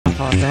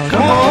Come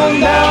on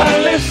down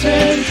and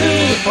listen to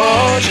the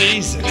party.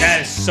 Jesus,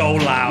 that is so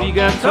loud. We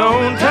got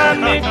Tone,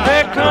 Time, Nick,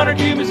 Peck, Connor,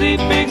 Cuba, Z,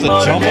 Big The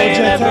Motor, jumbo Dan,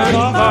 jet turned Everett,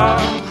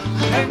 off?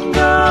 Hang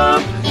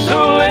up.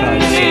 So when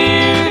you're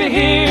near to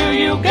here,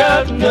 you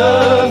got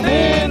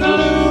nothing to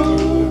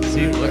lose.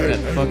 See, look at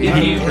that fucking. If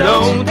you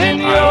don't, then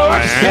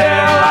you're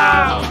sell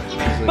out.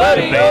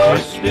 Buddy, you're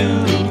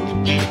stew.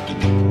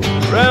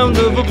 Round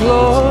of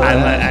applause.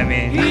 I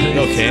mean,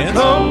 no cans?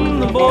 Come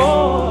the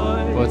boy.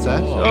 What's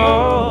that?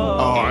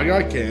 Oh, I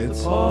got kids.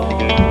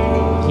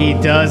 He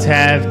does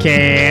have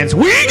cans.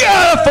 We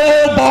got a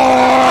full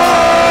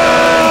bar!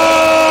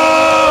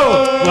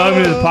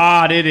 Welcome to the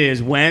pod. It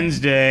is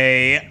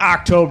Wednesday,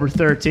 October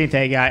 13th.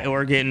 Hey, guys,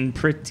 we're getting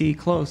pretty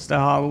close to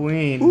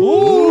Halloween.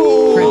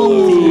 Ooh.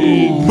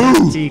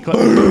 Pretty close.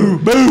 No,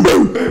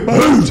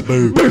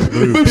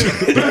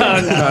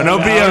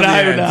 be on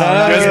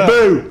Just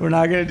boo. We're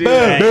not going to do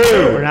that.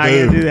 We're not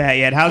going to do that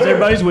yet. How's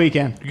everybody's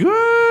weekend? You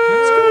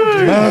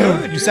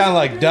sound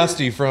like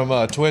Dusty from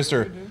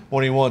Twister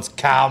when he wants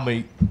cow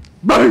meat.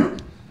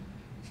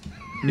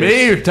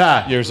 Me or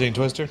Ty? You ever seen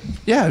Twister?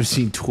 Yeah, I've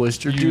seen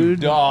Twister, dude.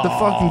 dog. The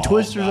fucking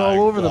Twister's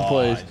all over the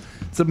place.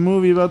 It's a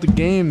movie about the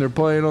game they're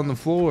playing on the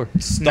floor.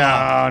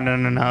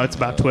 No. It's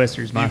about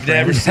Twisters, my You've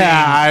friend. never seen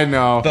Yeah, I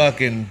know.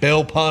 fucking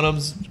Bill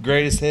Punnam's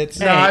greatest hits?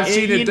 No, I've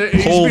seen it. It used to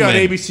be on Coleman.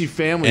 ABC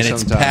Family And it's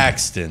sometimes.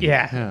 Paxton.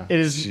 Yeah, it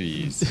is.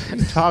 Jeez. What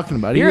are you talking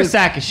about? You're a He was-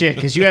 sack of shit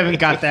because you haven't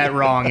got that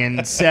wrong in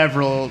the last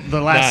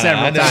I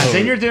several know. times,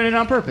 and you're doing it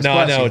on purpose. No,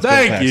 I Bless know you. it's Bill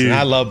Thank Paxton. you.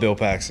 I love Bill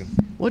Paxton.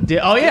 What did?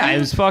 Oh yeah, it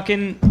was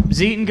fucking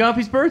Zeke and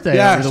Gumpy's birthday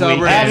Yeah, over the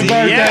celebrate weekend. Happy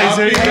birthday, Yeah,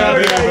 Zeke.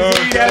 happy birthday,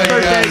 Zeke. Happy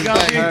birthday,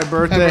 Happy Gumpy.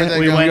 birthday.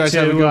 We You went guys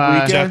have a to good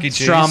weekend? Chuck E.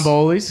 Cheese.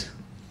 Stromboli's.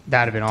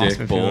 That'd have been awesome Dick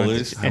if we went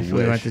Bowley's. to, if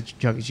we went to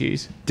Chuck E.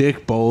 Cheese.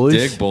 Dick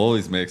Bowley's. Dick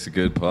Bowley's makes a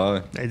good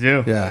pie. They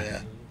do.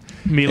 Yeah.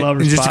 Meat And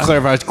lovers. just to pie.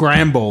 clarify, it's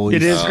Graham Bowley's.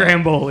 It is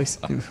Graham Bowley's.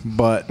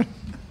 But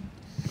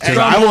Hey,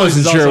 I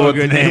wasn't is sure also a what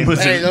the good name name.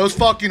 was. Hey, those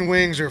fucking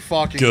wings are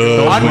fucking Good.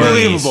 good.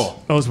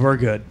 Unbelievable. Those were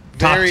good.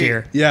 Top Very-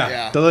 tier. Yeah.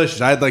 Yeah.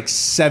 Delicious. I had like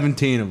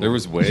 17 of them. There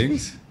was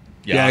wings.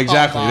 Yeah,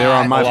 exactly. They were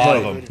on my A lot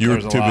of plate. them. You were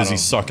There's a too lot busy of them.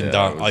 sucking Yeah,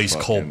 down it was ice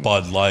cold fucking-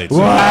 Bud Lights.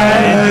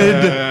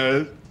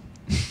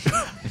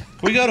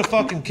 We go to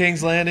fucking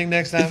King's Landing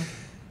next time?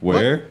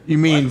 Where? You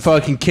mean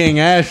fucking King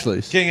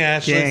Ashley's? King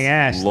Ashley. King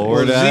Ash.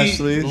 Lord Zeke-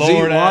 Ashley. Lord Zeke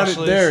wanted-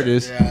 Ashley's. There it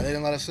is. Yeah, they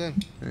didn't let us in.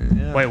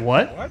 Wait,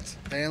 what?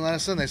 They didn't let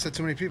us in. They said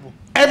too many people.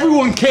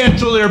 Everyone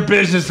cancel their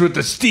business with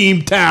the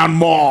Steamtown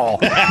Mall.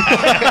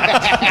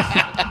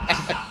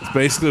 That's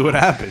basically what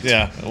happened.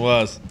 Yeah, it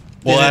was.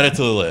 We'll add it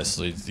to the list.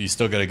 You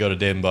still got to go to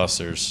Dave &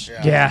 Buster's.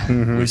 Yeah.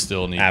 We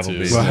still need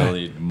Applebee's. to. Well,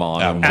 Need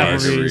mono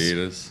Applebee's.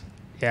 margaritas.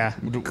 Yeah.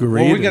 What are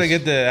we going to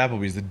get the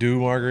Applebee's? The Dew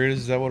margaritas?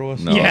 Is that what it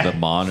was? No, Yeah. the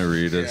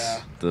monoritas. Yeah.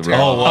 The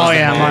Oh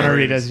yeah,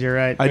 Margaritas. Monoritas. You're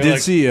right. I did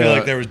see. feel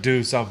like there was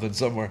Dew something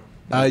somewhere.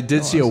 I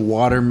did see a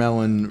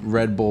watermelon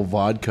Red Bull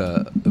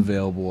vodka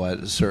available at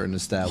a certain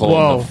establishment.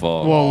 Whoa. the fuck?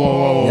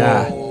 Whoa.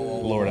 Yeah,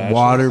 Lord Ashley.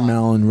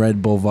 watermelon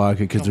Red Bull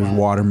vodka because there's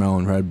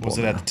watermelon Red Bull. Was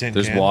it at the tin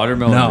There's can?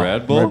 watermelon no,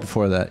 Red Bull. right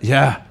before that.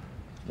 Yeah,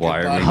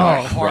 Why are we Oh.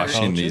 not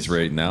crushing these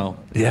right now?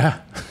 yeah.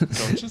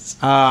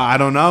 I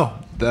don't know.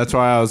 That's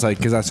why I was like,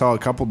 because I saw a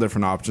couple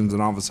different options,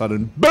 and all of a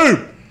sudden,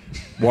 boom!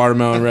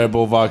 Watermelon Red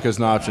Bull vodka is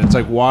an option. It's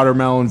like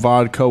watermelon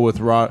vodka with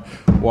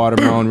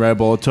watermelon Red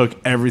Bull. It took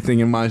everything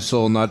in my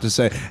soul not to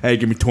say, hey,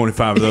 give me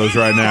 25 of those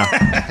right now.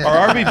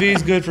 Are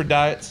RBVs good for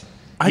diets?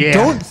 I Yeah.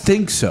 don't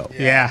think so.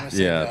 Yeah.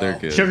 Yeah, they're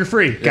good. Sugar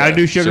free. Gotta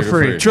do sugar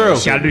free. sugar-free. True.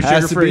 Gotta do Has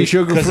sugar to free. be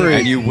sugar Because free.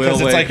 And you will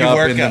Because it's wake like you up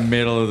work in the out.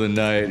 middle of the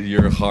night,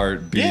 your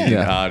heart beating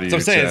Yeah. out of So your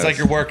I'm saying it's chest. like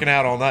you're working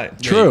out all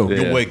night. True.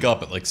 Yeah. You'll wake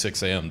up at like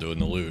 6 a.m. doing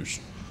the luge.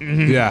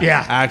 Yeah.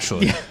 Yeah.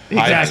 Actually.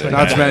 Exactly.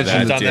 Not to mention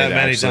I've the- done that did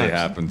many actually times.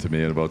 happened to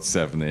me at about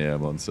 7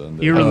 a.m. on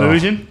Sunday. You were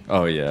losing?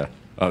 Oh yeah,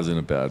 I was in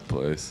a bad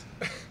place.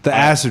 The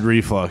acid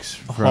reflux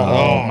from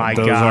Oh, my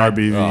those God.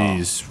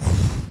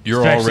 RBVs.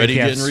 You're Especially already if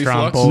you have getting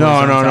strong reflux? bowls No,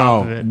 on no,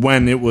 top of no. it.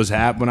 When it was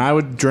when I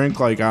would drink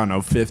like, I don't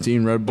know,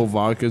 15 Red Bull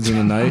vodkas in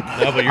the night.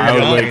 No, but you're I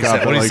would young. wake up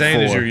at What he's like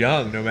saying is 4. you're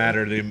young, no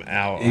matter the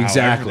amount.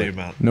 Exactly. The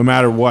amount. No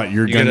matter what,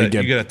 you're You going to get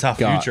get you get a tough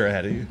got. future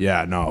ahead of you.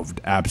 Yeah, no,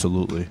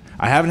 absolutely.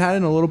 I haven't had it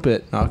in a little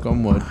bit, knock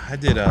on wood. I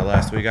did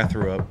last week. I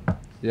threw up.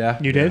 Yeah.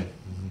 You did?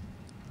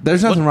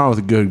 There's nothing wrong with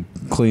a good,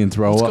 clean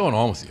throw What's up. going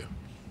on with you?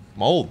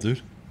 I'm old,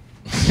 dude.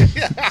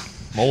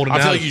 Mold I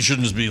feel out. like you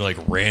shouldn't just be like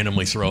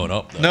randomly throwing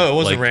up. Though. No, it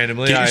wasn't Like,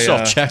 randomly. Get I,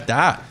 yourself checked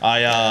out.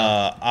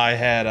 I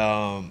had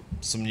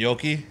some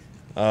gnocchi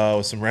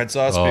with some red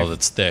sauce Oh,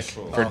 that's thick.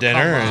 for dinner.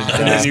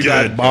 And then you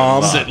got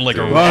bombs. Sitting like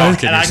a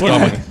rock in And your I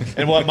stomach.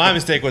 and what my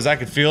mistake was, I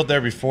could feel it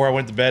there before I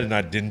went to bed, and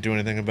I didn't do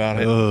anything about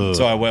it.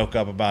 So I woke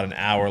up about an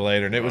hour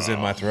later, and it was in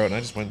my throat, and I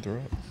just went through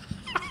it.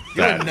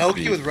 You had That'd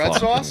gnocchi be with red fucking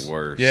sauce?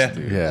 Worse, Yeah.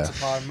 dude. Yeah. That's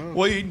a pod move.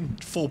 Well, you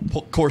eat full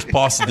course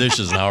pasta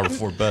dishes an hour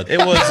before bed. It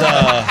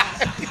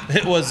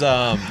was no,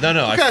 I What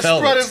kind of felt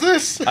spread it. is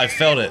this? I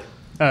felt it.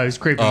 Oh, he's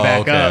creeping Oh,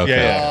 back okay, up.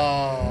 okay.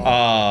 Yeah.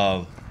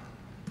 Oh.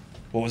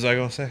 What was I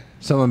gonna say?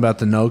 Something about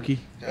the gnocchi.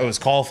 It was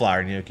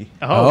cauliflower gnocchi.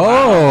 Oh, wow.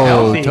 Oh,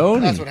 Healthy.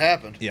 Tony. That's what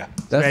happened. Yeah.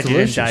 That's Bet you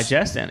delicious. didn't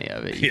digest any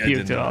of it. You Yeah, I puked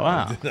did it all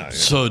not. out. No, yeah.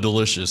 So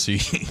delicious. He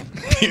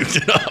puked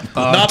it up.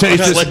 Not Taste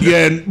because- this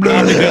again.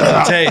 Not because of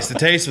the taste. The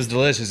taste was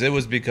delicious. It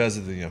was because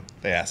of the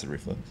acid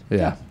reflux,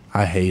 Yeah,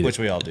 I hate which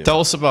it. we all do. Tell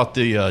us about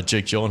the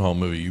Jake Gyllenhaal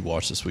movie you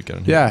watched this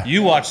weekend. Yeah.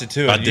 You watched it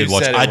too. I and did you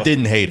watch. said I wa-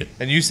 didn't hate it.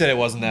 And you said it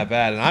wasn't that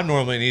bad. And I'm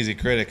normally an easy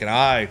critic, and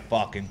I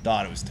fucking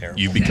thought it was terrible.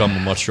 You become a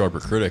much sharper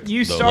critic.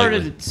 You though,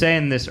 started lately.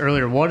 saying this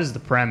earlier. What is the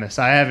premise?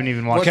 I haven't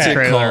even watched What's the it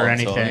trailer called, or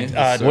anything.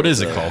 Tony? What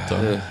is it called,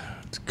 Tony?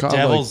 It's called,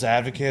 Devil's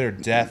Advocate or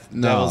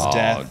Devil's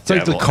Death. It's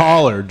like the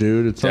caller,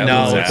 dude. It's something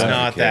No, like it's that.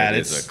 not that.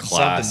 It's It's a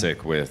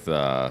classic with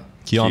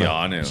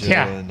Keanu.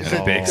 Yeah. Is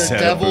it Big the set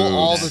of devil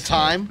all boobs. the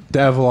time?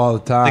 Devil all the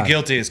time. The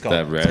Guilty is called.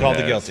 That It's called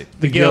The redhead. Guilty.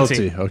 The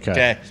Guilty. Okay.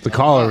 Okay. The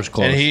caller was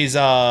close. And he's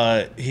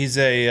a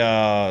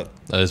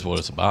That is what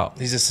it's about.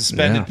 he's a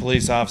suspended Yeah.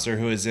 police officer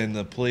who is in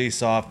the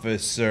police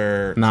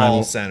officer Nine-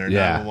 call center, yeah.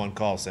 911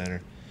 call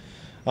center.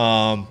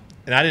 And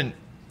I didn't.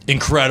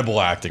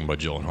 Incredible acting by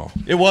Gyllenhaal.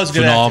 It was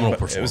good Phenomenal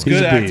acting. It was performance. good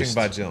He's a acting beast.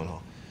 by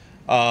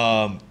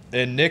Gyllenhaal.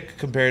 And Nick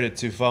compared it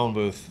to Phone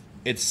Booth.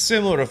 It's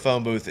similar to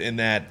Phone Booth in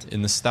that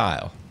In the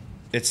style.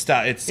 it's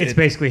It's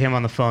basically him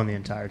on the phone the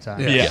entire time.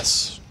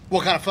 Yes.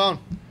 What kind of phone?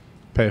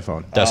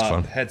 Payphone. Desk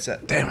phone.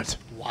 headset. Damn it.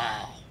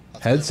 Wow.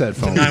 Headset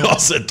phone. We all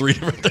said three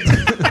different things.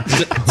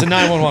 It's a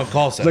 911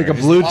 call center. Like a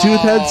He's- Bluetooth Oh,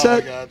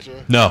 headset? gotcha.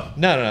 No.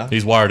 No.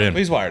 He's wired in.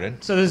 He's wired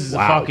in. So this is a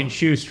fucking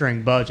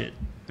shoestring budget.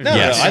 No,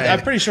 Yes.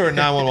 I'm pretty sure at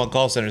 911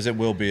 call centers it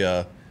will be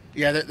a.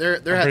 Yeah, they're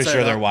I'm pretty headset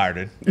sure they're up. wired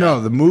in. No,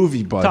 the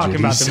movie budget. Talking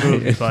about he's the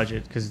movie saying.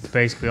 budget because it's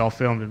basically all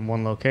filmed in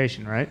one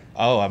location, right?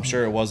 Oh, I'm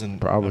sure it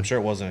wasn't. Probably. I'm sure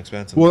it wasn't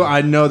expensive. Well,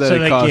 I know that So it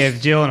they costs. give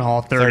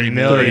Gyllenhaal 30 30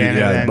 million yeah,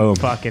 and then boom.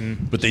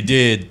 fucking. But they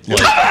did,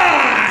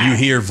 like, you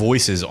hear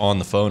voices on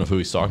the phone of who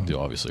he's talking to,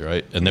 obviously,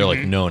 right? And they're,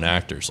 like, known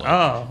actors. Like,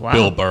 Oh, wow.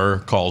 Bill Burr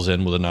calls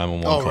in with a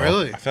 911 Oh, call.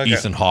 really? I feel like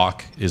Ethan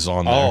Hawke is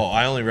on there. Oh,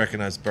 I only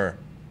recognize Burr.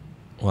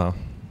 Well,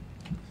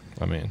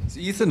 I mean, Is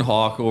Ethan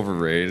Hawke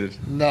overrated?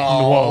 No.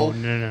 Whoa,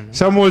 no.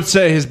 Some would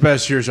say his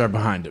best years are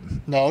behind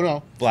him.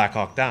 No. Black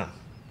Hawk Down.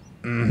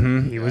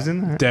 He was in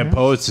that. Dead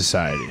Poets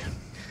Society.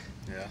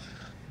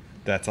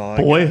 That's all.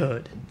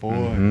 Boyhood. Boy, I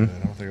don't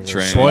think I've ever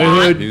Training.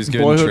 Boyhood, He was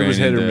getting Boyhood was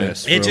hit trained or in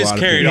miss. It for a just lot of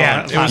carried people. Yeah,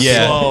 on. It was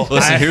yeah. slow.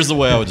 Listen, here's the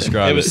way I would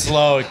describe It it. was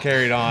slow. It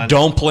carried on.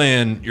 Don't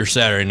plan your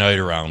Saturday night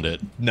around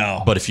it.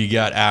 No. But if you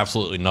got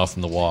absolutely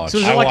nothing to watch, So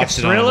is I it like a watched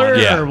it on thriller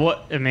Yeah. or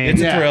what? I mean,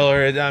 It's yeah. a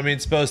thriller. I mean,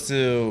 it's supposed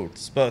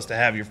to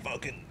have your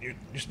fucking. You're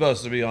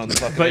supposed to be on the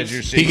fucking But edge of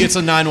your seat. he gets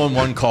a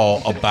 911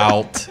 call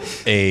about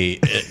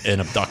an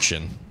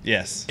abduction.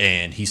 yes.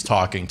 And he's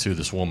talking to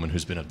this woman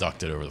who's been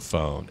abducted over the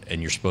phone,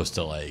 and you're supposed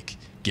to like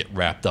get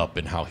wrapped up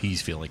in how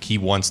he's feeling. Like he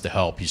wants to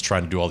help, he's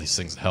trying to do all these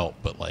things to help,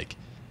 but like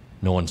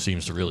no one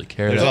seems to really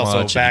care There's that also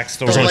much. and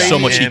backstory. There's only so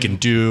about much he him- can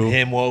do.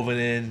 Him woven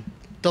in.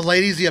 The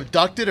lady's the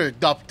abducted or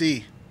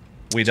abductee?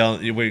 We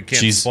can't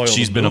She's spoil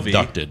she's the been movie.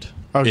 abducted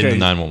Okay. in the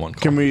 911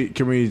 call.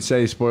 Can we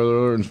say spoiler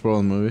alert and spoil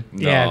the movie?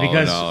 Yeah, No,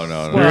 because no.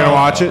 You're gonna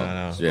watch it?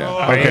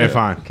 Yeah. Okay,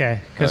 fine. Okay,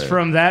 because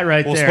from that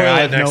right We'll there, spoil I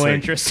it have next no week.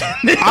 interest.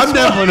 I'm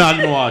definitely not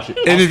gonna watch it.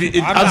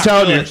 And I'm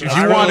telling you, if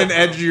you want an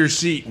edge of your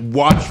seat,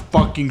 watch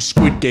fucking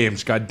Squid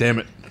Games. God damn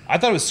it, I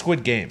thought it was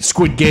Squid Games.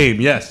 Squid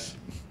Game. Yes,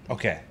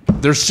 Okay,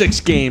 there's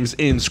 6 games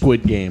in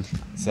Squid Game.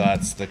 so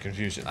that's the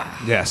confusion.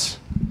 Yes.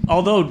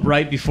 Although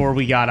right before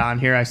we got on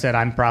here, I said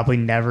I'm probably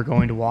never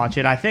going to watch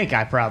it. I think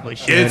I probably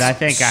should. It's I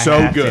think I so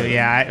have good. to.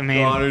 Yeah, I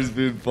mean, Connor's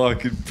been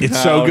fucking.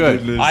 It's so good.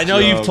 pounding this I know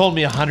you've job. told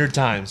me 100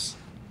 times,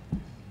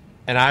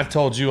 and I've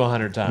told you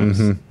 100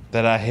 times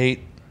that I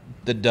hate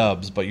the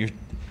dubs, but you're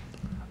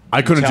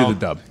I couldn't Tell- do the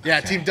dub.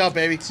 Yeah, Team Dub,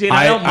 baby. see, and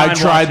I don't I mind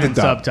tried the watching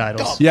dub.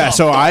 subtitles. Yeah,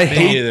 so I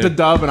hate either. the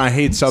dub and I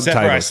hate except for I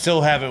subtitles.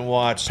 still haven't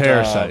watched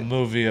Parasite.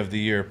 movie of the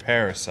year,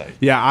 Parasite.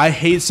 Yeah, I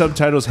hate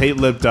subtitles, hate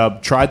lip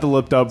dub. Tried the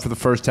lip dub for the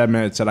first 10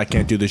 minutes, said I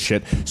can't do this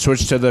shit.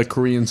 Switched to the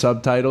Korean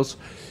subtitles.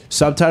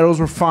 Subtitles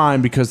were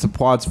fine because the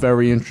plot's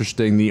very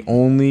interesting. The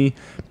only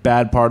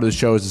bad part of the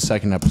show is the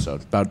second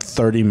episode. About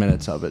 30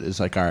 minutes of it is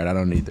like, all right, I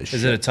don't need this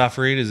Is shit. it a tough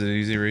read? Is it an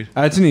easy read?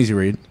 It's an easy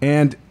read.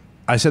 And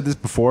I said this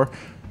before.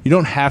 You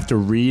don't have to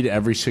read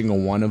every single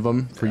one of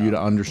them for you to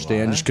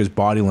understand, just because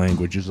body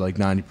language is like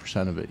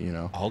 90% of it, you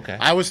know? Okay.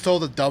 I was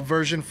told the dub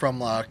version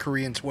from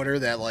Korean Twitter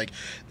that like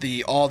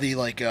all the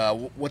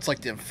what's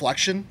like the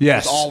inflection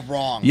Yes. was all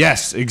wrong.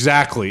 Yes,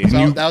 exactly. And So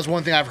you, that was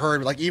one thing I've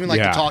heard. Like even like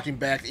Yeah. the talking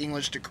back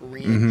English to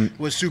Korean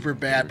was super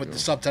bad, but the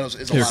subtitles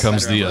is a Here lot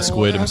comes better. the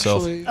squid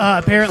himself.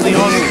 Apparently,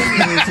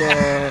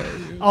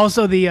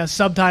 also the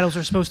subtitles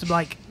are supposed to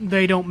like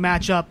they don't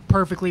match up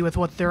perfectly with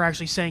what they're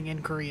actually saying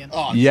in Korean.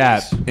 Oh, yeah,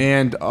 jeez.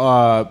 and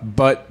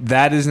but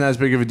that isn't as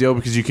big of a deal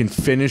because you can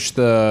finish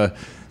the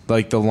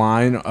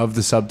line of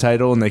the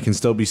subtitle and they can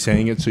still be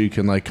saying it, so you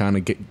can like kind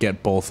of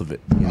get both of it.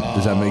 You know?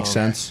 Does that make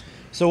sense?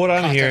 So what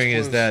I'm Context hearing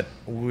is clues. that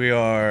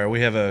we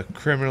have a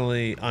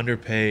criminally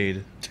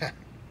underpaid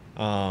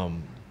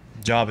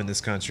job in this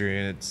country,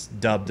 and it's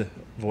dubbed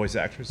voice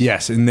actress.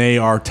 Yes, and they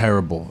are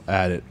terrible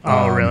at it.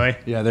 Oh, really?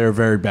 Yeah, they're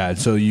very bad.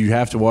 So you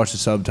have to watch the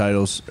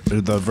subtitles,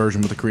 the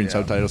version with the Korean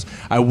subtitles.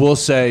 I will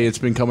say it's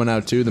been coming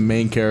out too. The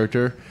main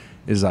character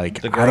is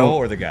like The girl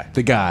or the guy?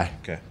 The guy.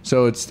 Okay.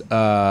 So it's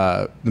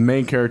the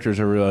main characters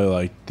are really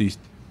like these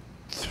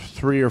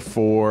 3 or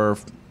 4.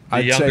 The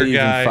I'd younger say even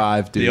guy,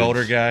 5 dudes. the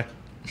older guy.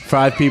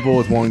 5 people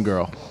with 1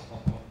 girl.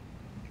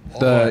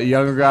 The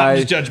younger I'm guy.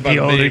 just judged by The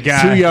older me.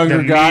 guy, 2 younger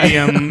the guy.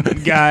 medium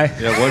guy.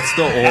 Yeah, what's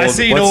the old? I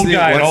seen what's old the,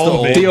 guy, what's old the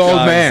old, man. The old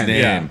guy's man.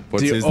 name? Yeah.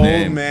 What's the his old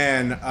name?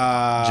 man.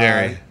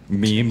 Jerry.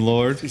 Meme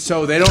Lord.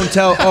 So they don't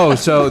tell. Oh,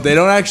 so they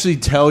don't actually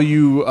tell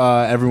you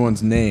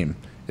everyone's name.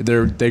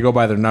 They go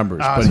by their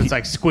numbers. Oh, but so he- it's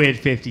like Squid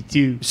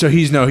 52. so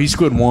he's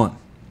Squid 1.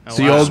 So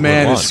the wow. old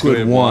man Squid is Squid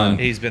Squid 1. one.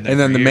 He's been there and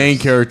then for the main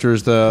years. character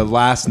is the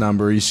last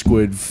number. He's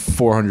Squid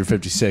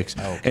 456.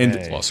 Okay.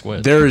 And Well,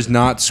 Squid. there is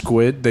not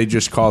Squid. They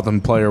just call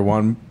them Player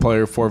 1,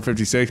 Player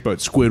 456.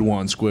 But Squid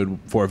 1, Squid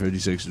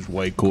 456 is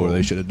way cooler.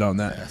 They should have done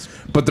that.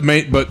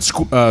 But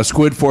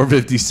Squid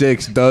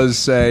 456 does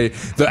say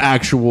the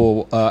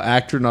actual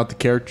actor, not the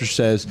character,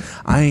 says,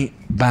 "I ain't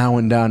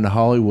bowing down to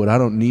Hollywood. I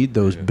don't need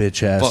those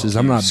bitch asses. Fuck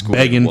I'm you, not Squid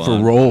begging one." for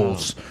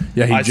roles."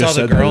 Yeah, he I just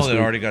saw the said girl that.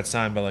 that already got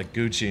signed by like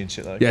Gucci and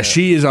shit like Yeah, that.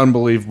 she is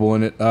unbelievable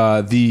in it.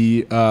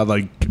 The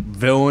like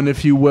villain,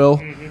 if you will.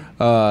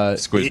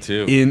 Squid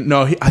 2.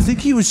 I think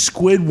he was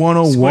Squid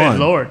 101. Squid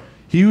Lord.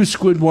 He was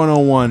Squid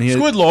 101.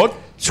 Squid Lord.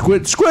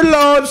 Squid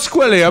Lord,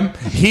 Squilliam.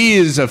 He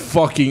is a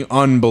fucking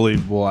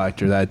unbelievable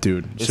actor. That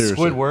dude. It's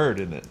Seriously. Squidward,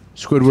 isn't it?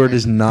 Squidward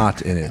is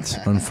not in it,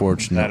 That'd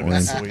unfortunately.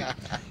 be sweet.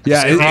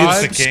 Yeah,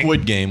 Surprise. it's the king.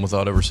 Squid Game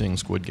without ever seeing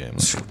Squid Game.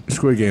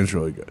 Squid Game's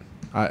really good.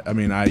 I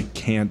mean, I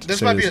can't. This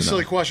say might be a enough.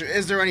 silly question.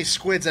 Is there any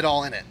squids at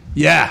all in it?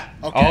 Yeah,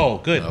 Okay. Oh,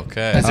 good.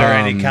 Okay. Is there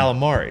any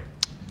calamari?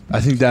 I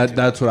think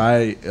that's what I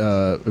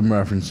am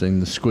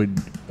referencing. The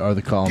squid or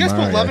the calamari. You guys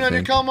put lemon I on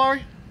your think.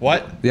 calamari?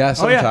 What? Yeah,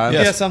 sometimes.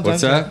 Yeah,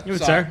 sometimes. What's that? You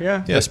would, Sorry. sir?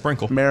 Yeah. Yeah,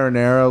 sprinkle.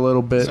 Marinara a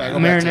little bit. Sorry, go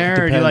back to Marinara, or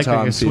do you Depends like how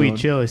a I'm sweet feeling.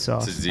 chili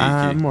sauce? Tzatziki.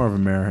 I'm more of a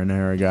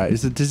marinara guy.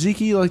 Is the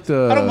tzatziki like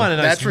the? I don't mind a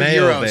nice That's for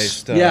mayo Euros.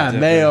 based. Yeah, dip.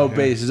 mayo Yeah.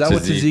 base. Is that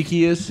what Tzatziki.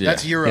 tzatziki is? Yeah.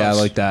 That's Euros. Yeah, I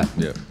like that.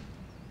 Yeah.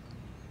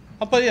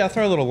 Oh, but yeah,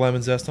 throw a little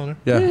lemon zest on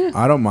there. Yeah,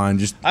 I don't mind.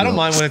 Just I don't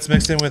mind when it's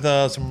mixed in with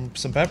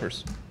some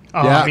peppers.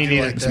 Oh, Yeah. me I do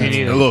neither. like that. Me a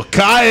neither. little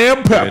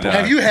cayenne pepper. Good,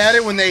 Have you had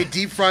it when they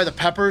deep fry the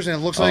peppers and it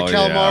looks like Oh, yeah.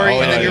 calamari,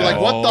 Oh, and then yeah, you're like,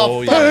 yeah. what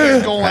Oh, the fuck yeah.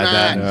 is going Had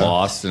that in on?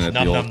 Boston at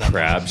Nom, the nom, old nom,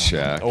 crab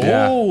shack.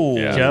 Oh,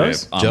 Yeah,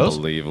 Joe's? they have Joe's?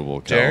 unbelievable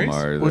Jerry's?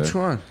 calamari. Which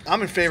there. one?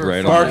 I'm in favor Right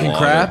of on Bark the and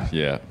water. crab?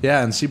 Yeah.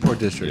 Yeah, in Seaport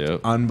District.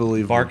 Yep.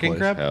 Unbelievable. Barking place.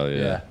 crab? Hell yeah.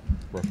 Yeah,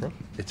 Ruff, ruff.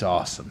 it's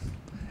awesome.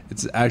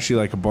 It's actually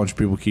like a bunch of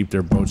people keep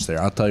their boats there.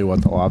 I'll tell you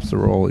what, the lobster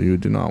roll, you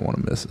do not want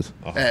to miss it.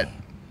 At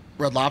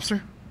Red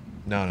Lobster?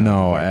 No,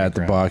 No, barking at the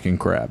crab. Barking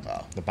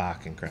Crab. The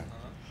barking crab.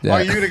 Yeah.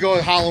 Are you going to go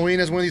with Halloween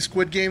as one of these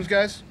Squid Games,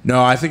 guys?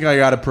 No, I think I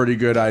got a pretty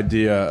good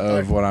idea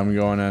of what I'm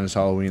going on as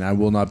Halloween. I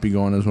will not be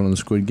going as one of the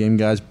Squid Game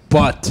guys,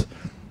 but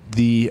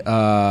the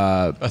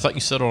I thought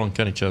you settled on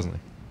Kenny Chesney.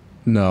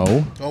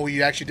 no. Oh,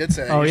 you actually did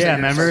say that. Oh, You said yeah,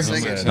 you were remember?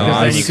 singing. Because No,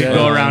 I then you could said-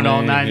 go around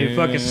all night and do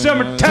fucking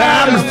summertime.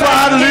 Time is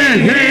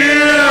finally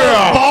here.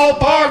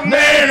 Ballpark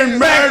man and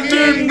back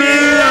in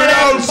there.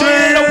 Don't see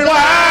a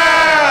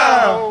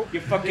while. You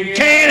fucking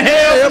Can't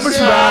help but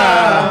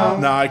smile.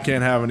 No, I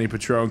can't have any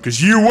Patron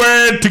because you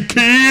went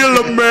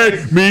tequila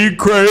make me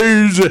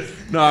crazy.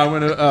 No, I'm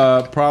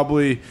gonna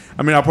probably.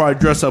 I mean, I'll probably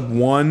dress up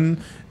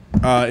one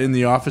in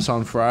the office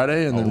on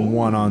Friday and then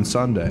one on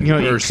Sunday You know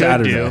what you or could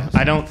Saturday. do?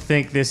 I don't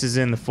think this is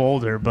in the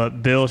folder,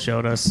 but Bill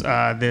showed us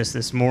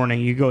this morning.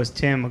 You go as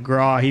Tim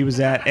McGraw. He was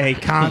at a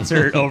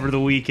concert over the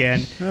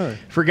weekend.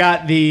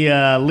 Forgot the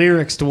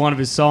lyrics to one of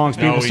his songs.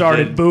 People he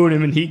started didn't. booing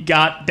him, and he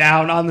got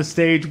down on the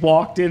stage,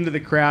 walked into the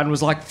crowd, and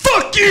was like,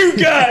 "Fuck you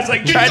guys!"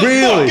 Like, tried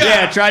Really?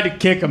 tried to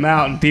kick him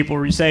out, and people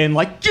were saying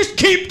like, "Just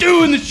keep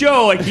doing the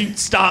show." Like he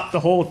stopped the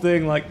whole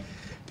thing, like.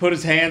 Put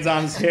his hands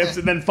on his hips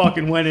and then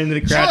fucking went into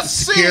the crowd.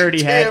 Just sing,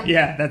 Security had, Tim.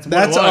 yeah, that's what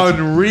That's it was.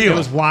 unreal. It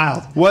was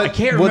wild. What- I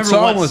can't what remember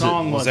song what was it?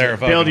 song was Was there it. a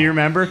Bill, fucking- do you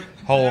remember?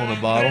 Hole in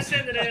the bottle.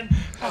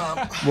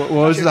 What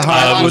was the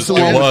high? What's the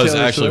one It with was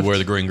Taylor actually Swift? where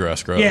the green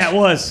grass grows. Yeah, it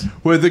was.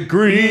 Where the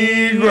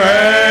green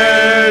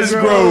grass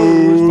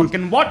grows.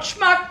 Fucking watch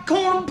my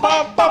corn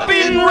pop up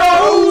in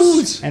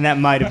rows. And that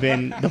might have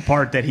been the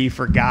part that he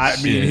forgot.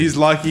 I mean, he's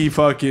lucky.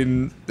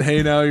 Fucking,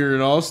 hey, now you're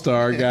an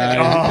all-star guy.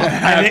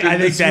 I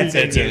think that's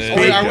it. It's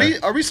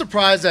Wait, are we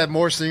surprised that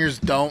more singers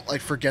don't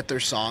like forget their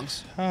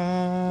songs?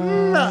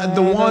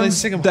 The ones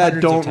sing 'em that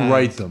hundreds of don't times.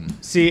 write them.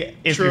 See,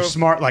 if True. you're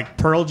smart, like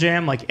Pearl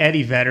Jam, like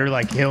Eddie Vedder,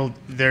 like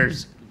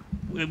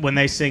when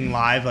they sing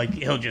live, like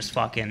he'll just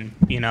fucking,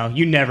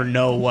 you never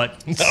know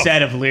what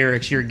set of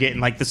lyrics you're getting.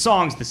 Like the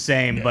song's the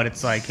same, but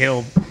it's like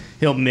he'll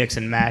mix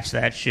and match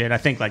that shit. I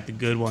think like the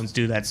good ones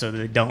do that so that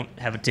they don't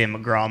have a Tim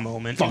McGraw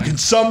moment. Fucking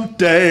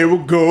someday we'll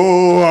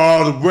go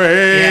all the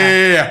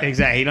way. Yeah,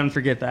 exactly. He doesn't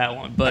forget that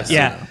one. But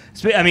yeah,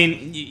 I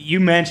mean,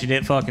 you mentioned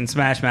it, fucking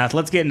Smash Mouth.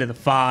 Let's get into the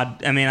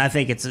FOD. I mean, I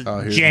think it's Oh,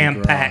 here's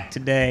jam packed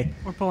today.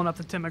 We're pulling up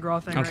the Tim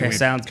McGraw thing. Okay, Right now.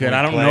 sounds good. we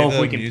I don't play know if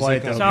the we can play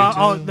it music though.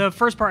 on So the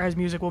first part has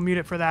music. We'll mute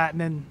it for that,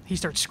 and then he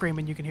starts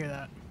screaming. You can hear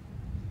that.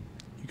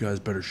 guys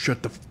better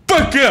shut the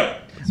fuck up.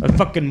 I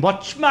fucking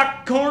watch my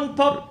corn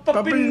pop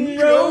up in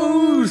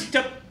rows,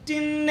 tucked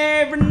in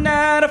every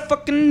night. I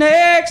fucking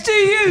next to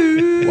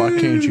you. Why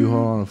can't you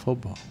hold on a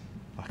football?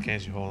 Why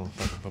can't you hold on the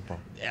fucking football?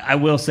 I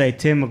will say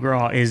Tim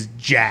McGraw is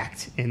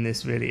jacked in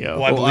this video.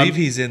 Well, I believe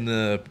he's in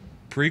the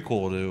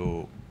prequel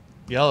to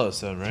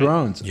Yellowstone, right?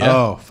 Thrones. Yeah.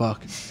 Oh,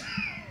 fuck.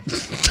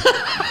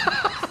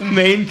 The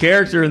main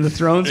character in the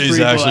Thrones He's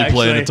prequel, actually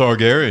playing a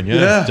Targaryen.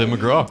 Yeah. Tim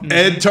McGraw.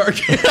 Ed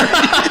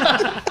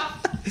Targaryen.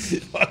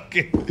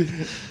 Fucking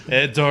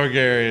Ed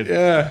Targaryen.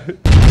 Yeah.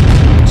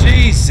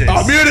 Jesus.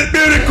 Oh, mute it,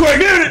 quick.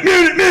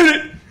 Mute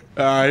it.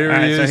 Here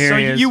he is. So here So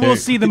he is. you will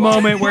see the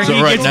moment where So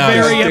he right gets now-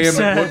 very Damn it,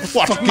 upset.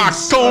 Watch my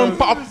corn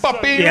pop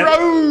up in Yep.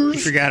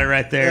 rows. Forgot it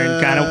right there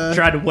and kind of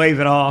tried to wave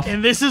it off.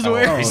 And this is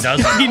where He he, does.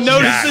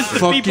 notices the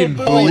Fucking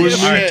people Holy booing him.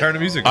 shit. All right, turn the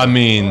music. I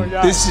mean,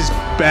 This is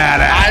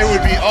badass. I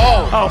would be.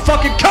 Oh, Oh,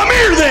 fucking come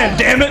here then,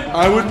 damn it!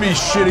 I would be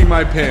shitting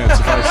my pants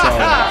if I saw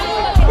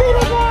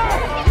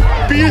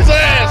that. beat his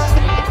ass.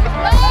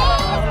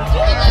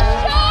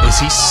 is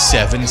he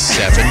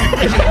 7'7"?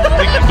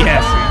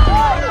 Yes.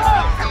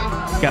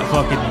 Got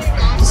fucking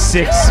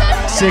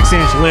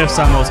 6-inch lifts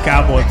on those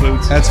cowboy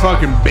boots. That's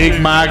fucking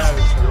Big Mike,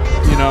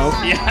 you know.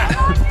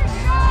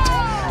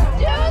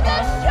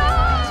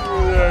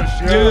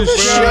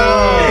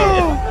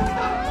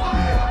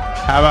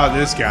 How about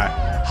this guy?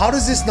 How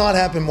does this not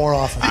happen more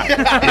often?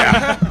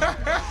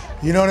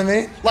 You know what I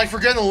mean? Like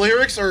forgetting the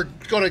lyrics or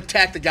going to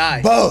attack the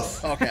guy.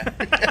 Both. Okay.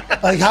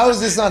 Like, how does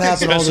this not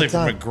happen all Especially the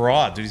for time?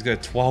 McGraw, dude. He's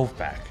got a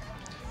 12-pack.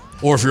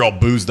 Or if you're all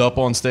boozed up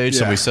on stage, Yeah.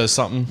 somebody says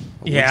something.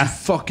 Yeah.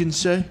 Fucking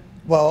say?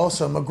 Well,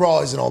 also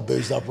McGraw isn't all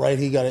boozed up, right?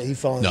 He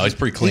fell in. No, he's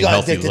pretty clean, He got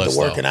healthy addicted to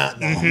lifestyle. working out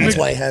now. That's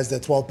why he has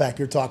that 12-pack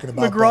you're talking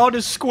about. McGraw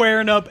just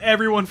squaring up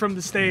everyone from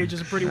the stage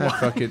is a pretty wild.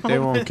 Fuck it, they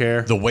won't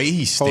care. The way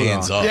he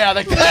stands up. Yeah,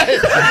 the guy.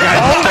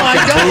 Oh my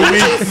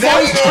god.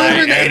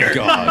 Thank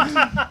God.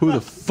 Who the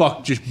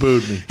fuck just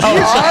booed me? Come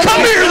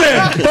here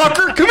then,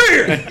 fucker! Come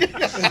here!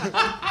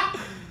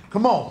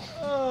 Come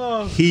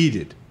on.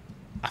 Heated.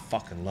 I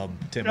fucking love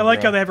Tim. I like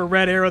McGraw. how they have a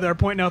red arrow there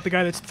pointing out the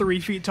guy that's 3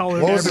 feet taller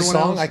What than was the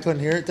everyone song? else. I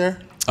couldn't hear it there.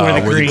 Where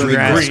the green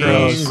grass Green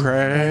grows.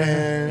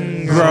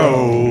 grass.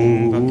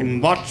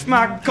 Fucking watch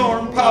my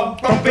corn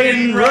pop up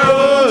in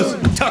rows,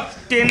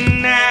 tucked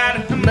in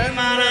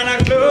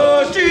and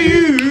close to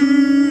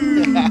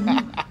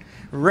you.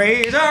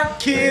 Raise our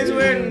kids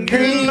with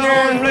green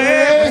corn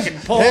left, we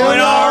can point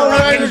our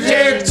rifles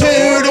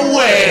to the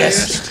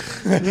west.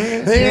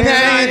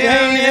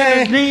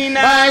 Green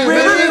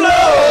river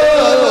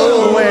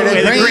flow where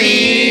the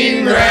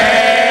green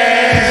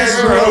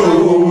grass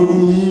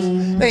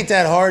grows. Ain't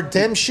that hard,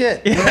 Tim?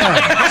 Shit. Sing. It ain't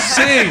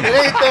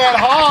that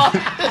hot.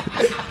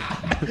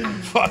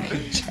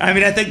 I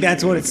mean, I think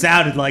that's what it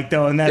sounded like,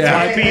 though, and that's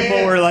why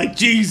people were like,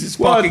 "Jesus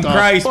What fucking the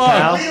Christ, fuck?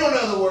 pal!" You don't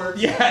know the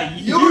words. Yeah,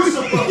 You're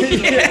supposed to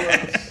know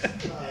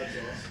the words.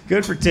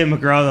 good for Tim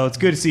McGraw, though. It's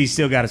good to see he's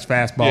still got his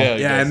fastball.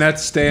 Yeah, and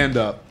that's stand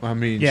up. I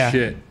mean, Yeah.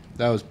 shit.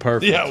 That was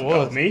perfect. Yeah, it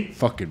was. Me?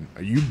 Fucking,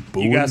 are you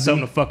booing You got me?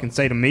 something to fucking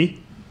say to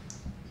me?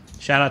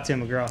 Shout out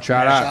Tim McGraw.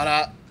 Shout out. Shout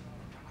out.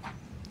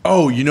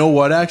 Oh, you know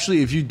what?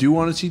 Actually, if you do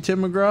want to see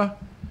Tim McGraw,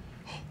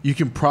 you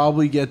can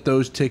probably get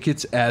those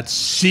tickets at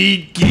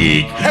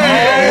SeatGeek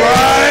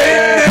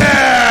right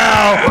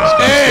now.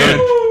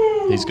 And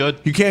He's good.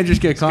 you can't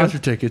just get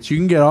concert tickets. You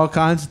can get all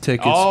kinds of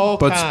tickets, All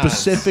but kinds.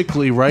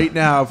 specifically right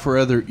now for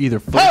either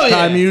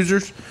first-time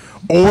users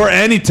or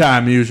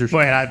anytime users.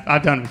 Wait,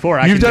 I've done it before.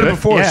 You've done do it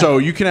before, Yeah. so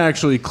you can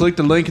actually click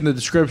the link in the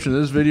description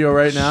of this video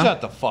right now. Shut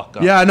the fuck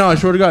up. Yeah, I know. I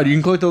swear to God, you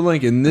can click the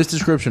link in this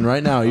description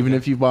right now. Even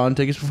if you've bought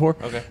tickets before,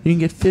 you can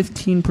get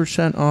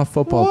 15% off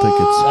football tickets.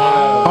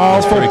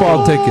 All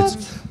football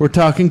tickets. We're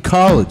talking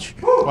college.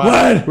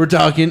 What? We're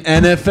talking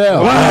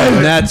NFL.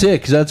 And that's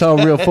it, because that's all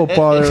real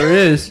football there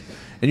is.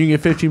 And you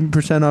can get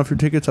 15% off your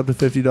tickets, up to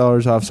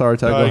 $50 off. Sorry,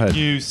 Ty, go ahead. Thank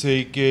you,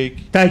 SeatGeek.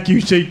 Thank you,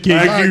 SeatGeek.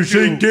 Thank you,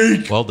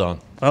 SeatGeek. Well done.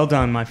 Well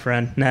done, my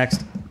friend.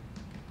 Next.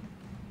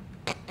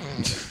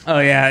 Oh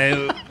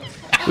yeah,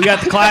 we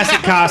got the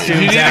classic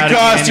costumes. You need out a again.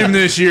 costume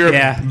this year,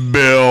 Yeah.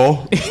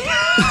 Bill.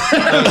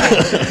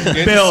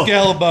 Bill,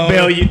 Skeleton.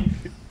 Bill,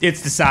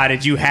 it's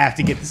decided you have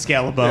to get the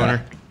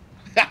Skeleton.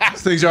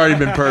 This thing's already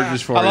been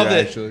purchased for I love you,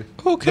 that. actually.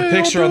 The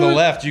picture on the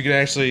left, you can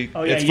actually.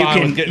 Oh yeah, it's you fine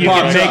can with getting you the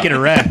can thumbs make up. it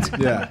erect.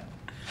 Yeah.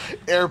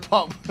 Air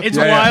pump. It's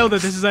Yeah, yeah. wild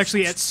that this is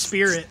actually at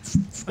Spirit.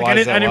 Like Why I is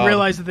didn't, that I didn't wild?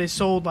 realize that they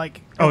sold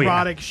like Oh, yeah.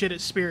 erotic shit at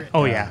Spirit.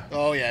 Oh yeah,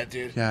 Oh yeah,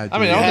 dude. Yeah, I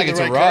mean, I don't You think had it's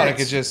the right erotic.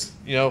 cards. It's just,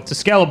 you know, it's a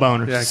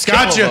Skeleton. Yeah,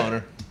 skeleton gotcha.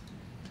 boner.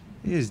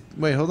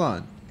 Wait, hold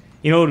on.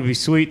 You know what would be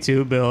sweet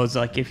too, Bill? Is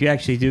like if you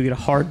actually do get a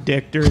hard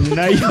dick during the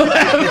night,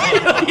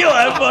 you'll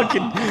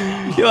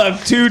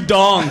have two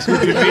dongs,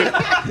 which would be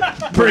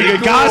a pretty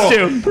good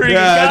costume. Pretty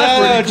Yeah, good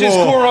costume. No, pretty just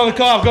cool. core on the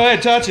cough. Go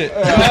ahead, touch it. Go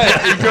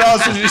ahead. You could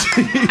also just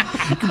you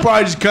could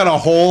probably just cut a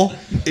hole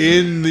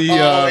in the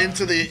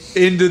Into the.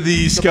 into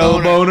the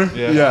skeleton boner.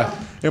 Yeah.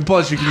 And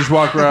plus, you can just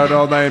walk around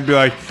all night and be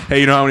like, "Hey,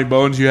 you know how many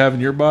bones you have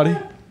in your body?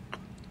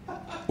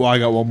 Well, I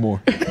got one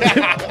more."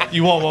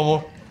 You want one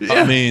more?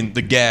 I mean,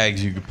 the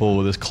gags you could pull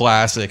with this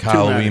classic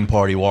Halloween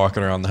party,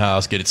 walking around the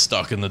house, get it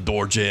stuck in the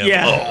door jamb.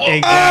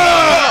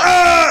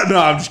 Yeah, No,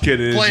 I'm just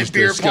kidding. It's Playing just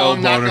beer a skull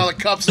pong, knocking boner. all the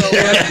cups over.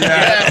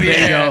 Yeah,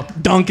 there you go.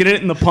 Dunking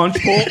it in the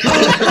punch bowl.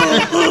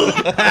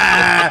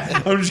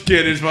 I'm just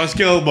kidding. It's my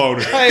skull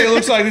boner. Hey, it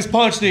looks like this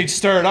punch needs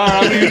stirred. All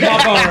right, I'm going to use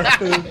my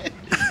boner.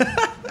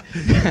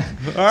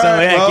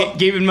 So yeah,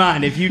 keep in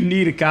mind, if you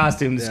need a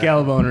costume, the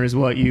Scalaboner is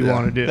what you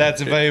want to do.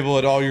 That's available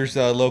at all your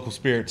local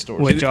spirit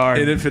stores. Which are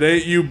And if it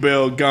ain't you,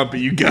 Bill Gumpy,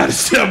 you gotta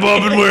step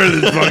up and wear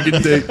this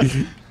fucking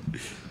thing.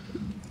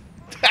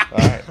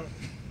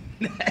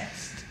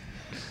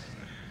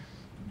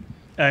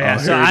 yeah,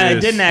 so here it I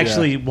is. didn't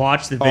actually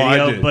watch the I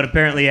video, did. but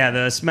apparently,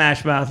 the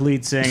Smash Mouth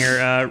lead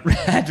singer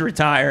had to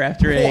retire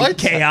after a What?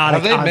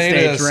 chaotic Have they made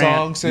a onstage rant.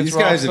 song since These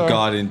guys have Rockstar?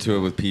 got into it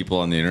with people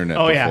on the internet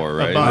Oh yeah, before, a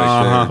right?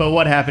 bunch. Like, But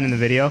what happened in the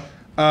video?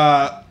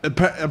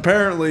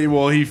 Apparently,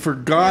 well, he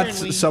forgot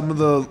some of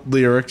the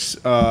lyrics,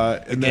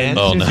 and then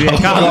Oh, Seems no. to be a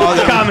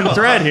common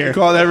thread here.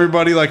 called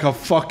everybody like a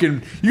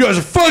fucking, you guys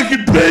are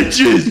fucking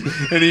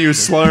bitches, and he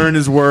was slurring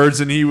his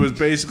words, and he was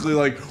basically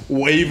like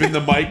waving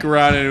the mic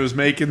around, and it was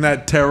making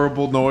that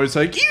terrible noise,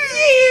 like,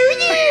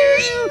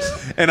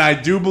 and I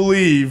do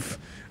believe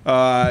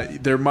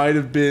there might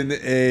have been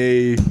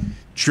a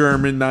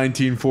German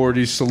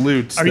 1940s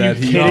salutes Are you that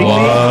he. kidding me?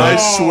 I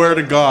swear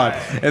to God,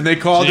 and they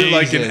called it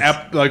like Jesus.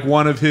 like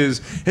one of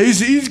his.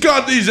 He's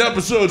got these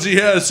episodes he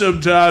has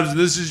sometimes, and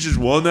this is just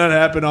one that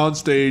happened on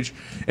stage,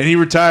 and he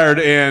retired.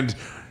 And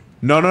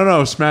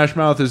no, Smash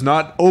Mouth is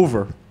not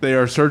over. They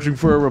are searching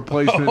for a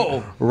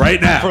replacement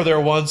right now. For their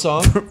one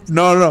song?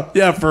 No,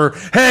 yeah, for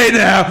hey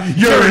now,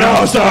 you're an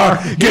all-star.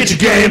 Get your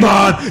game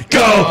on,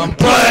 go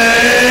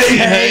play.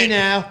 Hey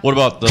now. What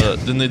about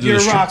didn't they do You're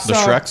the, a rock the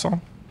star. Shrek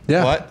song?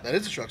 Yeah. What? That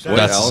is a truck what song.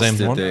 That's the else same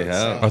did one? they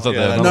have? I thought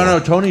Yeah, they had No,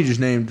 Tony just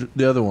named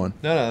the other one.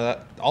 No,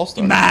 All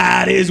Star.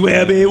 Might as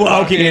well be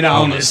walking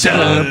on the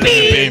sun.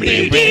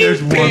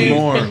 There's one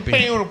more.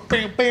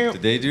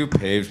 Did they do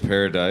Paved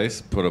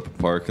Paradise? Put up a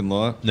parking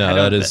lot? No,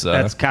 that is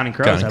that's Counting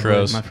Crows, Counting I believe,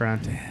 Crows. my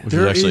friend. Which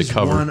There is actually is a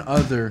cover. one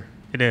other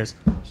It is.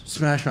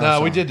 Smash Mouth.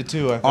 No, we song. did the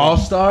two, I think.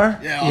 All-Star.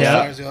 Yeah, All Yeah.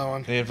 Stars the other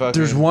one. And fucking-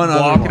 There's one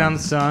other Walking one. on the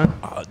Sun.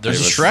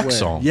 There's a Swear. Shrek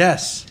song.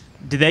 Yes.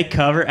 Did they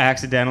cover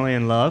Accidentally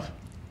in Love?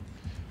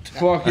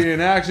 Fucking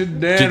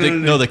accidentally.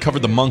 No, they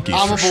covered the monkeys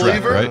I'm for a Shrek,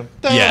 believer. right?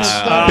 Yes.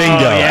 Oh, Bingo.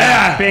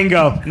 yeah.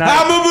 Bingo. Nice.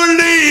 I'm a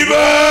believer.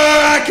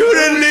 I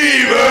couldn't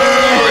leave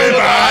her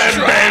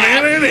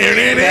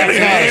if That's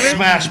not a I.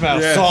 Smash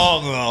Mouth Yes.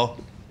 song, though.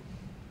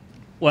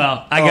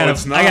 Well, I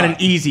it's got an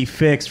not. easy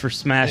fix for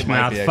Smash It might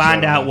Mouth. be, actually, Find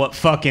I don't out know. what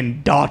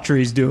fucking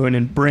Daughtry's doing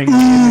and bring him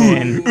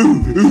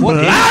in. What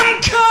is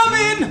I'm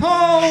coming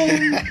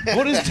home.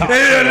 What is The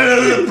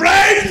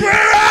place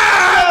where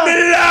I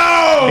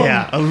belong.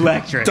 Yeah,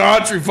 electric.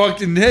 Daughtry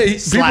fucking hey.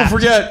 Slapped. People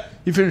forget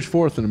he finished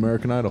fourth in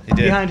American Idol. He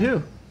did. Behind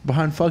who?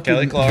 Behind fucking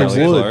Kelly The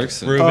Clarkson. Wood.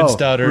 Clarkson. Ruben Oh,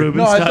 Studdard. Ruben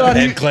No, I Studdard. thought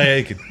he. And Clay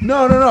Aiken.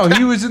 No.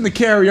 He was in the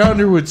Carrie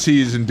Underwood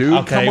season, dude.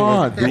 Okay, Come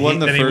on. Who won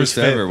the Then he was first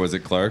fit. ever? Was it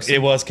Clarkson?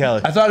 It was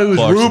Kelly. I thought it was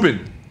Clarkson.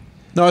 Ruben.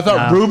 No, I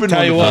thought No. Ruben Tell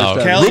won you the what,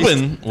 first ever.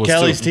 Ruben was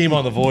Kelly's still- team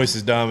on The Voice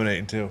is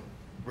dominating, too.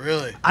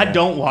 Really? I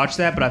don't watch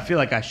that, but I feel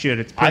like I should.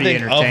 It's I pretty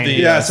think of the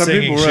entertaining. Yeah, some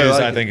singing people really shoes,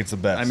 like I it. think it's the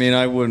best. I mean,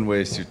 I wouldn't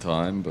waste your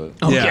time, but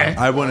Okay. Yeah,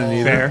 I wouldn't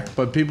either. Fair.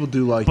 But people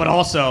do like But it.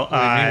 also, What do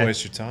you mean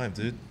waste your time,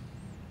 dude?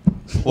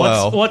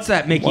 Well, what's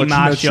that Mickey watching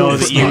Mouse that show show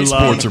that for you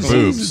love? sports or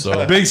boobs.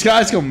 So Big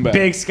Sky's coming back.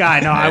 Big Sky.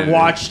 No, I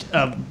watched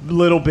a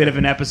little bit of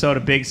an episode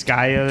of Big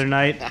Sky the other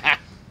night. I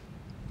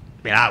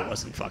mean, I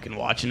wasn't fucking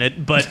watching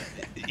it, but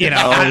you know,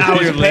 I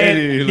was your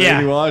paying.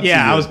 lady watching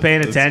I it. was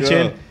paying Let's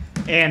attention,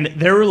 and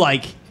there were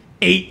like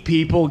 8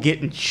 people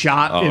getting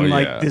shot Oh, in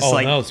like yeah. this Oh,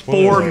 like no,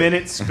 spoiler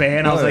 4-minute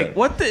span. I was like,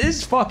 "What the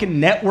is fucking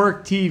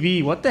network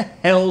TV? What the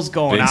hell's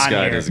going Big on Sky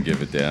here?" doesn't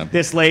give a damn.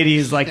 This lady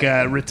is like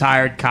a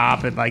retired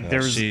cop, and like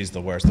there was She's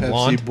the worst. The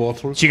blonde.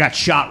 she got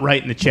shot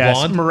right in the chest.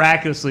 Blonde?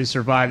 Miraculously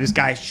survived. This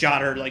guy shot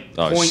her like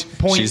Oh,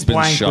 point she's been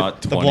blank.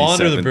 shot the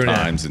blonde or the 27 brunette?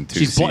 times in 2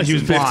 She's seasons. she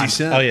was blonde.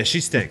 Oh, yeah,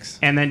 she stinks.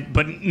 And then,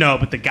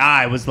 but the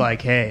guy was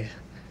like, "Hey,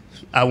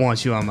 I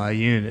want you on my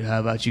unit. How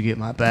about you get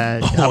my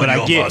badge? How about I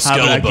want give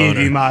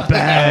my you my Oh,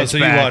 badge?" so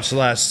you back?" watched the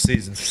last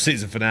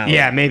season finale?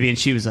 Yeah, maybe. And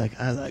she was like,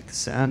 "I like the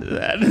sound of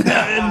that." and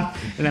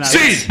then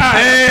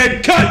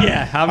And cut.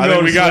 yeah, I'm I going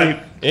think we to got sleep.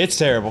 it. It's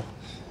terrible.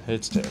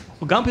 It's terrible.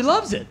 Well, Gumpy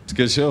loves it It's a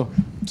good show.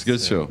 It's a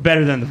good show.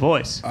 better than The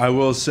Voice. I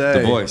will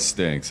say. The voice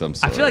stinks. I'm I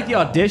sorry. feel like the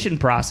audition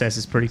process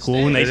is pretty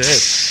cool when they It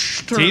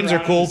is. turn Teams are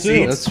around cool and too.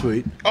 see That's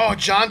sweet. Oh,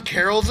 John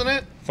Carroll's in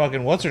it?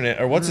 Fucking what's her name?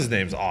 Or what's his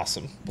name's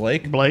awesome?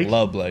 Blake. Blake?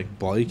 Love Blake.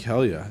 Blake,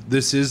 hell yeah.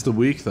 This is the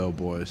week, though,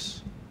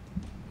 boys.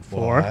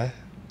 For? Why?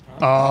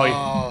 Oh,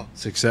 Oh,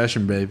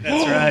 Succession, baby.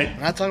 that's right. I'm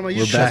not talking about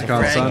you. We're back on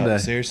Greg. Sunday.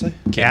 Seriously?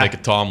 can't Yeah. make a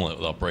tomlet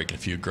without breaking a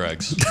few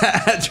Gregs.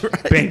 That's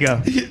right.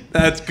 Bingo.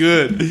 That's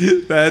good.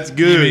 That's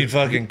You mean good.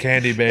 fucking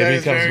Candy That Baby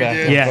is comes very back?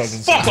 good. on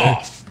Yes. fucking Sunday.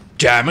 Off,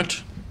 damn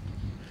it!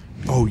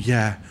 Oh,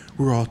 yeah.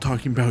 We're all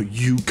talking about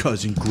you,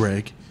 cousin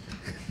Greg.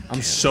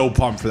 I'm so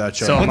pumped for that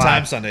show. So What am I.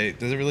 time Sunday?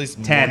 Does it release?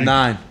 10.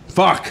 9.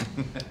 Fuck.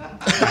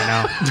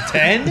 I know.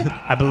 10?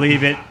 I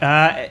believe it.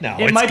 No,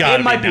 it it's might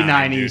gotta be 9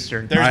 9, dude.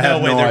 Eastern. There's I no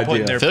have way no they're idea.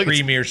 putting their I feel like it's-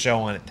 premiere show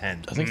on at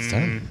 10. I think it's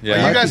 10.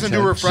 Yeah, Are you guys gonna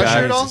do a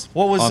refresher at all?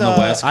 What was on the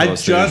West I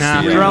Coast? just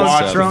Nah, there's Thrones-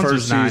 rewatched the Thrones first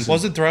was 9. season.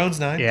 Was it Thrones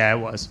 9? Yeah, it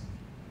was.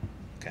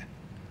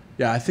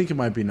 Yeah, I think it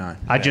might be 9.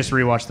 I just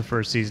rewatched the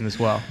first season as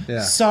well.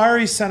 Yeah.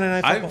 Sorry, Sunday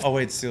Night Football. Oh,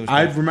 wait, Steelers.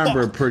 I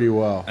remember it pretty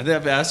well. I think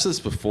I've asked this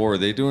before. Are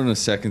they doing a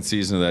second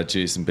season of that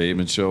Jason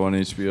Bateman show on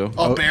HBO?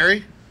 Oh,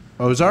 Barry.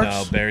 Ozarks?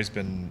 No, Barry's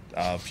been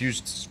a few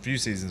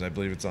seasons. I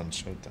believe it's on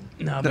Showtime.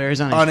 No,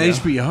 Barry's on On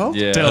HBO. HBO?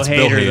 Yeah. Bill That's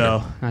Hader, Bill Hader.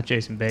 though, not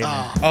Jason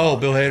Bateman. Oh,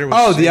 Bill Hader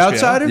was Oh, The HBO?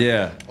 Outsider?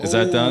 Yeah. Is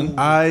that done?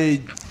 I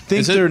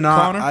think Is it, they're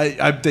not.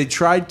 Connor? They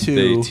tried to.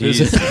 They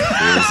teased.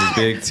 There was a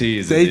big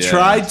tease. They at the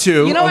tried end.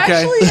 to. You know, okay.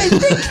 actually, I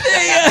think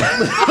they.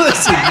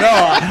 Listen,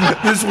 no,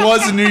 this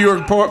was a New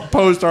York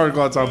Post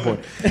article at some point.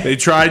 They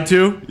tried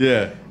to,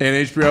 Yeah. and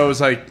HBO was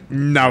like,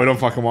 "No, we don't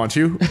fucking want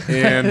you."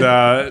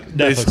 And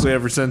basically,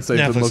 ever since they've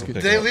Netflix been will looking.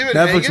 pick Did they leave it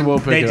Netflix hanging? will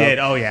pick They it did.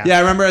 up. Oh yeah. Yeah, I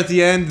remember at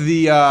the end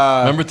the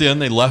Remember at the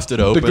end they left it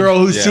open? the girl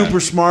who's Yeah. super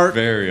smart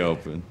Very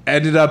open.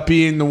 ended up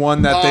being the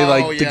one that they Oh,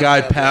 like. The yeah, guy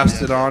yeah, passed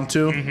yeah. it on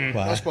to.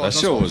 No spoilers, That no show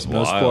spoilers. was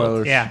No wild.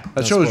 spoilers. Yeah.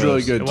 That show was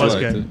really good. It was too.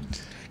 good.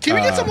 Can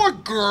we get some more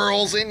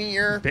girls in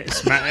here?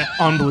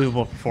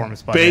 Unbelievable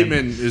performance by him.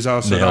 Bateman is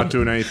also No. not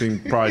doing anything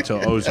probably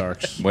till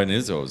Ozarks. When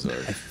is Ozark?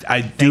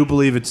 I do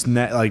believe it's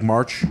like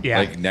March. Yeah.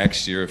 Like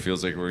next year, it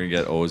feels like we're gonna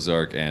get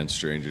Ozark and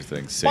Stranger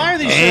Things. Same Why are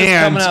these time. shows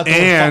And- coming out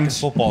during and- fucking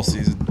football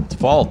season? It's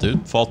fall,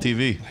 dude. Fall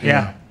TV.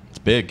 yeah. It's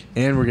big.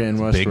 And we're getting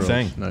Westworld Big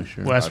thing. next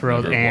year.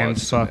 Westworld never and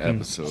watched an fucking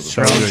episode of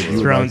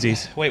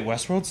Thronesies. Wait,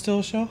 Westworld's still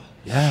a show?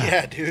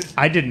 Yeah, dude.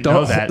 I didn't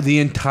know that. The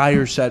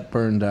entire set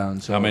burned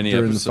down. So How many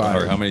during episodes? The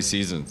fire. Or how many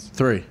seasons?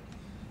 3.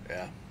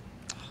 Yeah.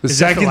 The Is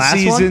that the second last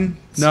season. one?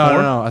 No,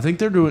 Four? no. I think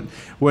they're doing.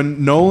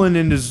 When Nolan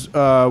and his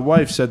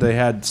wife said they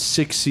had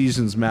 6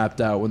 seasons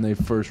mapped out when they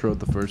first wrote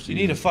the first You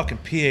season. need a fucking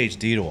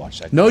PhD to watch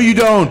that. No, you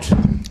don't.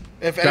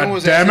 If God anyone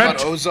was damn asking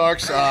it. about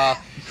Ozarks,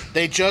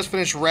 they just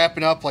finished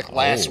wrapping up like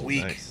last Oh,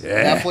 week. nice.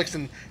 Yeah. Netflix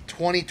in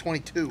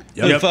 2022.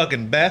 Yep.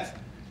 Fucking Beth.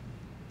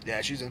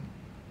 Yeah, she's in.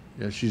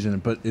 Yeah, she's in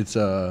it, but it's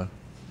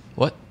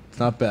What? it's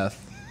not Beth.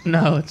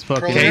 No, it's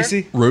fucking Curly hair?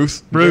 Casey.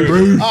 Ruth?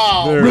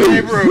 Oh,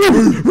 Renee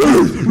Bruce.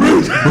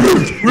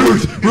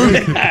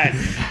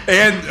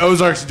 And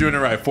Ozark's doing it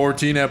right.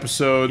 14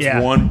 episodes, Yeah.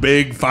 one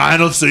big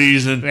final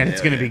season. and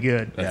it's gonna be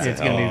good. It's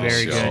gonna be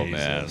very show, good.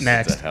 man.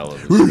 Next. It's a hell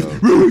of a show.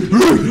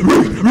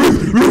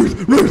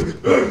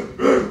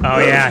 Oh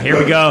yeah, here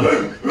we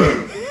go.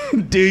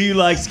 Do you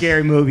like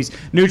scary movies?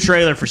 New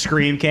trailer for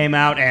Scream came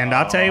out, and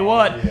I'll tell you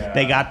what,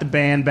 they got the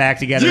band back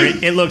together.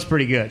 It looks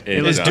pretty good.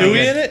 It looks Is pretty Dewey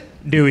good. in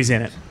it? Dewey's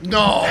in it.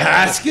 No.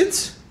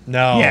 Haskins?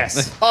 No.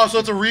 Yes, Oh, so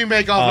it's a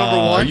remake of number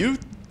Are one?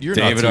 you're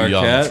David not too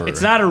young Arquette? for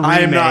it's not a remake. I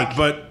am not,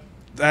 but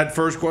that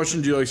first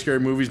question, do you like scary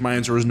movies? My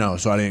answer was no,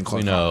 so I didn't We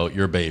click. know.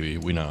 You're a baby.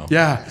 We know.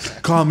 Yeah,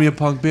 call me a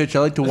punk bitch. I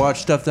like to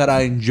watch stuff that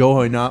I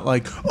enjoy, not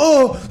like,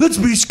 oh, let's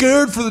be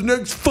scared for the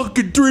next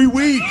fucking 3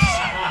 weeks.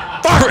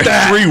 Fuck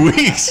that. 3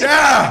 weeks.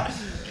 Yeah.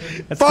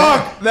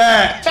 Fuck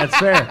that. That's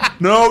fair.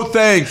 No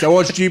thanks. I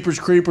watched Jeepers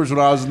Creepers when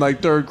I was in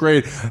like 3rd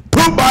grade.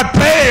 Poop my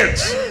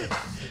pants.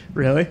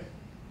 Really?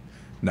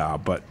 Nah,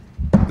 but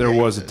there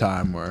was a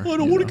time where. I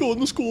don't want to go on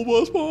the school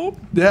bus, Mom.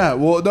 Yeah,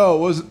 well, no, it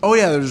wasn't. Oh,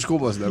 yeah, there's a school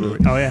bus in that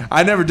movie. Oh, yeah.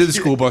 I never did the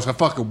school bus. I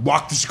fucking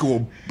walked to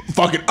school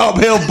fucking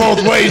uphill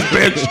both ways,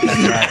 bitch.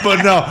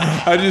 But no,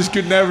 I just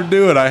could never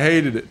do it. I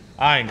hated it.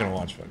 I ain't gonna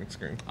watch fucking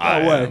Scream.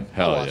 No way.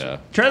 Hell yeah.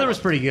 Trailer was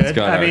pretty good. It's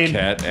got I mean,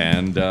 Arquette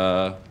and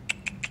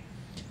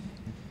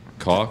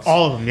Cox.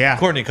 all of them. Yeah.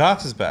 Courtney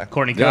Cox is back.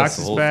 Courtney Yeah, Cox it's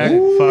the is whole back.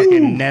 thing.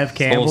 Fucking Nev Whole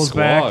Campbell's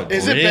back. squad.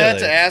 Is it bad Really?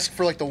 to ask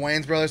for like the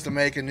Wayans brothers to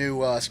make a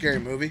new scary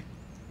movie?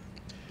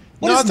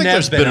 What No, I has think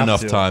Nev's there's been up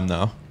enough to? time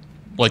now.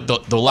 Like the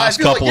last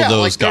feel like, couple yeah, of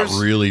those like, got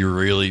there's- really,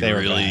 really, They were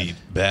really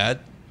bad.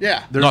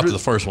 Yeah. Not that the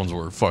first ones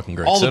were fucking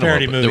great. All the cinema,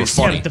 parody but they were movies.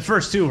 Yeah, funny. but the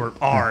first two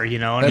are, you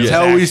know. And That's it was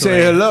how we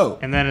say actually- hello.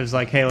 And then it was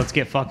like, hey, let's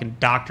get fucking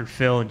Dr.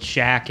 Phil and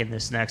Shaq in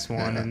this next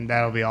one, and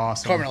that'll be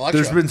awesome. Carmen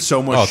Electra. There's been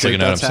so much Oh, it's like shit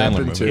an Adam that's Sandler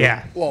happened movie. too.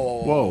 Yeah.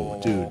 Whoa,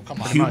 Whoa, dude.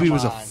 Come on. Hubie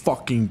was a Come on.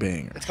 fucking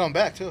banger. It's coming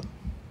back too.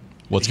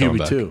 What's coming Hubie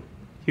back? too.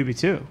 Hubie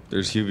 2.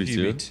 There's Hubie TV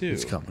 2. too.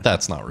 It's coming.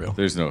 That's not real.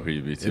 There's no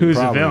Hubie 2. Who's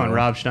the Probably villain? not.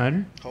 Rob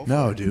Schneider?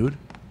 No, dude.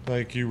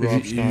 Like you, If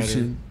Rob you- you've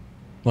seen-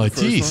 My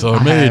teeth one?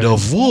 are made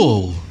of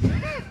wool.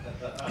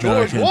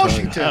 George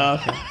Washington.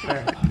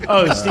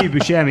 Oh, Steve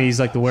Buscemi. He's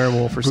like the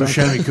werewolf or something.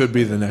 Buscemi could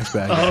be the next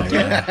bad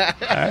guy.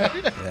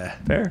 Yeah.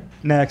 Fair.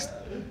 Next.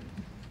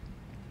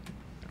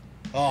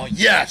 Oh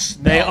yes.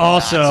 They No,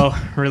 also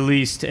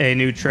released a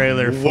new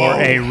trailer for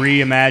a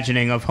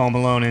reimagining of Home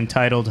Alone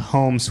entitled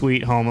Home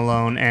Sweet Home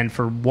Alone, and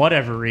for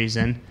whatever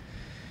reason,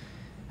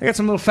 I got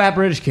some little fat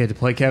British kid to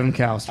play Kevin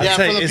Costner. Yeah,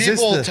 say, for the is this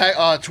people the-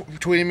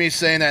 tweeting me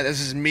saying that this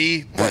is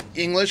me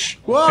English.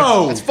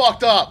 Whoa. That's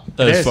fucked up.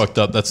 That It is is. fucked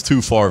up. That's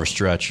too far of a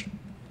stretch.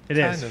 It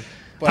is. Kind of.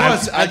 But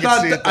Plus, I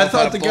can see it, though,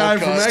 thought the that guy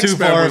bowl from cut. Too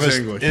X-Men far of was a,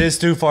 English. it is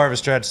too far of a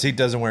stretch. He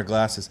doesn't wear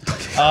glasses.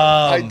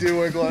 I do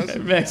wear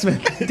glasses. X-Men,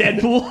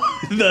 Deadpool.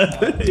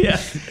 Yeah.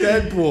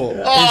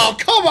 Deadpool. Oh,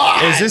 come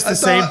on! Is this the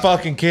same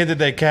fucking kid that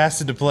they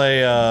casted to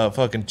play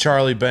fucking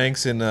Charlie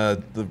Banks in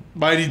the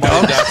Mighty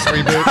Ducks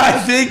reboot? I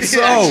think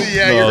so. Actually,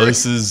 yeah, you're No, right.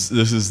 this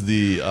is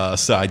the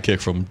sidekick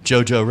from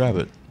Jojo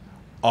Rabbit.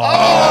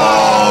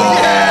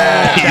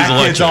 He's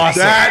electric. awesome.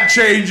 That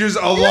changes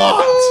a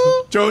lot.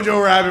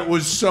 Jojo Rabbit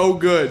was so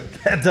good.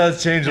 That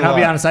does change a And lot. I'll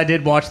be honest, I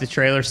did watch the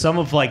trailer. Some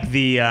of like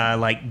the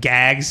like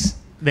gags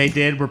they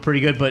did were pretty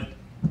good, but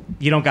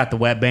you don't got the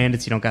Wet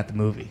Bandits, you don't got the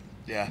movie.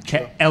 Yeah,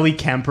 true. Ellie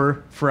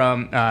Kemper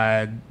from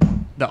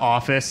The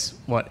Office,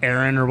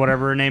 Erin or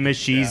whatever her name is,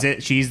 she's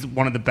it. She's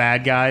one of the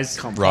bad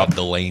guys, Rob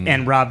Delaney.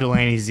 and Rob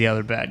Delaney's the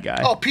other bad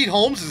guy. Oh, Pete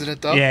Holmes is in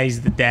it though. Yeah,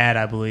 he's the dad,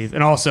 I believe.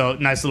 And also,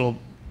 nice little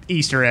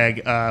Easter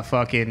egg.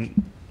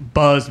 Fucking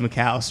Buzz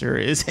McAllister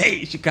is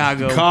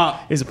Chicago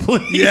Cop. is a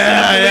police.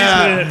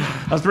 Yeah,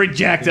 policeman. I was pretty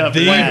jacked up. The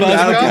for that.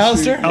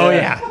 Buzz McAllister? Oh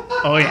yeah.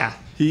 Oh yeah.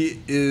 He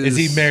is.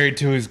 Is he married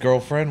to his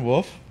girlfriend,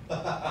 Wolf?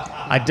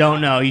 I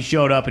don't know. He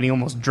showed up and he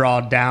almost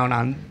drawed down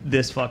on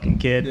this fucking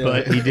kid,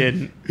 but he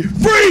didn't.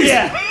 Freeze!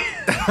 Yeah.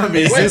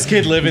 Is this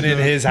kid living in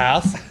his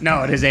house?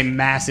 No, it is a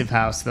massive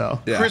house though.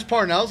 Yeah. Chris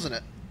Parnell's in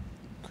it.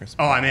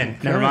 Oh, I'm in.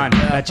 Never mind.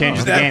 That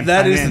changes the game.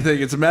 That I'm is in. the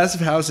thing. It's a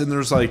massive house, and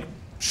there's like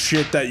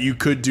shit that you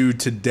could do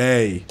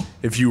today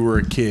if you were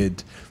a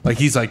kid. Like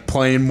he's like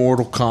playing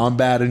Mortal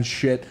Kombat and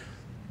shit.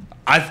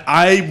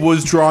 I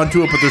was drawn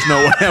to it, but there's no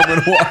way I'm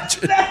gonna watch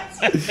it.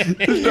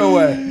 There's no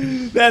way.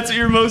 That's what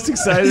you're most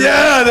excited about.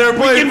 Yeah, they're We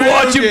playing. can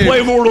watch him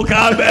play Mortal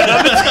Kombat.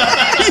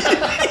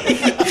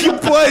 You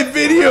play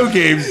video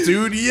games,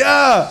 dude.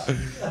 Yeah,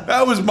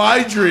 that was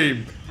my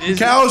dream.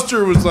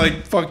 Callister was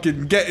like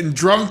fucking getting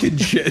drunk and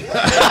shit.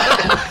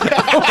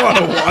 I don't want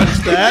to watch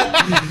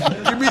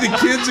that. Give me the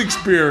kids'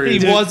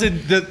 experience. He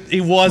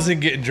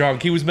wasn't getting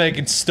drunk. He was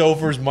making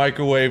Stouffer's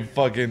microwave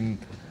fucking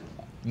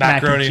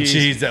macaroni and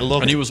cheese that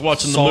looked. And he was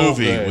watching so the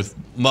movie good. with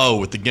Mo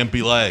with the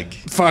gimpy leg.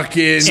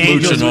 Fucking Angels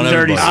Smooching on with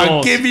dirty everybody. I'll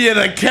souls. give you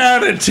the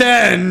count of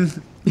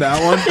 10.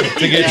 That one.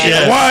 to get you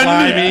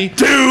slimy, 1,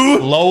 2.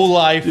 low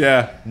life,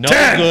 Yeah. no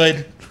 10.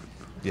 good.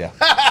 Yeah.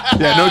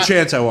 Yeah, no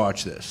chance I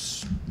watch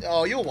this.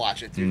 Oh, you'll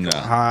watch it, dude. No.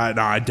 Come on.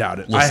 No, I doubt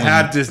it. I Listen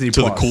have Disney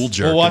to Plus. the cool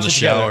jerk We'll watch in it the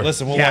together. shower.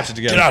 Listen, we'll Yeah. watch it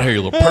together. Get out of here,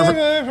 you little pervert.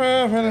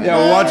 Yeah,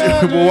 we'll watch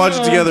it. We'll watch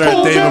it together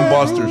at Dave and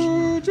Buster's.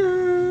 Get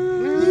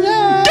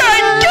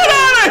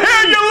out of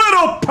here, you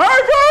little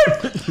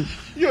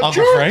pervert!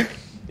 Uncle Frank?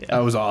 That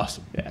was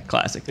awesome. Yeah,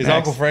 classic. Is Next.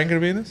 Uncle Frank going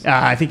to be in this?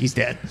 I think he's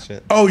dead.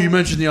 Oh, you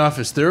mentioned The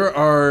Office. There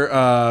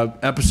are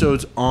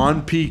episodes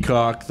on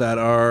Peacock that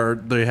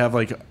they have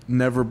like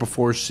never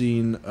before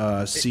seen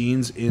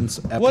scenes in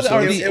episodes. What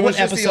are the- It was What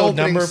just the episode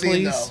opening number, scene,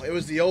 please? though. It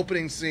was the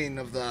opening scene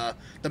of the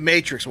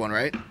Matrix one,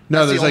 right?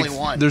 No, That's there's the like only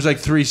one. there's like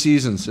 3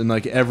 seasons, and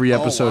like every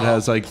episode wow.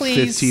 has like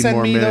 15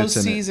 more minutes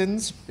in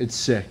seasons. it. It's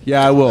sick.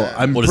 Yeah, I will.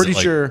 I'm What is pretty it,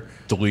 like, sure.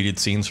 Deleted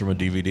scenes from a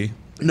DVD.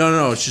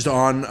 No, it's just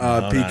on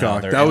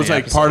Peacock. they're That in was the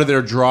like episode. part of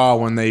their draw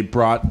when they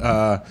brought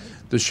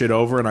the shit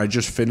over, and I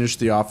just finished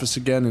The Office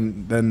again,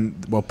 and then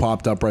what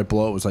popped up right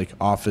below it was like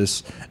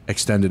Office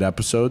extended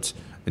episodes,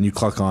 and you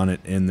click on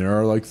it, and there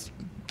are like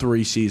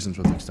 3 seasons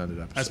with extended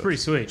episodes. That's pretty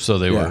sweet. So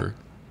they Yeah. were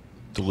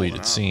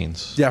deleted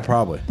scenes. Yeah,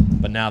 probably.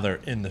 But now they're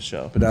in the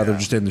show. But now they're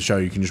just in the show.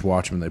 You can just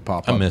watch them and they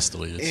pop I up. miss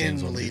deleted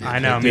scenes on Deleted. DVD. I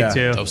know, me Yeah.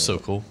 too. That was so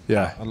cool.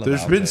 Yeah, I love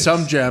there's been outtakes.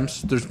 some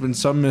gems. There's been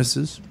some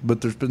misses, but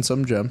there's been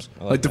some gems.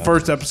 Like the outtakes.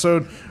 first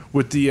episode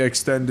with the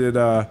extended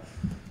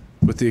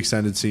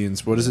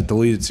scenes. What is it?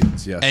 Deleted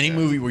scenes. Yes. Any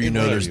movie where you know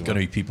whatever there's you going to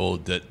be people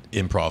that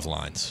improv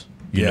lines.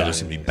 You know Yeah.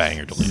 there's going to be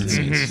banger deleted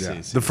scenes. Yeah.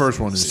 The first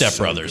one is Step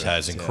so Brothers good.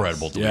 has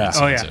incredible deleted Yeah.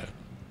 scenes Oh, yeah. in it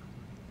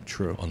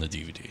True. on the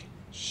DVD.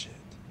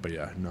 But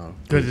yeah, no.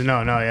 Good to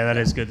know. No, yeah, that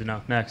is good to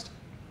know. Next.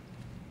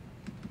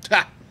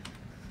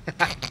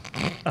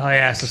 Oh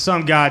yeah, so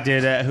some guy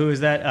did. Who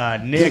is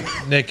that? Nick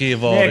Nicky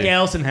Evaldi. Nick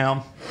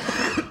Elsenhelm.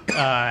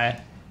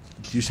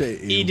 Did you say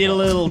He did a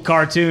little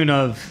cartoon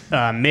of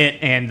Mitt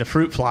and the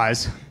fruit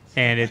flies,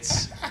 and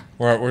it's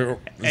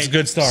It's a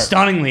good start.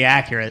 stunningly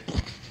accurate.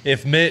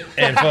 If Mitt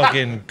and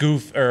fucking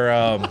Goof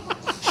or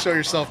Show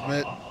yourself,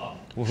 Mitt.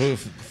 who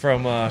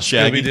from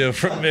Shaggy. Scooby-Doo,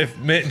 from if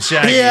Mitt and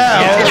Shaggy.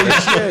 Holy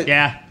shit.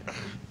 Yeah,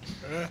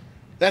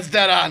 That's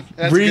dead on.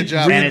 That's a Read- good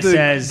job. read and it the-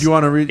 says. do you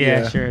wanna read-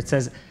 Yeah, yeah. sure. It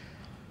says,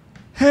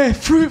 "Hey,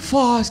 fruit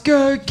flies,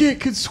 go get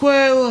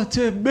Consuela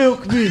to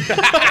milk me."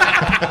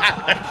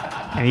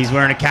 And he's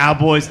wearing a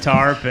Cowboys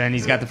tarp, and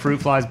he's got the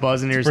fruit flies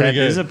buzzing near his head. pretty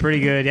good. This is a pretty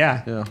good,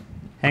 yeah. Yeah.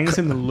 Hang this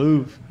in the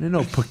Louvre. I didn't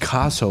know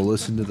Picasso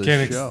listened to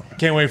this show.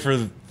 Can't wait for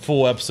the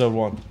full episode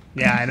 1.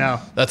 Yeah, I know.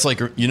 That's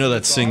like, you know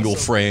that single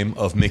frame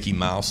of Mickey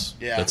Mouse?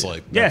 Yeah. That's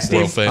like Yeah,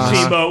 world famous?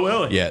 Steamboat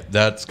Willie. Yeah,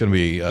 that's going to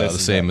be the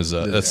is same as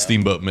that's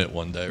Steamboat Mitt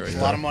one day right A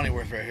lot there. of money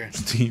worth right here.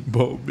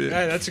 Steamboat Bitch.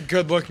 Hey, that's a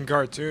good looking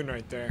cartoon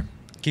right there.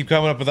 Keep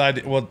coming up with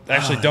ideas. Well,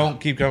 actually,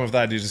 don't keep coming up with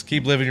ideas. Just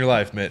keep living your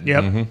life, Mitt.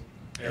 Yep. Mm-hmm.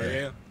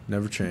 Yeah.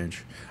 Never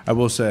change. I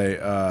will say,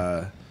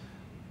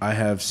 I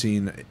have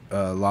seen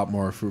a lot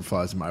more fruit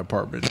flies in my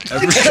apartment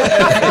ever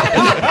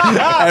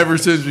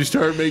since we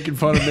started making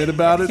fun of Mitt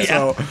about it.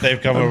 So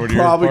They've come over to I'm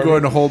your probably apartment.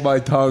 going to hold my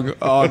tongue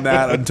on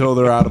that until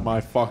they're out of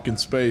my fucking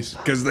space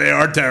because they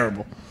are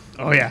terrible.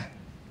 Oh yeah.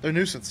 They're a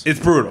nuisance. It's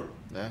brutal.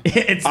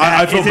 It's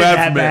I feel is it bad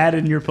that for Mitt. bad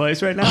in your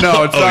place right now?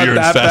 No, it's not you're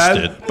that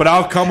infested. bad. But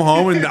I'll come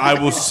home and I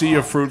will see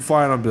a fruit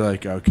fly and I'll be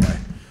like, okay,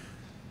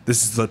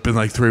 this has been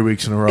like 3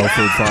 weeks in a row.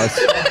 Fruit flies.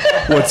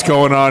 What's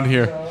going on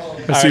here?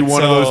 I see right,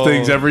 one of those so-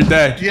 things every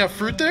day. Do you have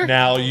fruit there?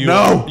 Now you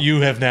No.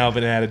 you have now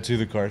been added to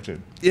the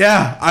cartoon.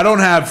 Yeah, I don't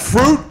have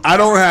fruit. I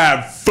don't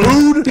have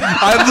food.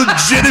 I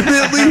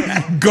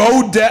legitimately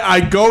go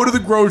to the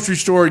grocery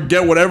store and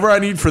get whatever I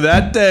need for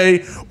that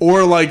day,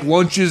 or like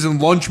lunches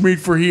and lunch meat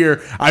for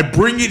here. I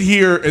bring it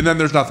here, and then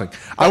there's nothing.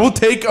 I will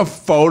take a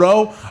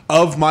photo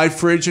of my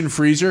fridge and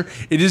freezer.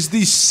 It is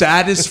the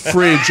saddest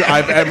fridge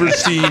I've ever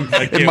seen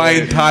in my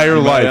entire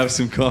You might life. have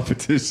some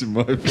competition,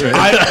 my friend. All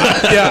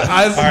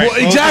right, both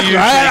of exactly. you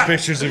I- take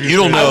pictures of your You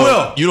don't food. know.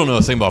 will. You don't know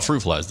a thing about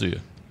fruit flies, do you?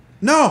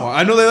 No,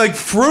 I know they like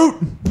fruit.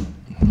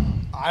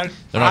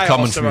 They're not I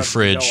coming also from your have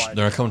fridge. no idea.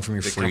 They're not coming from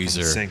your They come from the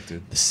freezer. sink,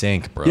 dude. The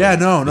sink, bro. Yeah,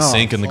 no, The no.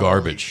 sink and the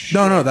garbage.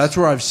 No, that's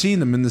where I've seen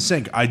them in the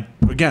sink. I have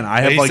he's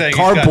like saying he's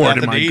got cardboard in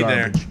nothing my to eat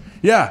there. garbage.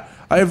 Yeah,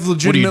 I have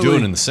What are you legitimately.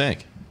 doing in the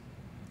sink?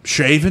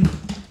 Shaving?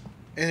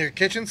 In your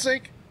kitchen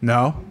sink?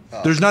 No,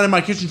 there's none in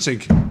my kitchen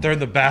sink. They're in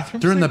the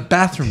bathroom. They're in the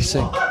bathroom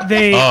sink.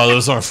 They Oh,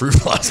 those aren't fruit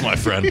flies, my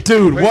friend.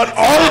 Dude, what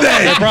are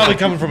they? They're probably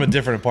coming from a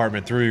different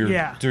apartment through your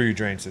Yeah.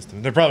 drain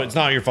system. They're probably it's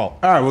not your fault.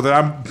 All right, well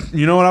then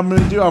you know what I'm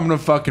gonna do? I'm gonna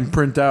fucking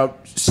print out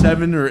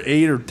 7 or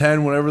 8 or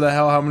 10, whatever the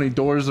hell, how many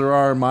doors there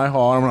are in my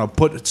hall. I'm gonna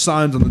put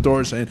signs on the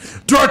door saying,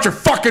 "Throw out your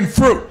fucking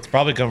fruit." It's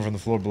probably coming from the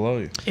floor below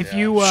you. if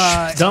you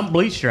Dump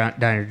bleach down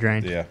your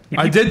drain. Yeah.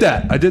 I did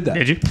that.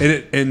 Did you?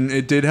 And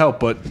it did help.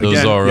 But Those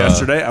again, are,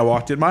 yesterday I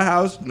walked in my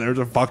house and there's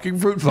a fucking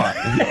fruit fly.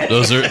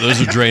 Those are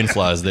drain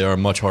flies. They are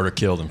much harder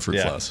kill than fruit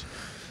Yeah. flies.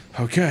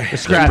 Okay, They're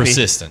Scrappy.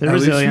 persistent. They're at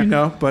least you resilient.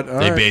 know. But all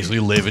They right. basically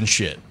live in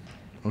shit.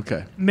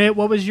 Okay, Mitt,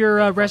 what was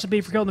your recipe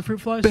for killing the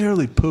fruit flies?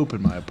 barely poop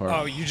in my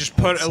apartment. Oh, you just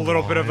put a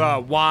little bit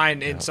of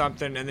wine in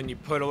something, and then you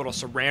put a little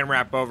saran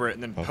wrap over it,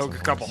 and then poke a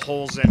couple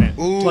holes in it.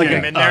 Ooh. Like Get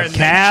 'em in there a and then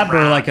cab or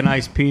drown. like a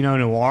nice Pinot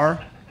Noir.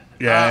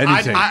 Yeah,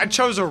 anything. I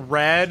chose a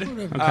red.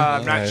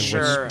 I'm not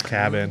sure.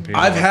 Cabin.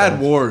 I've had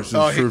wars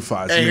with Oh, fruit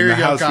flies. hey, I mean, here the you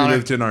go, house we Connor.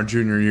 lived in our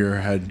junior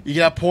year had. You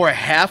gotta pour a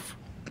half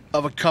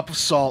of a cup of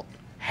salt,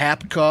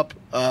 half cup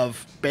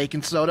of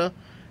baking soda,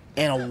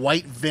 and a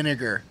white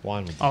vinegar.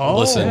 wine with Oh,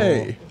 Listen,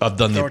 Hey. I've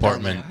done the Throw it down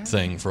apartment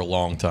thing for a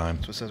long time.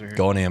 what it says right here.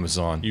 Go on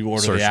Amazon. You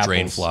order search the drain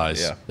apples.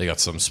 flies. Yeah. They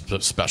got some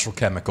special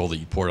chemical that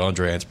you pour it on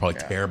drain. It's probably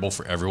terrible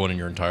for everyone in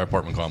your entire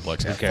apartment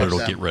complex, but it'll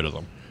get rid of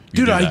them. You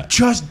Dude, do I that.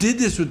 just did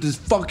this with this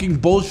fucking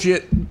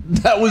bullshit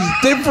that was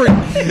different.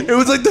 It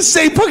was like the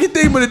same fucking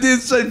thing, but it didn't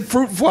say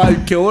fruit fly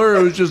killer.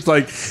 It was just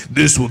like,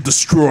 this will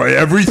destroy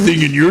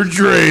everything in your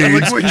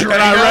drains. Liquid And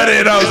I read it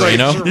and I was like,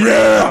 Drano?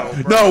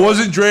 yeah. No, it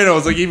wasn't Drano. It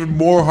was like even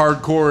more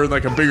hardcore in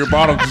like a bigger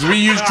bottle because we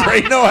used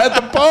Drano at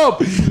the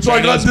pump. So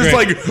I got Drano's this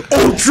great. like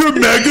ultra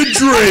mega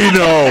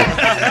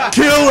Drano.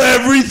 Kill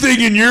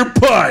everything in your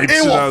pipes.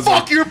 It And I will was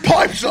fuck like, your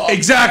pipes up.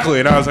 exactly.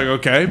 And I was like,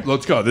 okay,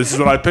 let's go. This is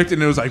what I picked.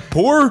 And it was like,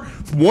 pour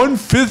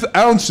 1/5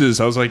 ounces.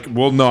 I was like,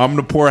 well, no, I'm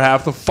going to pour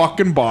half the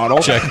fucking bottle.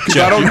 Check- Because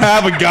check I don't your-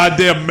 have a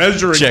goddamn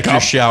measuring Check your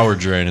cup. shower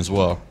drain as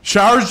well.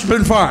 Shower's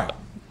been fine.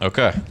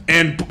 Okay.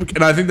 And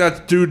I think that's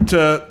due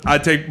to I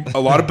take a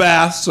lot of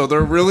baths, so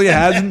there really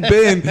hasn't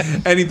been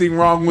anything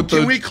wrong with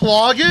Can the we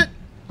clog it?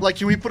 Like,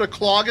 can we put a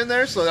clog in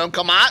there so they don't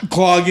come out?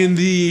 clogging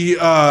the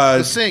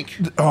The sink.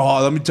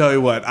 Oh, let me tell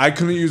you what. I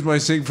couldn't use my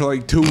sink for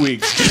like 2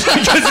 weeks just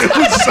because it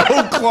was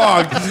so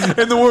clogged.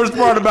 And the worst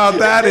part about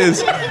that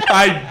is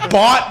I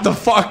bought the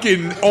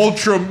fucking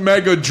ultra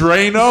mega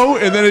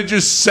Drano and then it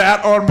just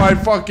sat on my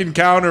fucking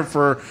counter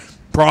for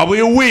probably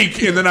a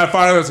week. And then I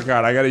finally was like,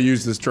 God, I got to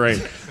use this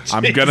drain.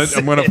 I'm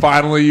gonna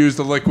finally use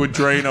the liquid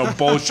Drano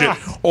bullshit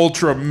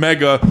ultra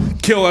mega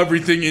kill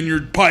everything in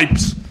your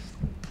pipes.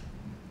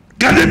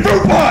 Got it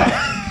fruit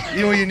fly.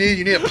 You know what you need?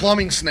 You need a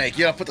plumbing snake.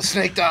 You gotta put the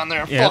snake down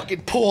there and Yep.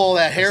 fucking pull all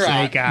that hair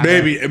Snake out. eye.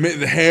 Maybe I mean,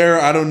 the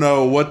hair. I don't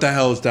know what the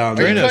hell is down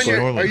Are you, there. Drano's cutting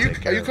your, normally are, you, take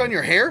are care you of cutting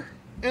your hair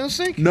in the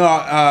sink? No,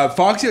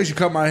 Foxy actually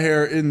cut my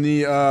hair in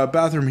the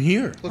bathroom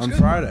here on good.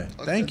 Friday.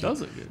 Thank you. Does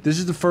look good. This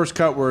is the first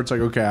cut where it's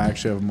like, okay, I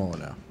actually have a mullet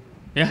now.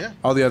 Yeah.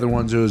 All the other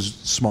ones it was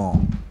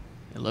small,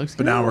 It looks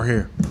but good. now we're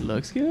here. It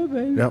looks good,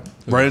 baby. Yep,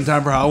 right in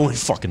time for Halloween.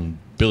 Fucking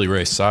Billy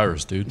Ray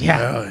Cyrus, dude. Yeah.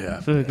 Hell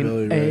yeah, Billy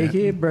Fucking Ray. ache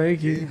it,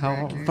 break it,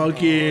 heart.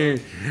 Fuck yeah.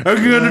 I'm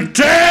gonna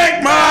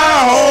take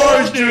my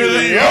horse to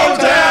the old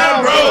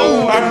town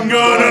road. I'm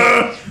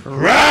gonna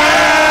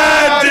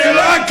ride till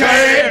I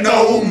can't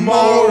no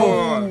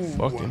more.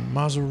 Fucking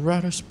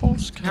Maserati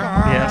sports car.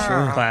 Yeah,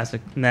 sure.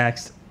 Classic.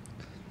 Next.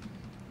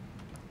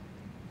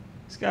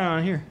 What's going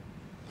on here?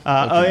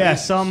 Oh, yeah,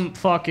 some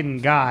fucking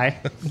guy,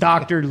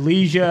 Dr.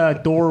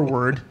 Leisha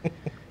Dorward,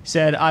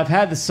 said, I've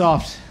had the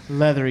soft,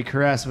 leathery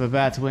caress of a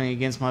bat's wing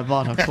against my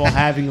buttocks while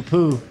having a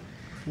poo.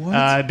 What?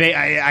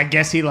 I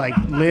guess he, like,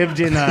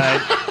 lived in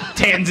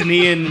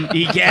Tanzania and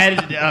he had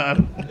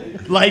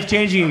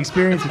life-changing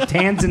experience with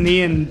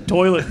Tanzanian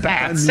toilet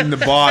bats. In the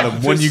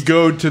bottom, when you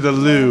go to the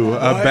loo,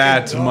 a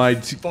bat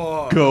might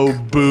go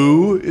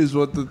boo. Is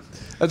what the.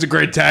 That's a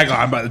great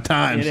tagline by the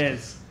Times. It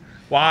is.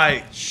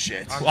 Why?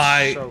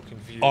 Why so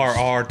confused. are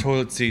our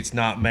toilet seats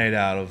not made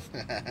out of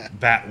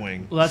bat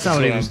wing? Well, that's not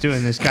what he was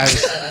doing. This guy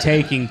was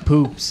taking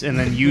poops and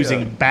then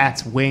using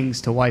bats'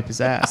 wings to wipe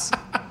his ass.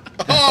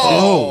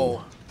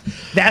 Oh.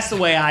 That's the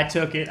way I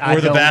took it. I Were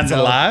the don't bats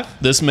know. alive?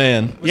 This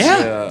man,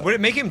 Yeah. Would it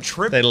make him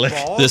trip They lick-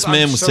 balls? this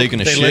man I'm was so taking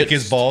a They shit lick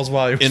his balls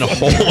while he was in a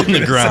hole in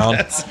the ground,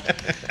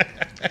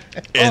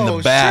 and Oh,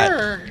 the bat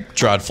sure.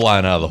 tried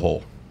flying out of the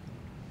hole.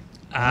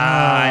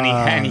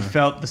 And he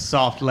felt the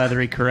soft,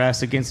 leathery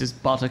caress against his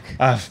buttock.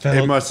 I It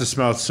felt, must have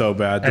smelled so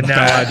bad. The and now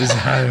bat I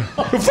desire.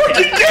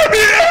 fucking get me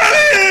out of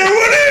here!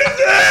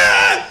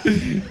 What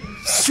is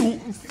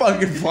that?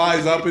 Fucking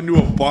flies up into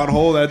a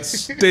butthole. That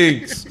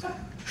stinks.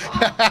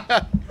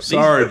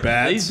 Sorry,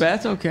 bats. These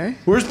bats okay?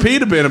 Where's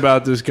PETA been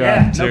about this guy?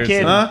 Yeah, no Seriously.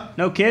 kidding. Huh?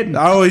 No kidding.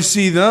 I always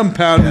see them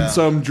pounding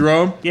some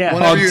drum. Yeah.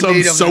 Whenever On you some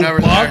need 'em, they're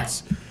never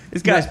soapbox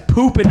This guy's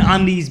pooping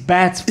on these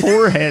bats'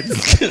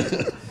 foreheads.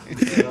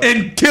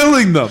 and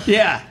killing them.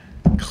 Yeah.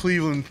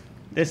 Cleveland.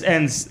 This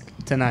ends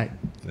tonight.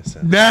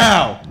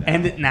 Now.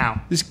 End it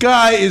now. This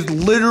guy is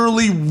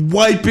literally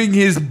wiping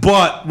his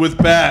butt with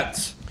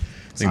bats.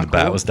 I think the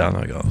bat was down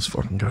there. I go, this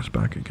fucking guy's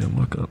back again.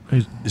 Look up.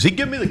 Is he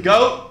giving me the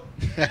goat?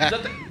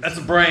 That's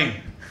a brain.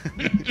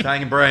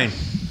 Hanging brain.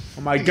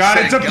 Oh my god,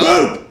 it's a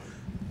poop!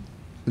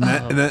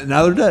 And then,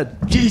 now they're dead.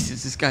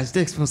 Jesus, this guy's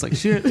dick smells like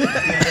shit.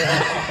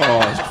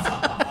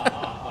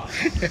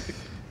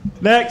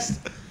 Next.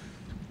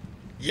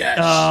 Yes.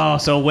 Oh,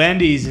 so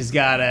Wendy's has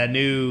got a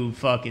new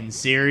fucking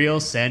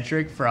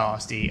cereal-centric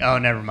Frosty. Oh,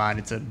 never mind.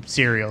 It's a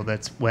cereal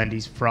that's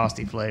Wendy's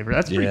Frosty flavor.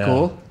 That's pretty Yeah.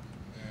 cool.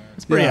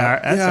 That's pretty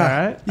alright. That's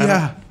alright.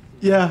 Yeah.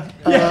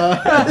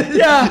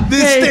 Yeah.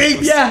 This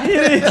stinks. Yeah,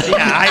 it is.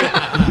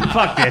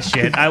 Fuck this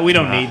shit. We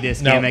don't need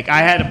this gimmick. I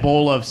had a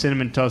bowl of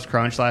Cinnamon Toast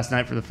Crunch last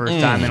night for the first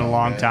time in a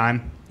long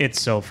time.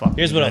 It's so fucking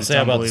Here's what good. I'll It's say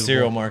about the unbelievable.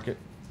 cereal market.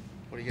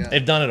 What do you got?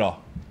 They've done it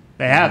all.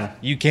 They have.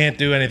 You can't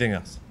do anything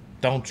else.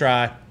 Don't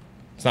try.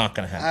 It's not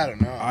gonna happen. I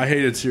don't know. I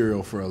hated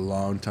cereal for a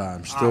long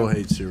time. Still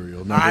hate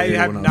cereal. Never I ate it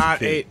have when I was a not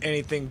kid. ate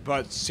anything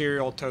but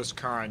cereal toast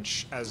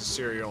crunch as a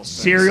cereal.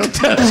 since. Cereal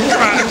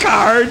Toast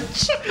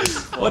Crunch.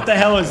 What the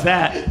hell is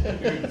that?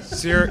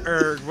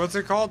 What's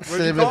it called? What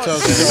do you Cinnamon call it?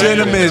 Toast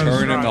Cinnamon.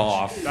 Turn it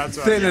off. That's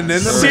what Thin and in the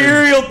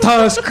Cereal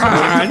Toast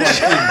Crunch.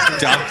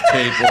 Duct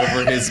tape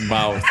over his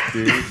mouth,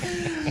 dude.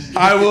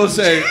 I will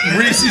say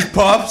Reese's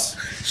Puffs.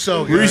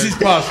 So good. Reese's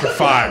Puffs for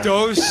fire.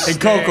 Those And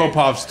Cocoa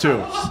Puffs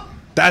too.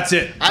 That's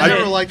it. I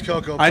never liked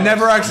Cocoa I Puffs.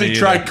 never actually Me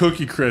tried either.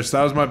 Cookie Crisp.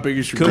 That was my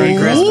biggest Cookie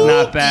regret. Crisp,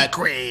 not bad.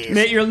 Crisp.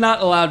 Nate, you're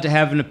not allowed to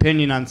have an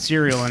opinion on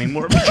cereal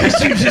anymore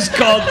because you just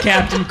called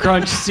Captain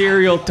Crunch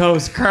Cereal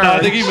Toast Crunch. I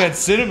think he meant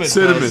cinnamon.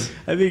 Cinnamon. Toast.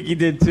 I think you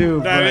did too.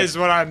 That but- is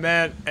what I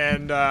meant,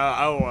 and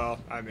oh well.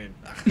 I mean,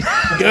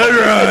 Good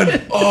run.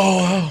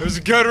 it was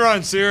a good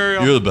run,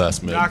 cereal. You're the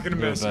best, man. Not gonna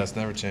You're miss the it. best.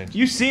 Never change.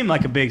 You seem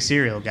like a big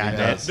cereal guy,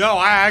 Nate. No,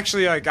 I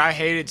actually I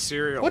hated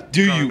cereal. What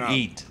do growing you up.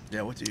 eat?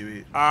 Yeah, what do you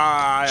eat?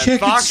 Foxy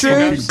strips?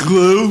 knows.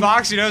 Glue.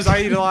 Foxy knows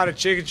I eat a lot of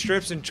chicken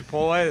strips and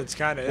Chipotle. That's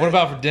kind of What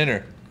about for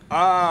dinner?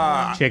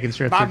 Chicken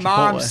strips my or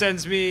mom Chipotle.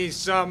 sends me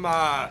some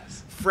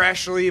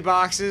freshly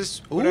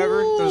boxes,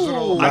 whatever. Those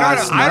little. Ooh, I know how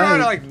last to, I know how to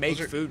night. like make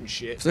food and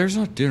shit. If there's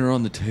not dinner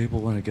on the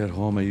table when I get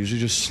home, I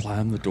usually just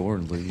slam the door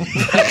and leave.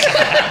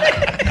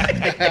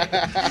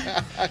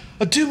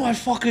 I do my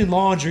fucking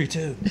laundry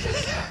too.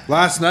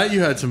 Last night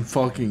you had some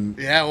fucking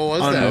Yeah, what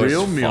was that?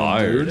 unreal meal,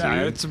 fire, dude. Yeah, I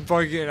had some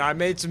fucking. I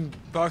made some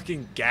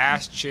fucking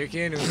gas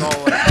chicken. It was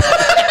all like.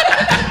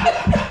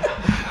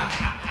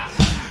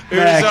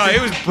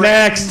 It was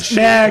bread and shit.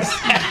 Next.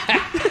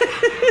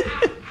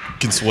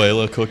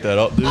 Consuelo cooked that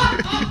up,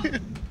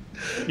 dude.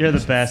 You're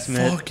the best,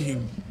 man.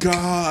 Fucking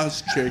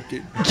gosh,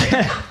 chicken.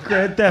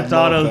 Grand Theft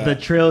love Auto, that. the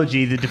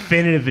trilogy, the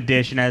definitive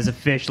edition has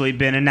officially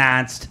been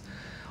announced.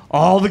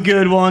 All the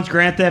good ones,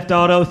 Grand Theft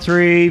Auto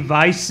 3,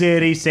 Vice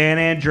City, San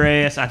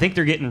Andreas. I think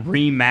they're getting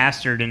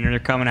remastered and they're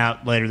coming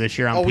out later this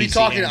year on Are PC we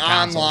talking and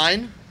consoles.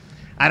 online?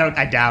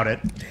 I doubt it.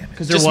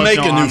 Because there Just was make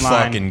no a new online.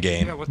 fucking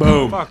game. Yeah, what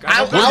Boom. the fuck?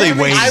 I What are they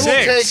waiting?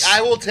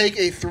 I will take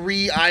a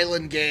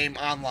 3-island game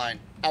online.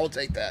 I will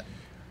take that.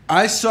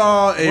 I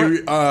saw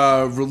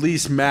a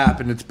release map,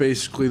 and it's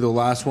basically the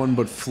last one,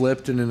 but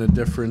flipped and in a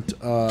different.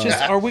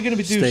 Are we gonna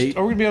be State.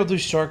 Are we gonna be able to do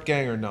Shark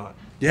Gang or not?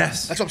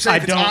 Yes, That's what I'm saying. I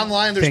If it's don't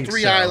online, there's think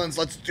 3 so. islands.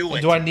 Let's do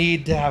it. Do I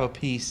need to have a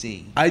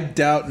PC? I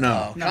doubt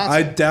no. No.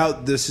 I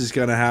doubt this is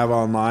gonna have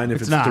online if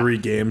It's it's not. 3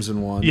 games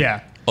in one. Yeah.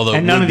 Although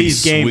and it none would of be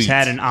these games sweet.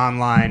 had an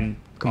online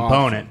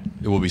component.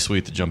 It will be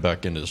sweet to jump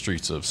back into the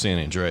streets of San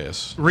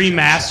Andreas.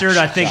 Remastered,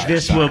 I think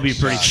this will be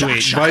pretty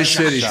sweet. Vice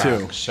City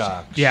too.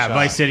 Shock. Yeah, shock,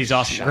 Vice City's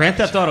awesome. Grand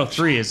Theft Auto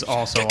 3 is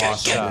also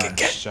awesome.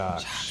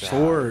 Shock.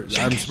 4.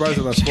 I'm surprised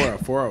that that's 4.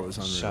 4 I was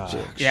on.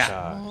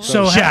 Yeah.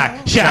 So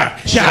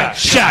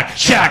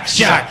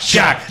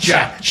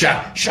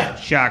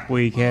Shock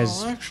Week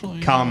has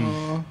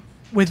come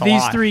with It's a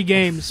these lot. 3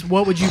 games,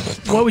 what would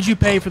you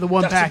pay for the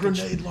one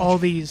package? All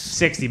these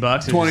 $60.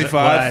 is 25.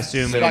 what I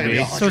assume it would be.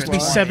 it's supposed to be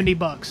 $70.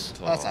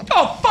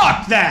 Oh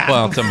fuck that!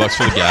 Well, $10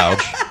 for the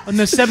gouge. And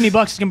the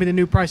 $70 is gonna be the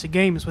new price of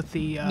games with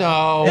the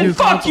No. new And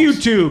fuck you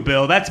consoles. too,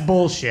 Bill. That's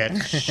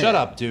bullshit. Shut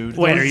up, dude.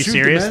 Wait, are you shoot the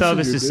serious though?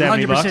 messenger, This is dude.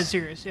 $70. 100%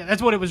 serious. Yeah,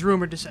 that's what it was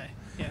rumored to say.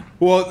 Yeah.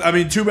 Well, I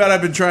mean, too bad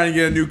I've been trying to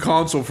get a new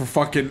console for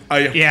fucking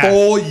a Yeah.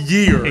 full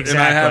year, and I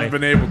Exactly. haven't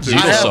been able to. Zeke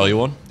will have- sell you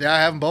one. Yeah, I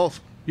have them both.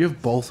 You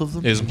have both of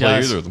them? He doesn't play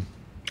does. either of them.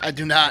 I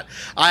do not.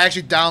 I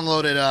actually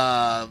downloaded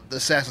the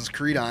Assassin's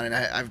Creed on it.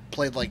 I've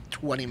played like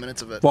 20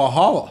 minutes of it.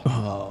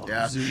 Valhalla.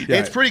 Yeah. Yeah.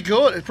 It's pretty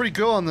good. It's pretty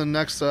good on the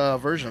next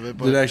version of it.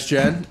 But The next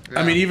gen?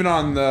 I Yeah. mean, even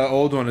on the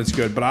old one, it's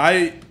good. But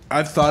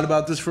I've thought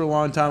about this for a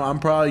long time. I'm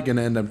probably going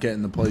to end up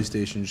getting the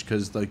PlayStation just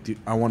because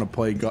I want to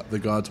play the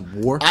Gods of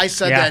War. I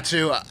said Yeah. that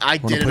too. I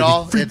wanna did it play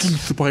all. the freaking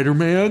It's,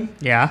 Spider-Man.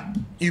 Yeah.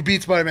 you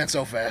beat Spider-Man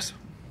so fast.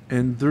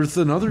 And there's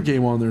another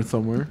game on there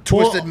somewhere.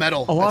 Twisted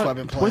Metal. A That's lot what I've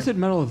been playing. Twisted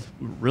Metal is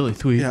really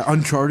sweet. Yeah,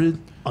 Uncharted.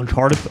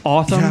 Uncharted,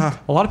 awesome. Yeah.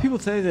 A lot of people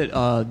say that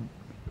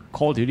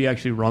Call of Duty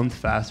actually runs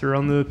faster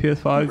on the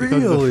PS5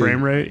 because of the Really?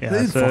 frame rate. Yeah, I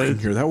didn't so fucking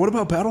hear that. What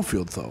about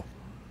Battlefield, though?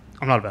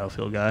 I'm not a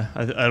Battlefield guy.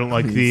 I don't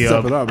like the.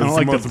 Step it up. I don't It's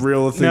like the most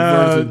realistic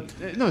version.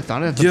 No, it's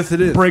not. It's Yes, a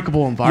it is.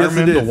 breakable environment.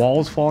 Yes, it the is.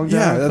 walls falling down.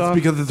 Yeah, and that's stuff.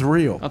 because it's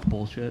real. That's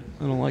bullshit.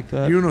 I don't like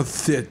that. You're no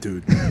Sith,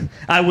 dude.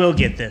 I will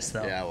get this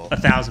though. Yeah, I will.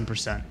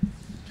 1,000%.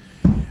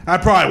 I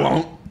probably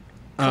won't.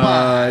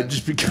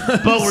 Just because.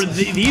 But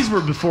these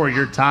were before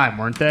your time,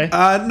 weren't they?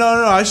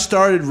 No. I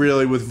started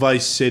really with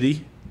Vice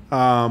City,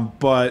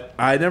 but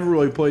I never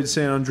really played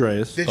San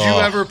Andreas. Did you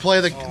ever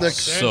play the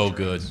So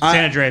good.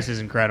 San Andreas is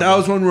incredible. That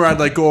was one where I'd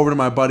like go over to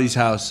my buddy's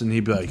house and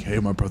he'd be like, "Hey,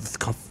 my brother's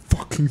got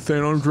fucking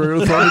San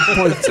Andreas on his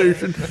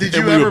PlayStation." Did And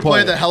you we ever would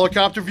play it. the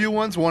helicopter view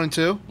ones, 1 and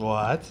 2?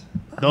 What?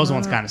 Those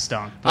ones kind of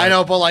stunk. I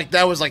know, but like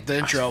that was like the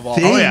intro of all.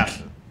 Think. Oh yeah.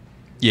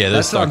 Yeah,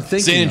 That's that's what I'm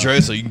thinking San of.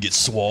 Andreas, so you can get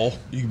swole.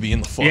 You can be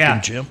in the fucking Yeah.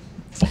 gym.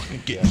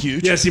 Fucking get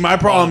huge. Yeah, see, my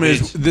problem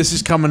is this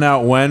is coming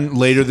out when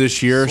later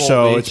this year, Swole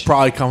so Beach. it's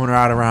probably coming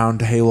out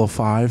around Halo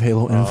 5,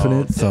 Halo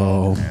Infinite.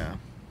 So,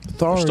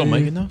 They're still sorry.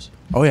 making those?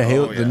 Oh yeah,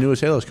 Halo, Oh, the yeah.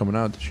 newest Halo's coming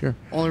out this year.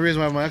 Only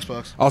reason I have my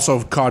Xbox.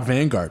 Also, COD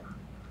Vanguard.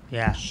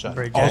 Yeah.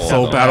 Very Also, jacked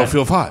up.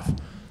 Battlefield 5.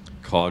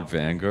 COD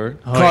Vanguard.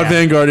 Oh, COD yeah.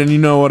 Vanguard, and you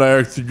know what? I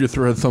actually just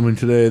read something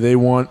today. They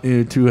want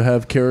you to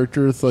have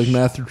characters like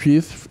Master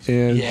Chief,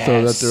 and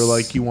so that they're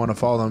like you want to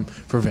follow them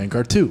for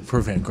Vanguard 2,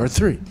 for Vanguard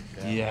 3.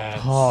 Yeah.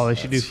 Oh, they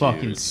should do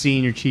fucking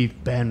Senior Chief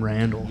Ben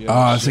Randall.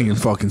 I was thinking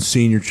fucking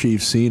Senior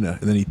Chief Cena,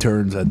 and then he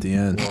turns at the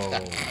end.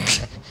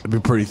 That'd be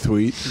pretty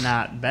sweet.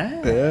 Not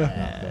bad.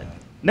 Yeah.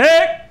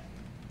 Nick!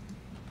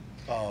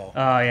 Oh.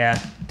 Oh, yeah.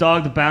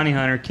 Dog the Bounty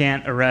Hunter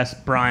can't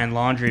arrest Brian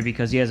Laundrie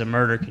because he has a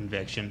murder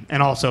conviction.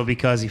 And also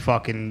because he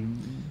fucking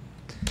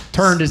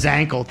turned his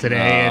ankle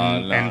today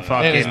and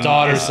fucking. And his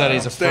daughter said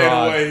he's a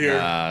fraud. here.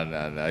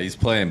 Nah. He's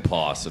playing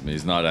possum.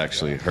 He's not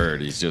actually hurt.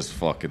 He's just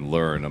fucking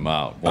luring him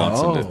out. Wants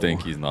him to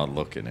think he's not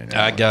looking anymore.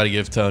 I got to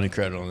give Tony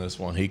credit on this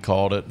one. He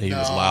called it. He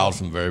was No. loud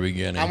from the very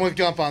beginning. I'm with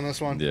Gump on this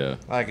one. Yeah.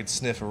 I could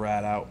sniff a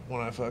rat out when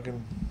I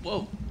fucking.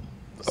 Whoa.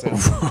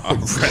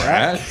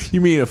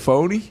 You mean a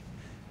phony?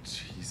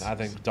 I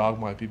think dog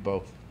might be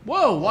both.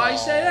 Whoa, why you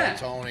say Oh, that?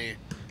 Tony,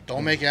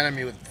 don't make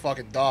enemy with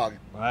fucking dog.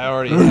 I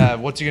already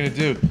have. What's he gonna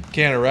do?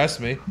 Can't arrest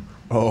me. That's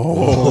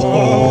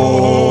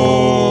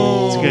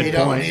a We good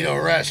don't point. need to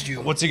arrest you.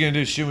 What's he gonna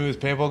do? Shoot me with a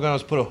paintball gun?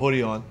 Let's put a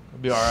hoodie on.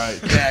 It'll be all right.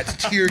 Yeah, it's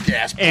tear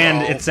gas, bro.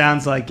 And it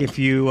sounds like if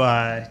you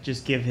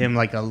just give him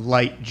like a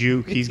light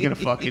juke, he's gonna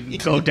fucking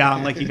go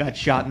down like he got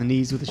shot in the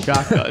knees with a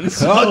shotgun.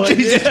 So, Oh,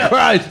 Jesus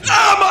Christ.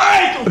 Oh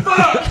my ankle!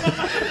 Fuck!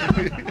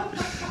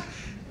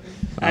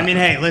 I mean,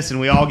 hey, listen,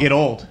 we all get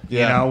old.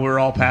 Yeah. You know, we're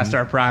all past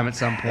our prime at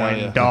some point.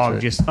 yeah. Dog That's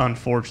right. just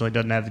unfortunately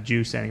doesn't have the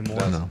juice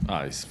anymore.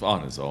 He's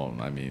on his own.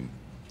 I mean,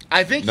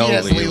 I think No he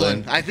has Leland.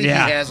 Leland. I think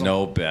Yeah. he has him.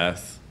 no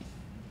Beth.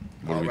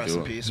 What Oh, are we rest in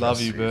doing? peace. Love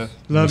rest you, in Beth. peace.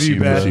 Love you,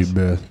 Beth.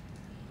 Beth.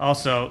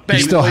 Also, Baby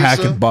He's still Lisa.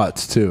 hacking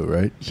butts too,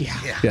 right? yeah.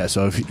 Yeah.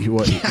 So if he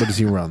what does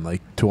he run,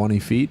 like 20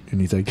 feet? And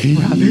he's like,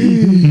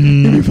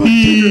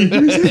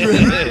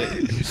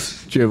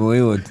 Jim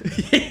Leland.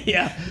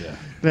 Yeah.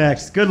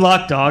 Next. Good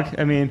luck, dog.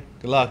 I mean,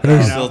 Good luck.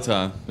 There's dog. still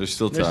time. There's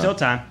still time. there's still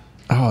time.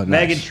 Oh, nice.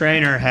 Megan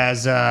Trainor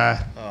has Oh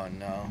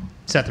no.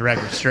 set the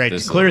record straight.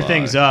 This To is clear a lie.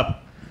 things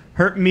up,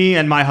 me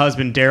and my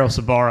husband Daryl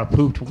Sabara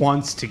pooped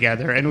once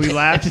together, and we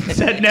laughed and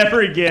said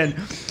never again.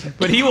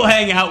 But he will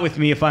hang out with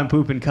me if I'm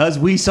pooping, cause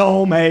we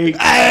soulmates.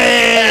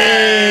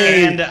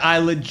 And I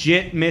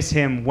legit miss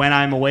him when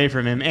I'm away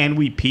from him, and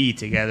we pee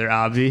together,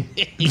 Obvi.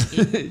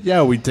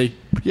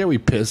 we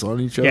piss on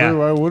each other. Yeah.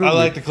 Why wouldn't I we?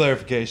 like the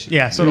clarification.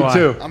 Yeah, so Me do I.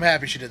 too. I'm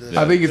happy she did this.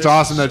 I think it's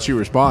awesome that she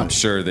responded.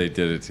 Sure, they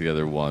did it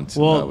together once,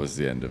 Well- and that was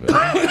the end of it.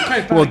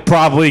 Well,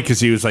 probably because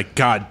he was like,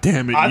 "God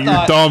damn it, I your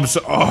thought- thumbs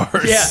are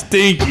Yeah.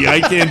 stinky. I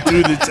can't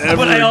do this ever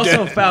But I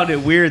also again." found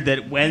it weird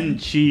that when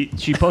she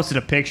posted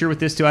a picture with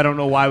this too, I don't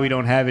know why we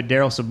don't have it.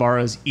 Daryl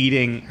Sabara's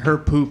eating her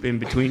poop in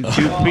between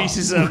two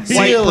pieces of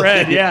white Really?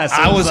 bread. Yeah, so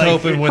I it's was like-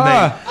 hoping when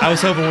Huh. I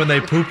was hoping when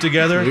they pooped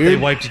together, they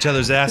Weird. wiped each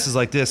other's asses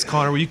like this.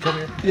 Connor, will you come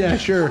here? Yeah,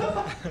 sure.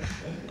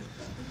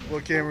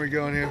 What camera are we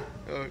going here?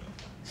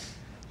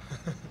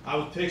 I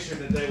was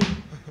picturing that they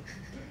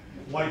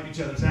would wipe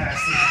each other's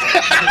asses.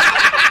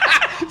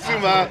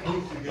 Zoom out.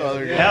 Oh,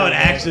 there you go. That would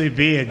actually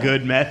be a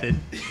good method.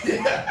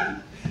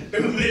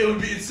 It would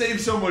be. It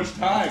saves so much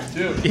time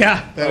too.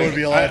 Yeah. That would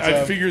be a lot of I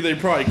time. figure they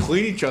probably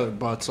clean each other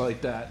butts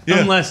like that.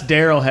 Unless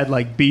Daryl had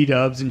like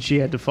B-dubs and she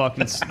had to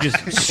fucking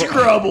just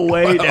scrub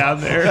away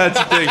down there. That's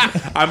the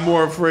thing. I'm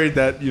more afraid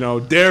that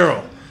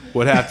Daryl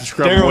would have to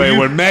scrub away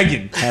when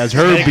Megan has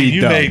her Megan, beat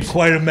you dubs. made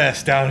quite a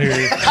mess down here.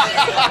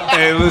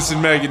 Hey,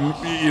 listen, Megan.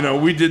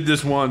 We did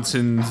this once,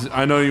 and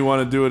I know you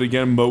want to do it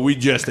again, but we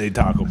just ate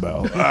Taco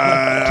Bell.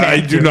 I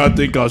do not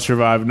think I'll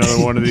survive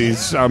another one of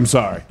these. I'm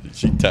sorry.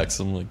 She texts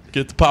him like,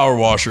 "Get the power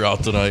washer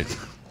out tonight.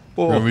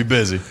 We're gonna be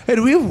busy." Hey,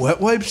 do we have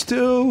wet wipes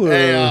still?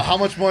 Hey, how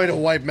much money to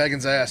wipe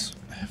Megan's ass?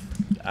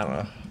 I don't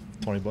know,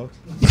 $20.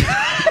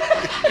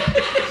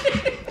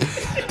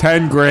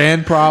 10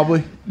 grand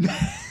probably.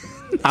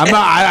 I'm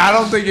not. I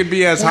don't think it'd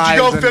be as Would high.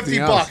 you go as anything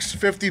else.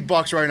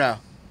 $50 right now.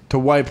 To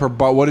wipe her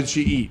butt? What did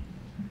she eat?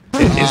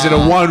 Is it a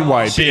one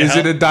wipe? Is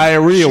it a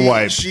diarrhea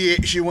wipe?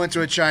 She went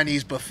to a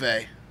Chinese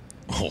buffet.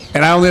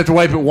 And I only have to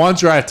wipe it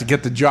once, or I have to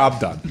get the job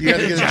done. You got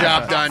to get the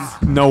job done.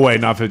 No way,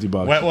 not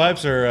 $50. Wet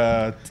wipes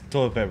or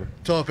toilet paper?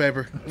 Toilet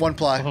paper, one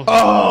ply.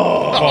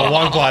 Well,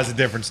 one ply is a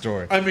different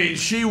story. I mean,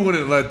 she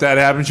wouldn't let that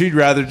happen. She'd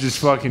rather just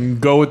fucking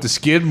go with the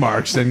skid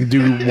marks than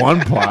do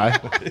one ply.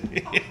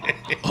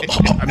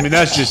 I mean,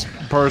 that's just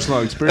personal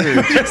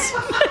experience.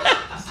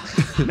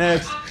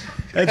 Next.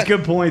 That's a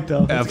good point,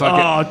 though. Yeah,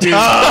 Oh, dude.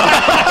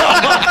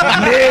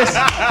 This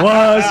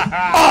was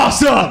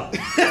awesome.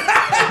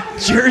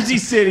 Jersey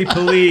City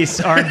police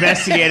are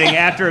investigating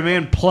after a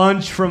man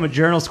plunged from a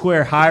Journal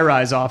Square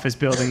high-rise office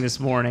building this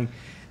morning.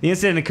 The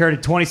incident occurred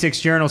at 26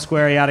 Journal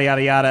Square, yada,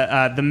 yada,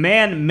 yada. The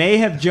man may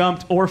have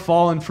jumped or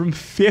fallen from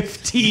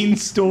 15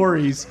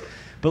 stories,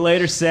 but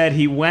later said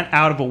he went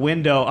out of a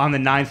window on the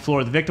 9th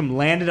floor. The victim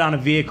landed on a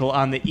vehicle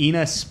on the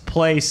Enos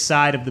Place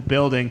side of the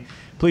building.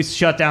 Police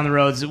shut down the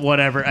roads,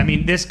 whatever. I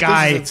mean, this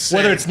guy...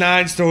 Whether it's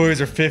 9 stories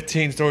or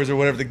 15 stories or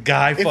whatever, the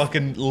guy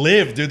fucking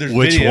lived, dude. There's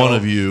Which video. one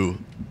of you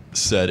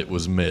said it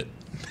was Mitt?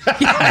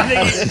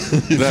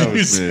 That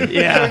was me.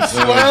 Yeah.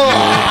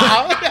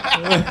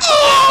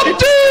 Oh,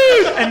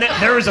 dude! And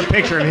there was a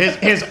picture of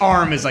his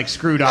arm is like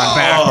screwed on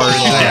backwards,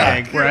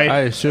 I think, right? I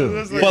assume.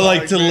 But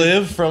like to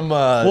live from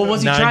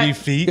was he 90 trying-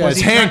 feet? Yeah,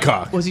 it's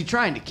Hancock. Was he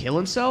trying to kill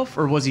himself,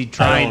 or was he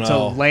trying to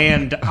know.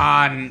 land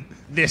on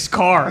this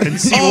car and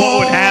see what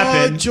would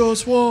happen?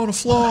 just want to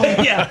fly.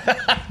 Yeah.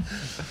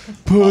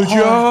 Put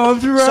your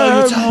arms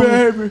around,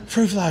 baby.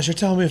 Free Flash, you're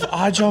telling me if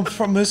I jump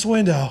from this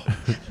window,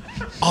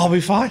 I'll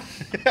be fine?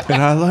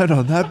 And I land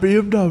on that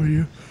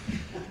BMW.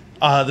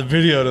 The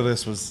video to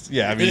this was,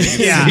 I mean, you can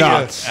Yeah. see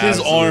Nuts. His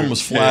arm was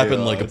Absolute flapping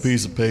chaos. like a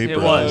piece of paper It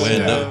out was, the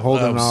window. Yeah,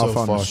 holding That was off so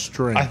on fun. a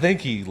string. I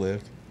think he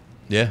lived.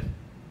 Yeah.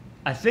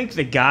 I think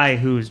the guy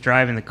who was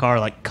driving the car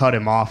like cut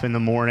him off in the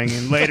morning,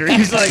 and later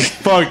he's like,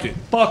 Fuck it.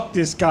 "Fuck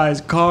this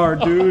guy's car,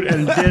 dude,"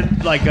 and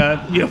did like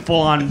a full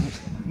on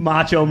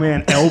Macho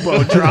Man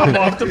elbow drop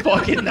off the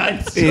fucking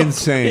ninth.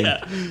 Insane.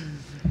 Yeah.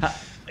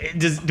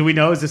 Do we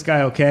know, is this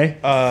guy okay?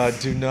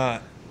 Do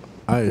not.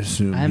 I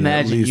assume. I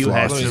imagine at least you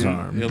had lost his some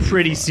arm.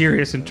 pretty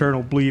serious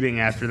internal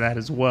bleeding after that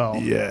as well.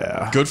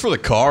 Yeah. Good for the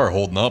car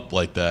holding up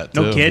like that,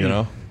 too. No kidding. You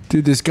know?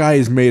 Dude, this guy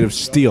is made of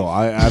steel.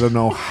 I don't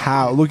know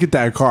how. Look at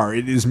that car.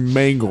 It is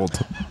mangled.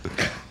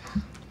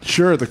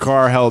 Sure, the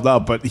car held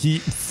up, but he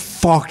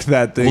fucked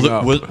that thing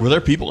up. Were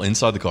there people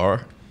inside the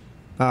car?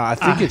 I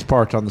think it's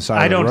parked on the side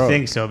I of the road. don't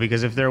think so,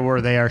 because if there were,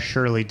 they are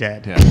surely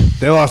dead. Yeah.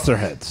 They lost their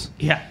heads.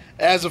 Yeah.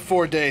 As of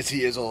 4 days,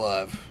 he is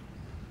alive.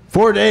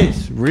 4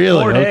 days.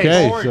 Really? 4 days.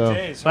 Okay. 4 so.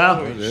 days. Well,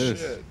 Holy It is.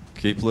 shit.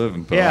 Keep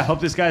living, pal. yeah, hope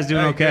this guy's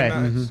doing okay.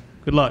 Good night.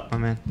 Good luck, my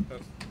man.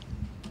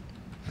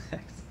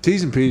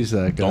 T's and P's to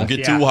that guy. Don't get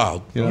Yeah. too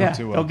wild. You know? Yeah,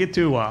 too wild. don't get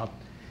too wild.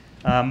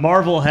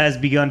 Marvel has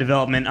begun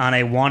development on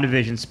a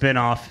WandaVision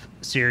spin-off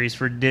series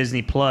for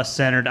Disney Plus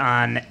centered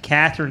on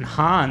Catherine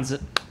Hahn's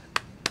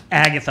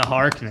Agatha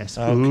Harkness.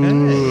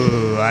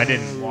 Ooh, I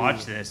didn't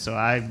watch this, so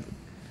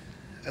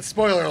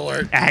Spoiler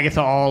alert. Agatha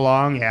all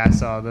along. Yeah, I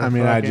saw the. I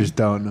mean, I fucking- just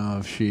don't know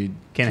if she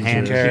Can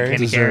handle- carry-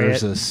 can carry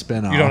deserves it. a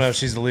spin-off. You don't know if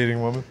she's the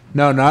leading woman?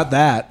 No, not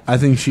that. I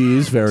think she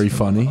is very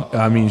funny.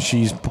 I mean,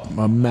 she's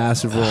a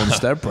massive role in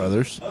Step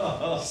Brothers.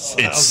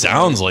 It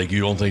sounds like you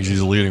don't think she's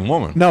a leading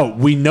woman. No,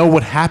 we know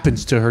what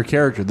happens to her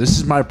character. This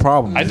is my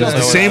problem. I It's don't the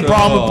know same what-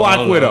 problem with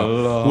Black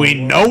Widow. We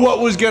know what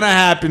was going to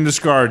happen to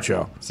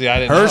ScarJo. See,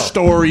 I didn't Her know.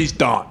 story's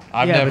done.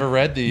 I've Yeah, never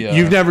read the...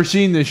 You've never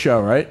seen this show,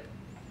 right?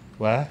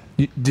 What?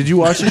 Did you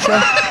watch the show?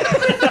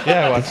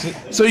 Yeah, I watched it.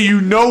 So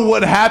you know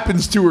what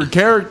happens to her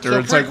character. So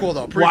It's like, prequel,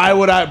 though, why prequel.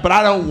 would I? But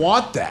I don't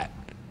want that.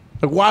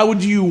 Like, why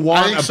would you I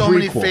want think a so prequel?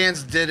 many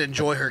fans did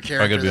enjoy her I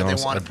character gotta be that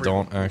honest, they I wanted prequel.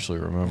 don't actually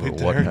remember Wait,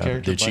 did what her happened.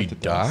 character Did she bite the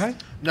dust? die?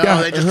 No,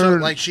 Yeah, they just her-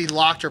 like she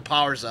locked her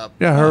powers up.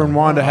 Yeah, her and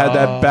Wanda had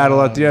that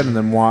battle at the end, and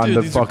then Wanda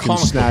Dude, these are fucking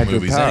comic book snagged her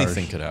movies. powers.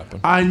 Anything could happen.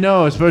 I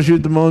know, especially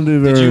with the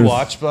multiverse. Did you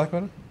watch Black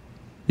Widow?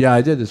 Yeah,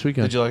 I did this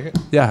weekend. Did you like it?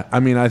 Yeah, I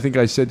mean, I think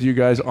I said to you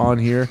guys on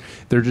here,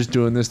 they're just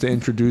doing this to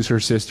introduce her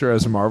sister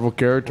as a Marvel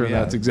character, and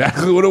that's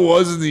exactly what it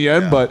was in the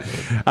end. But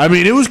I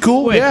mean, it was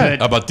cool. Wait, yeah.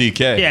 How about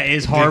DK? Yeah,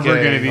 is Harvard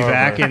DK, going to be Harvard.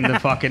 back in the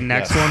fucking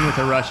next one with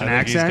a Russian I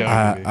think he's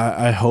accent? going.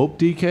 I hope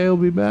DK will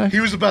be back. He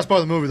was the best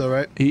part of the movie, though,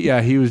 right?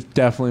 He was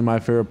definitely my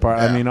favorite part.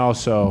 I Yeah. mean,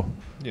 also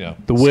You know,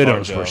 the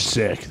widows ScarJo. were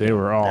sick. They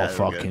were all Yeah, they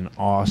were fucking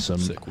awesome.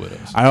 Sick widows.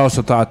 I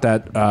also thought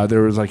that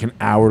there was like an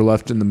hour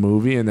left in the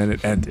movie, and then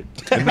it ended.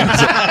 And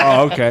that's it.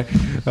 Oh, okay.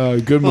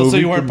 Good movie. Oh, so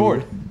you good weren't bored?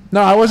 movie.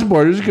 No, I wasn't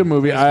bored. It was a good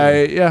movie.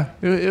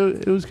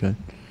 It was good.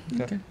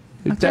 Okay.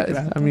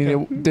 I mean,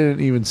 it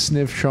didn't even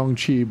sniff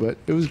Shang-Chi, but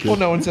it was good. Well,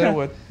 no one said it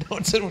would. No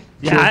one said it would.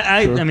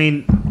 Yeah, Sure. I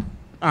mean,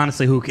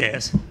 honestly, who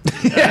cares?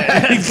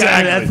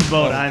 That's the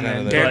boat I'm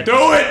in. Can't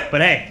do it.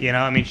 But hey, you know,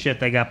 I mean, shit,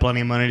 they got plenty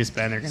of money to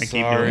spend. They're going to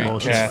keep Sorry, doing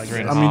bullshit like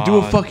Catherine. this. I mean, do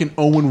a fucking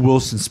Owen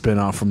Wilson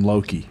spinoff from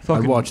Loki.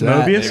 I'd watch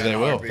that. Mobius? Maybe they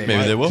will. Maybe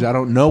they will. 'Cause I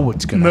don't know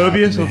what's going to happen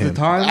Mobius to with the him.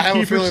 time. I have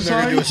a feeling they're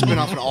going to do a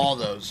spin-off in all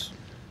those.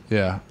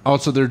 Yeah.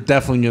 Also, they're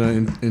definitely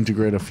going to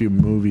integrate a few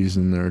movies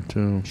in there,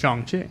 too.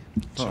 Shang-Chi.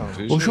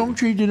 Well,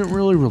 Shang-Chi didn't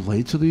really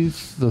relate to the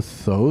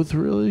Thoth,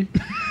 really.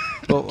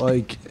 But,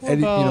 like, you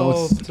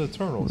know, it's,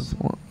 Eternals.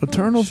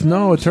 Eternals?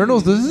 No,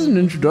 Eternals, this is an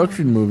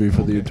introduction movie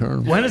for the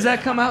Eternals. When does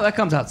that come out? That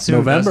comes out soon,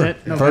 November.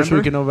 doesn't it? First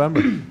week in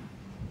November.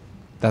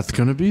 That's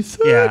going to be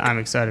sick. Yeah, I'm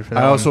excited for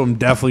that. I also am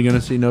definitely going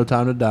to see No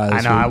Time to Die I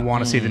this know. I week.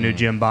 want to see the new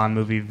Jim Bond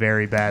movie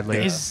very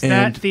badly. Is And-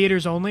 that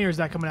theaters only, or is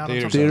that coming out on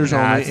Theaters something? Theaters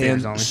Nah, only, it's theaters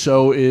and only.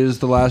 so is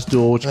The Last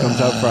Duel, which comes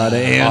out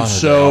Friday, and Oh,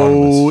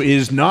 so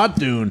is not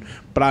Dune,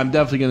 but I'm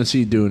definitely going to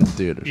see Dune in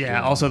theaters.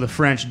 Yeah. Also, the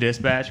French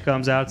Dispatch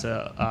comes out. It's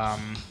a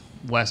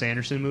Wes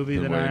Anderson movie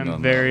Been that waiting I'm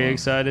on very that one.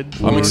 excited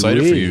for. I'm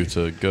excited for Sweet. you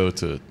to go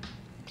to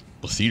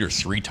the theater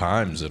 3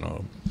 times in a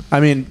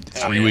I mean,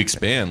 3-week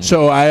span.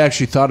 so I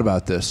actually thought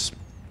about this.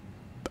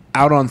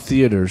 Out on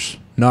theaters,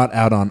 not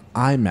out on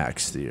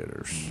IMAX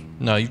theaters.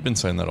 No, you've been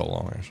saying that all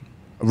along, actually.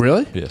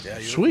 Really? Yeah.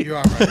 Sweet. You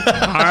are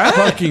right.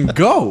 Fucking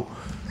go.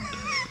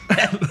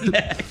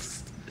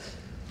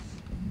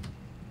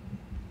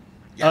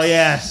 Oh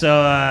yeah,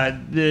 so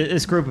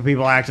this group of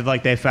people acted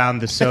like they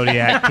found the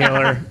Zodiac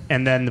killer,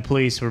 and then the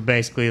police were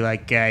basically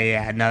like,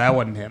 "Yeah, no, that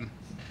wasn't him."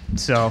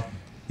 So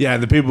Yeah,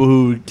 the people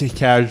who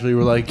casually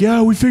were like,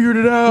 "Yeah, we figured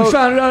it out. we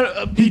found it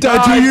out. He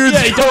died 2 years Yeah,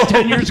 he ago. died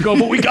 10 years ago,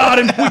 but we got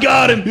him. We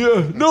got him.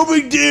 Yeah, no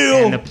big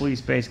deal." And the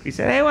police basically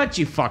said, "Hey, why don't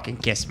you fucking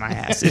kiss my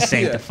ass? This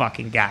ain't the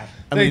fucking guy."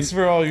 Thanks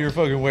for all your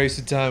fucking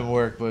wasted time and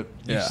work, but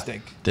you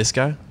stink. This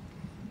guy?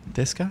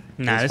 This guy?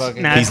 Nah,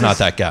 fucking- He's not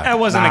that guy. That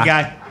wasn't Nah. a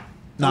guy.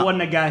 That Nah.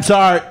 wasn't a guy.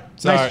 Sorry.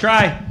 Nice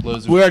try.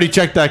 Loser. We already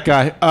checked that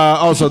guy.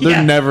 Also, they're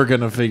Yeah. never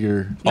going to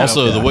figure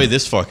Also, out the that. way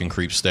this fucking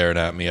creep's staring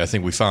at me, I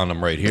think we found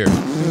him right here.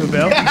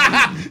 Bill.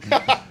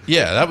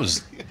 Yeah, that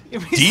was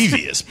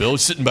devious. Bill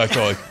was sitting back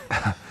there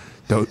like,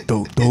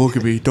 Don't look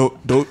at me.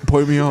 Don't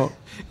point me out.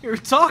 You're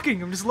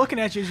talking. I'm just looking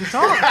at you as you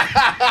talk.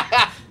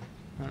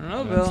 I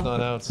don't know, That's Bill. not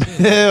how it's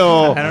Ew.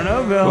 I don't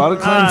know, A Bill. lot of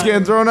claims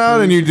getting thrown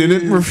out, and you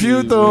didn't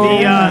refute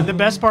them. The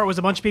best part was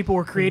a bunch of people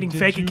were creating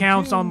fake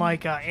accounts on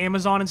like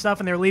Amazon and stuff,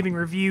 and they were leaving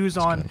reviews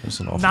on there's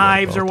an awful lot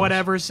knives or about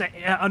whatever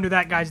under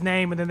that guy's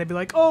name, and then they'd be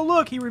like, "Oh,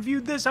 look, he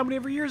reviewed this how many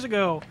ever years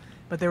ago?"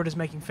 But they were just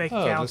making fake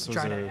Oh, accounts this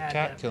was trying a to add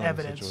cat killing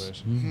evidence.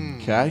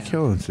 situation. Cat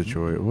killing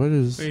situation. What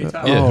is? What are you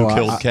talking yeah, Oh, who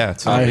killed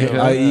cats? I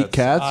Yeah. eat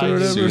cats I or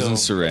whatever. do. Susan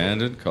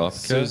Sarandon, Copycat.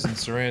 Susan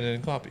Sarandon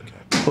and Copycat.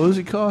 What was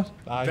it called?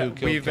 I who We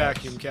killed cats.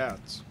 vacuum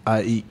cats.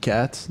 I eat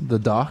cats. The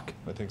doc.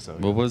 I think so.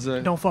 What was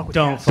that? Don't fuck with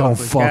Don't cats. fuck Don't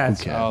with fuck cats.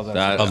 with cats. Oh, that's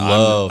That, I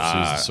love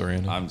I'm-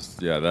 Susan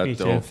Sarandon. That Me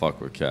too. don't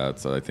fuck with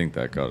cats. I think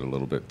that got a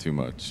little bit too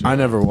much. I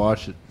never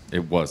watched it,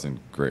 It wasn't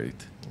great.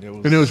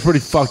 and it was pretty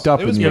fucked up.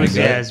 It was in It the was,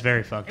 end. yeah, it's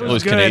very fucked It up. was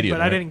was good, Canadian,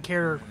 but I right? didn't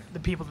care the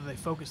people that they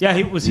focused. Yeah,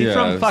 on. was he Yeah,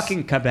 from it's-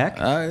 fucking Quebec?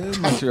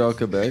 Montreal,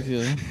 Quebec,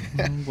 yeah.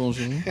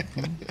 Bonjour.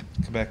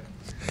 Quebec.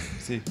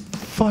 See.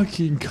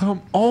 Fucking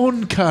come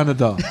on,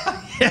 Canada.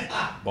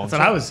 That's what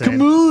I was saying.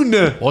 Come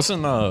on.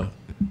 Wasn't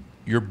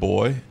your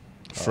boy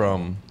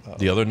from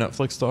the other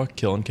Netflix doc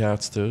killing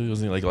cats too?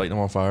 Wasn't he like lighting them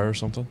on fire or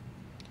something?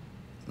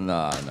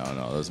 No.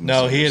 That was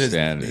No, he had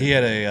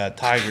misunderstanding. a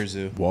tiger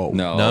zoo. Whoa.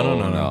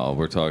 No.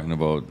 We're talking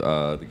about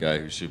the guy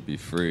who should be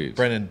freed.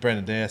 Brendan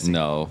Dassey.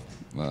 No.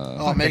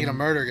 Oh, making a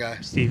murder guy.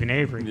 Stephen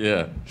Avery.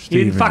 Yeah. He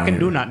didn't Stephen fucking Avery.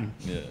 do nothing.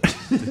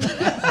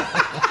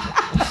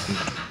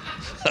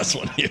 That's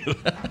one of you.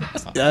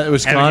 Yeah, it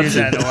was Haven't used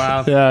that in a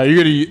while. Yeah, you're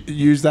gonna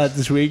use that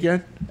this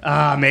weekend.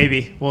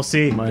 Maybe. We'll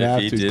see. Might If have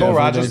he to. did- Definitely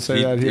Rogers, don't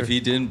say that here. If he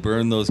didn't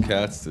burn those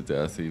cats to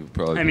death, he would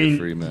probably I be a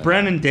free mean, man.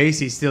 Brennan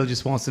Daisy still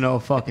just wants to know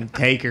if fucking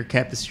Taker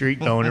kept the streak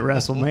going at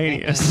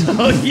WrestleMania.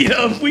 So, you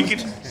know, if we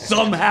could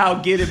somehow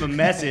get him a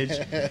message,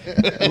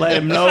 let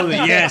him know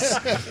that, yes,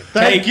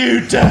 thank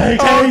you,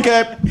 Taker.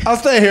 Okay, I'll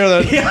stay here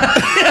then.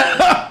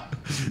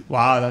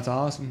 Wow, that's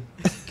awesome.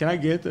 Can I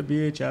get the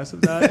VHS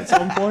of that at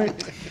some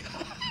point?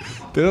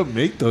 They don't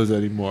make those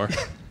anymore.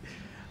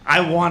 I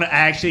want to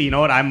actually, you know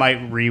what? I might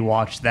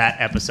rewatch that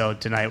episode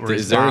tonight where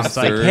Is his there a mom's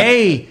like, third?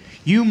 "Hey,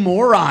 you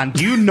moron!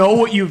 Do you know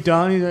what you've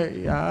done?" He's like,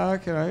 "Yeah,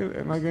 can I?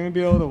 Am I going to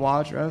be able to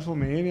watch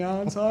WrestleMania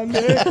on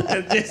Sunday?"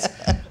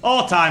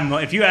 All time.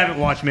 If you haven't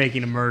watched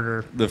Making a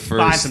Murder, The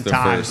find some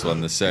time. first one.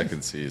 The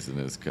second season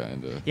is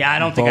kind of. Yeah, I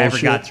don't think I ever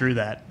Bullshit. got through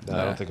that.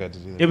 I don't think I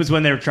did either. It was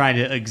when they were trying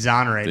to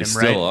exonerate They him,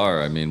 still right?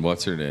 are. I mean,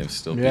 what's her name?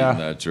 Still Yeah.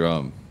 beating that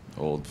drum.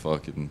 Old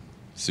fucking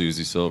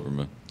Susie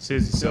Silverman.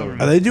 Susie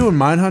Silverman. Are they doing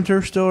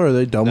Mindhunter still, or are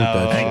they done with I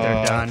that? think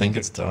they're done. I think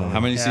it's done. How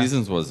many Yeah.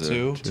 seasons was there?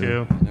 Two.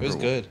 Two. It was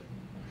good.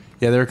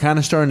 Yeah, they're kind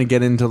of starting to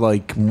get into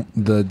like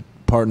the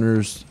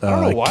partner's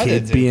don't know why they kid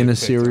didn't being get a picked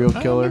serial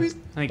up. killer. I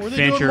think Were they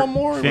doing Fincher, one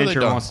more, or were they Fincher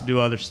done? wants to do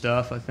other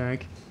stuff, I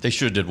think. They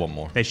should have did one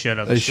more. They should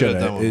have. They should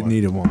done have. one It more.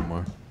 needed one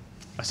more.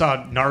 I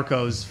saw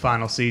Narcos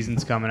final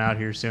season's coming out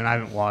here soon. I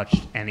haven't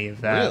watched any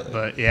of that, Really?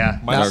 but yeah.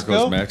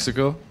 Narcos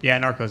Mexico? Yeah,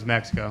 Narcos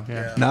Mexico.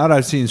 Yeah. Now that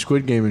I've seen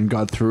Squid Game and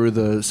got through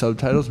the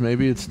subtitles,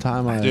 maybe it's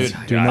time I Dude,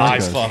 do I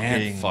Narcos.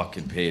 Can't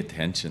fucking pay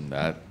attention.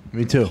 That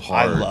Me too.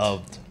 I hard.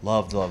 loved.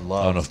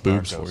 enough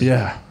boobs Narcos. for you.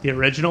 Yeah. The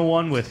original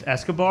one with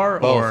Escobar,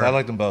 Both. or I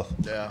liked them both.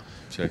 Yeah.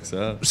 Checks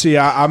out. See,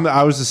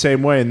 I was the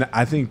same way, and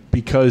I think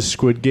because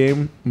Squid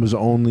Game was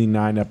only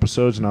 9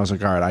 episodes, and I was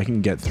like, all right, I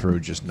can get through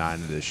just 9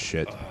 of this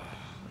shit.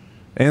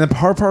 And the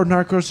hard part of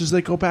Narcos is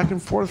they go back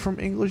and forth from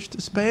English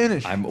to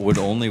Spanish. I would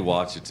only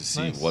watch it to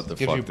see Nice. what the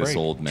Gives you fuck a this break.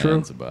 old True.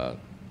 man's about.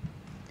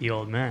 the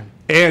old man.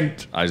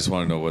 And I just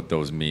want to know what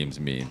those memes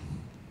mean.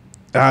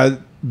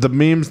 the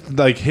memes,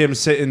 like him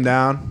sitting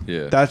down,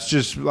 Yeah. that's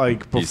just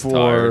like He's before.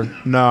 tired.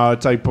 No,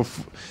 it's like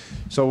before.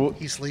 So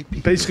He's sleepy.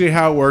 basically,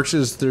 how it works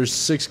is there's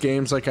 6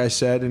 games, like I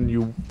said,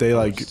 and they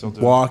like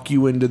walk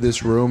you into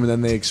this room, and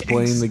then they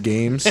explain the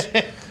games,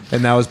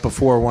 and that was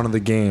before one of the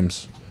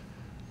games,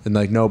 and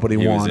like nobody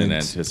He was wanted. in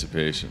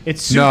anticipation.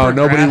 It's super No,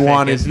 nobody graphic,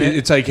 wanted. isn't it?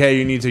 It's like, hey,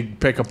 you need to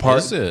pick apart.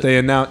 Is it? They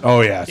announced.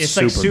 Oh yeah, It's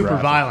like super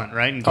graphic. violent,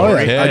 right? And Oh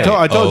gory. yeah,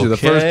 I told you the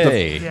first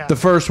Okay. Yeah. the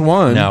first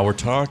one. Now we're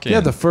talking. Yeah,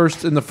 the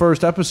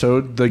first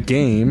episode, the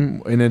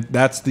game, and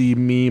that's the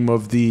meme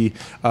of the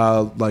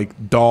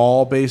like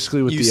doll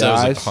basically with You the said it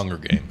was eyes. like Hunger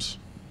Games.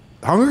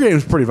 Hunger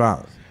Games is pretty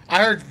violent.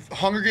 I heard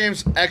Hunger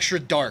Games extra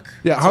dark.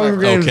 Yeah, That's what I Hunger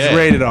heard. Games is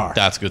rated R.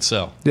 That's a good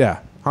sell.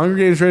 Yeah, Hunger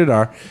Games rated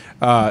R.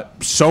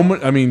 So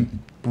much. I mean,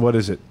 what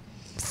is it?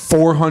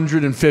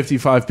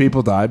 455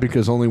 people died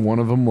because only one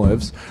of them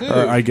lives.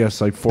 Or I guess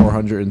like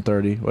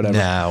 430, whatever.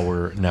 Now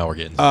we're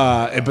getting.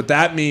 But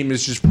that meme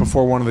is just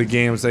before one of the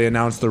games. They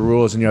announce the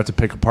rules, and you have to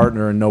pick a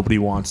partner, and nobody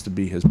wants to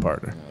be his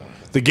partner.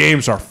 The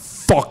games are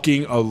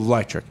fucking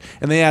electric,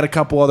 and they add a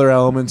couple other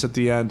elements at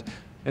the end.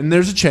 And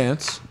there's a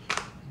chance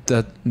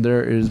that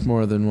there is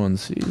more than one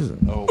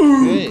season.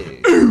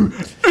 Okay.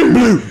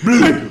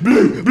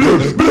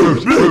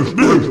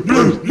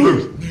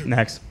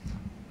 Next.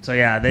 So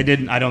yeah, they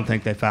didn't. I don't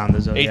think they found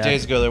the Zodiac. 8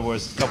 days ago, there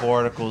was a couple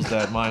articles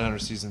that Mindhunter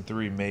season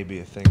 3 may be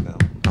a thing now.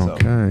 So,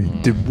 Okay.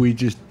 Did we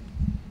just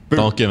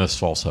Don't give us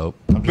false hope.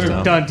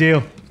 Done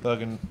deal.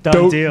 fucking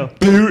Done deal.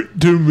 do it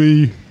to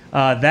me?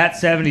 That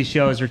 70s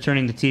show is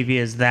returning to TV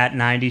as That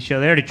 90s show.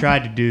 They already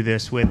tried to do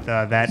this with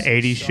That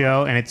 80s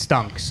show, and it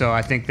stunk. So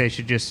I think they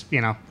should just,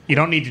 you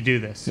don't need to do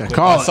this. Yeah, I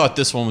call it. thought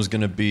this one was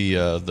going to be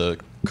the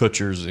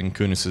Kutchers and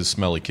Kunis's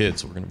smelly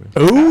kids. We're going to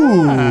be.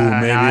 Ooh,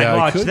 maybe I'd I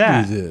watch could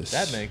that. do this.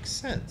 that makes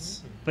sense.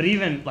 But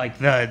even like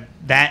That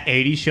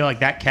 80s show,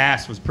 like that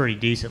cast was pretty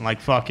decent. Like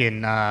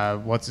fucking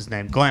what's his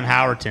name, Glenn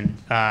Howerton,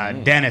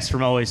 Dennis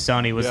from Always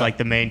Sunny was like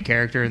the main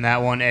character in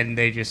that one, and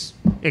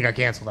it got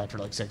canceled after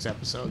like 6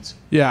 episodes.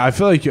 Yeah, I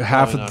feel like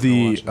half Probably of not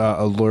the gonna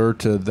watch allure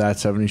to That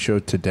 70s show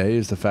today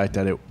is the fact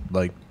that it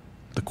like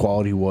the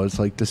quality was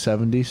like the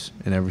 70s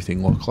and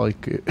everything looked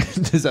like it.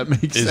 Does that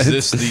make sense?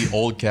 Is this the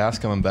old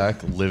cast coming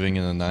back, living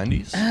in the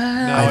 90s?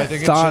 No, I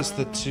think thought- it's just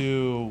the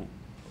two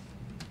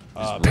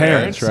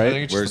Parents, right? I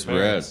think it's just Where's the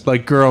parents. Red?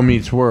 like Girl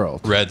Meets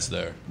World? Red's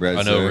there. Red's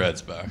I know there.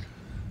 Red's back.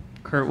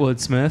 Kurtwood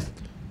Smith,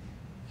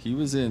 He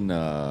was in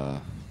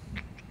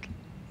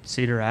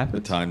Cedar The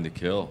Rapids. Time to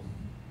Kill.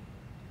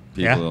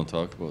 People Yeah. don't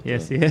talk about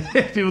Yes, that.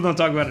 yeah. People don't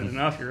talk about it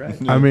enough. You're right.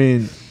 I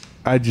mean,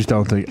 I just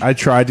don't think I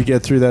tried to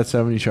get through That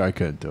 70s show. I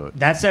couldn't do it.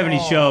 That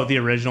 70s show, the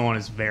original one,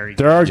 is very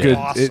There are good. good.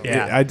 Awesome.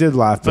 I did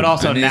laugh, But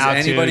also And is now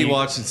anybody too,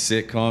 watching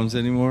sitcoms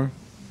anymore?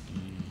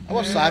 I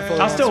watch Seinfeld.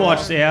 I'll still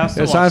watch. Yeah, I'll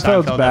still Yeah, watch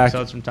Seinfeld's Seinfeld back.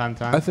 episodes from time to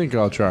time. I think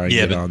I'll try. And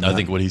Yeah, get but on I that.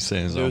 think what he's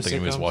saying is I New don't think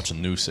anybody's sitcoms?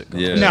 watching new sitcoms.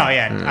 Yeah. No,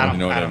 yeah, I don't. You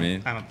know what I don't,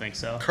 mean? I don't think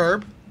so.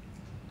 Curb.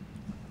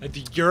 Like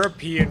the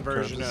European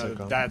version Curb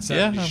the of sitcom. That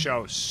 70s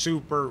show,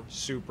 super,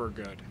 super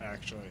good,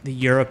 actually. The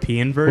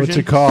European version. What's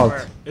it called?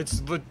 Where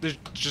it's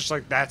just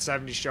like That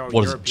 70s show.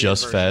 What is it, European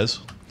just version. Fez?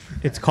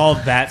 It's called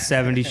That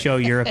 70s Show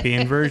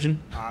European version.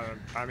 I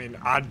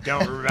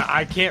don't remember.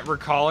 I can't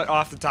recall it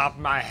off the top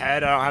of my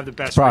head. I don't have the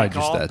best Probably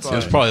recall. just That but It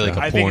was probably like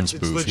a I think porn it's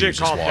spoof. he legit was just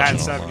called That watching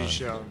 70s online.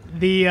 show.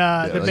 The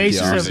Like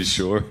basis Jersey of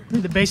Shore.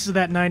 the basis of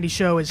that 90s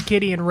show is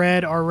Kitty and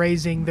Red are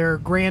raising their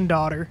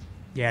granddaughter.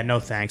 Yeah, no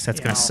thanks. That's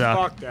Oh, gonna suck.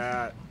 fuck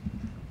that.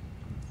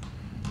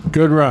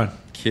 Good run.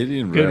 Kitty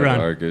and Good Red run.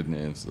 are good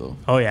names, though.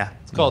 Oh yeah.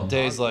 It's called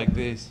Days Like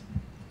These.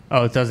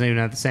 Oh, it doesn't even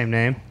have the same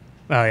name.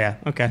 Oh yeah.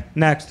 Okay.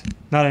 Next.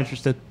 Not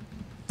interested.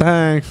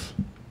 Thanks.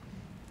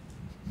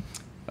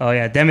 Oh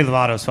yeah. Demi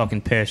Lovato's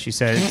fucking pissed. She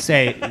said,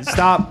 "Say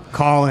stop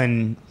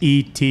calling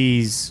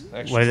ETs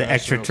what is it,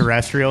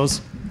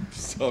 extraterrestrials."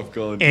 Stop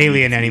calling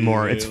alien DDT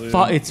anymore.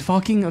 alien. It's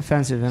fucking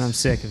offensive, and I'm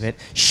sick of it.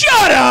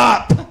 Shut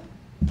up!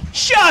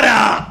 Shut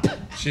up!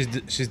 She's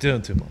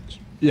doing too much.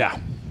 Yeah.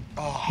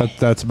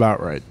 That's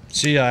about right.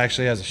 She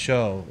actually has a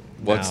show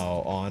What's-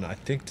 now on, I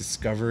think,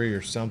 Discovery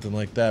or something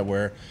like that,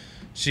 where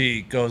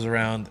she goes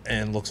around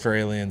and looks for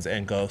aliens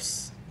and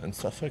ghosts and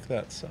stuff like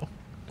that. So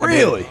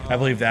Really? I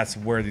believe that's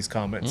where these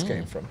comments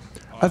came from.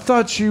 I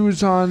thought she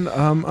was on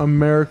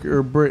America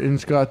or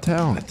Britain's Got I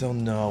Talent.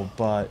 don't know,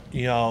 but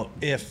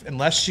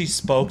unless she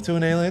spoke to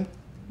an alien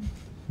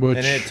Which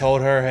and it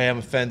told her, "Hey, I'm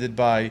offended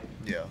by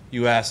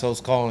you assholes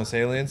calling us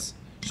aliens,"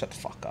 shut the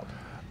fuck up.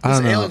 I This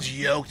don't know. alien's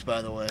yoked,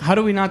 by the way. How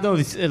do we not know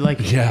this?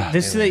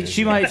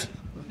 She might.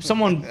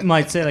 Someone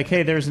might say like,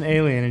 "Hey, there's an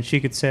alien," and she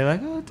could say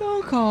like, "Oh,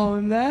 don't call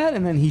him that,"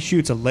 and then he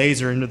shoots a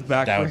laser into the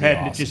back That of her would be head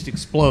and it awesome. just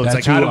explodes. That's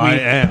like, how who do we?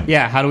 I am.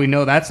 Yeah, how do we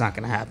know that's not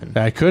going to happen?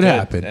 That could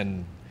happen.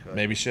 And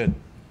maybe should.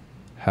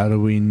 How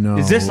do we know?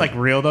 Is this like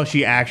real though?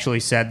 She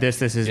actually said this.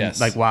 This isn't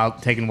Yes.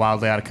 like taken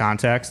wildly out of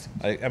context.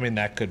 I mean,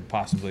 that could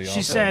possibly. She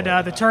also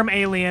said the term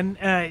alien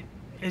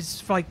is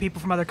for like people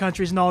from other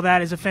countries and all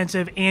that is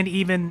offensive, and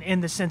even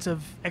in the sense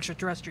of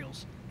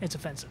extraterrestrials, it's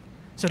offensive.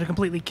 So to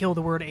completely kill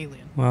the word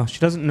alien. Well, she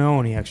doesn't know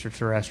any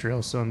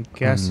extraterrestrials, so I'm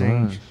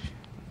guessing.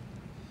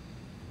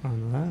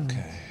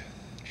 Okay.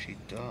 She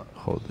does.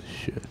 Holy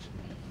shit.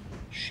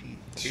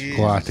 She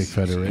Galactic is.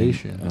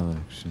 Federation.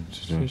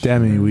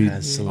 Demi, we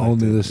Has only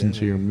selected listen to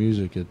Demi. your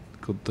music at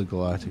the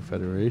Galactic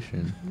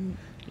Federation.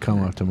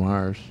 Come up to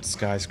Mars.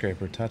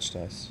 skyscraper touched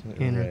us.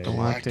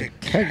 Intergalactic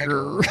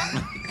Kegger.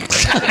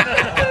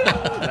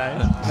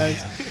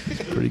 nice.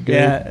 Pretty good.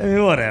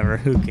 Yeah, whatever.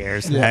 Who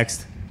cares?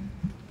 Next.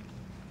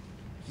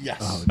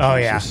 Yes. Oh,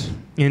 yeah.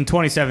 In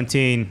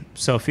 2017,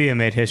 Sophia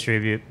made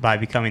history by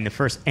becoming the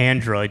first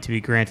android to be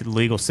granted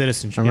legal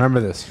citizenship. I remember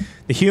this.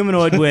 The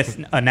humanoid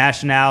with a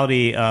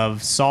nationality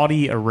of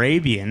Saudi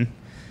Arabian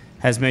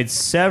has made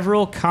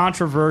several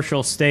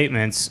controversial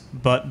statements,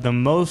 but the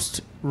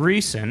most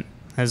recent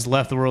has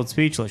left the world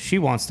speechless. She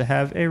wants to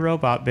have a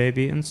robot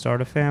baby and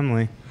start a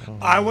family.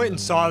 I went and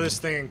saw this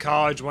thing in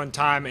college one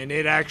time, and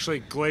it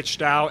actually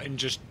glitched out and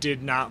just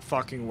did not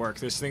fucking work.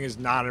 This thing is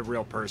not a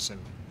real person.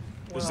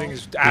 This thing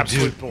is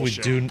absolute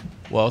bullshit.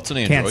 Well, it's an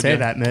android. Can't say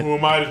that, Mitt. Who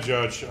am I to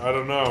judge? I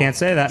don't know. Can't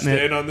say that, Mitt.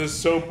 Staying on this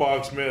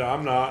soapbox, Mitt.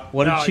 I'm not.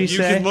 What did she You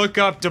say? can look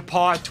up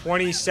DePaul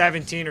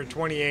 2017 or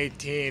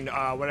 2018,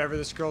 whatever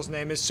this girl's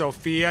name is,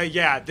 Sophia.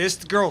 Yeah, this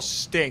girl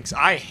stinks.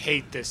 I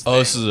hate this thing. Oh,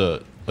 this is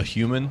a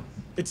human?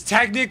 It's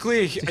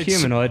technically it's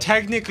humanoid.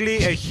 Technically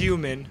a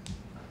human.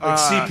 Like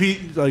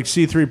CP, like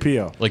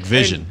C3PO. Like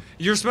Vision. And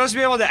you're supposed to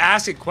be able to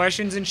ask it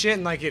questions and shit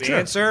and like it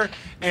answer.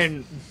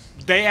 And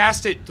they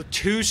asked it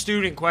 2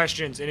 student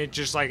questions and it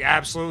just like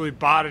absolutely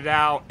botted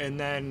out. And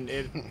then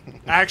it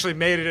actually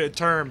made it a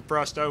term for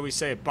us to always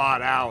say it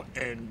bot out.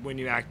 And when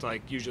you act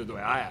like usually the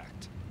way I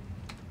act.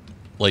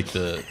 Like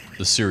the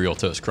cereal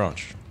Toast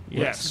Crunch.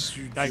 Yes,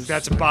 like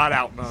that's a bot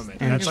out moment.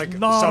 And That's it's like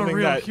not a something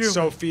real that human.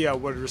 Sophia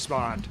would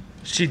respond.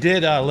 She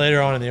did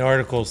later on in the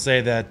article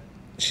say that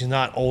she's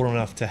not old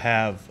enough to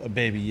have a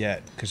baby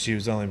yet because she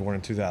was only born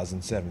in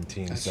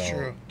 2017. That's so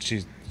true.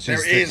 she's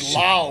There is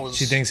laws.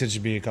 She thinks it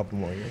should be a couple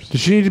more years. Does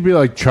she need to be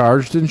like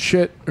charged and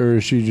shit, or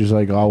is she just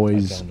like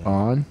always I don't know.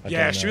 on? I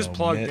Yeah, don't she was know.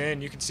 plugged Mitt-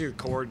 in. You can see the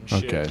cord and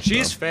shit. Okay,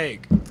 She's so-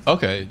 fake.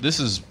 Okay, this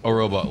is a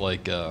robot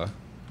like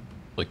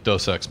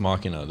Deus Ex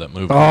Machina, that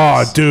movie.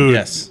 Oh, dude.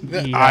 Yes.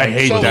 I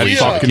hate So that we,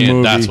 fucking Can't-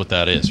 movie. That's what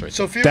that is, right?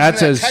 Sophia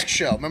That's was in that as- tech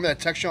show. Remember that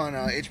tech show on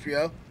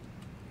HBO?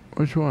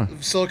 Which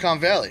one? Silicon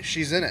Valley.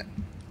 She's in it.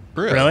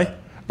 Really?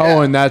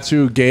 Oh, and that's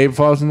who Gabe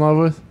falls in love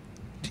with?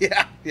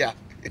 Yeah, yeah.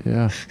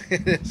 Yeah.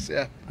 It is,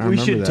 yeah. I We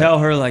remember should that. tell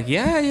her like,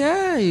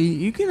 yeah,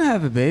 you can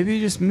have a baby.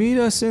 Just meet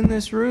us in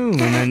this room,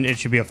 and then it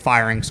should be a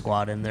firing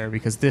squad in there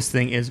because this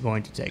thing is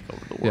going to take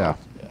over the world.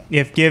 Yeah.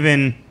 If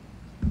given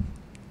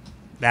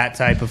that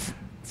type of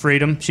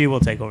freedom, she will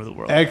take over the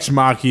world. Ex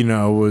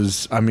Machina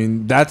was, I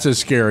mean, that's as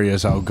scary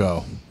as I'll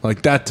go.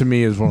 Like, that to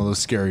me is one of the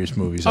scariest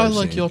movies I've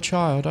seen.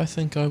 child. I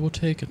think I will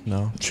take it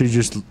now. She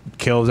just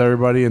kills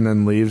everybody and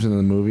then leaves and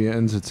the movie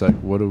ends. It's like,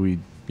 what are we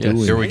Yeah,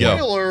 doing? here we go.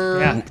 Spoiler.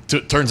 Yeah.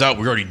 Turns out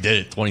we already did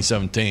it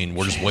 2017.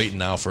 We're just waiting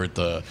now for it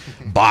to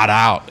bot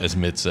out, as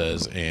Mitt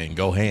says, and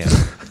go ham.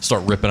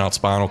 Start ripping out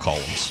spinal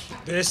columns.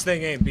 This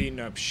thing ain't beating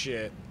up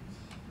shit.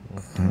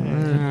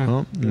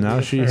 Well,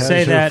 now she has Say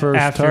her that first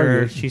after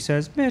target. she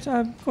says, Mitt,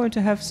 I'm going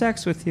to have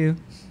sex with you.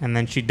 And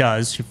then she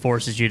does. She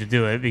forces you to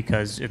do it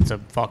because it's a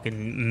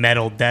fucking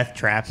metal death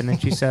trap. And then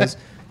she says,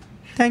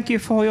 thank you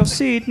for your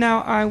seed.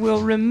 Now I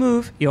will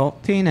remove your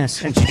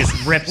penis. And she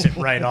just rips it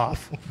right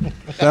off.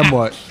 Then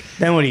what?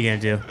 Then what are you going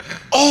to do?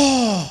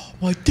 Oh,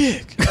 my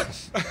dick.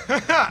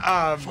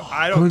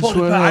 I don't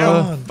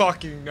Consuela.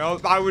 fucking know.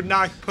 I would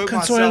not put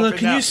myself Consuela, in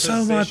can that you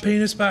sew my position.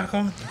 penis back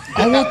on?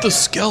 I want the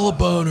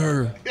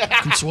skeleton,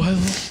 Consuelo.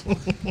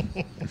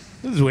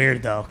 This is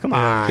weird, though. Come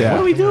on. Yeah.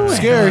 What are we doing?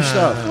 Scary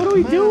stuff. What are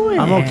we doing?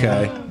 I'm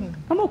okay.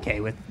 I'm okay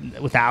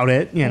without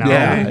it, you know.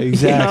 Yeah,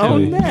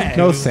 exactly. You know, next.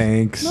 No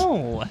thanks.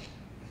 No.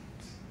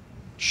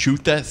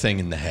 Shoot that thing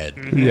in the head.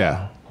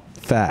 Yeah.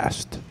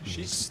 fast.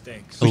 She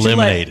stinks.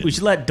 Eliminated. We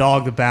should let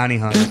Dog the Bounty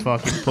Hunter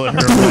fucking put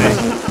her away.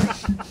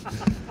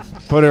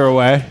 Put her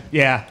away.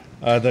 Yeah.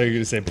 I thought you were going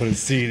to say put a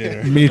seed in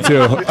her. Me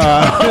too.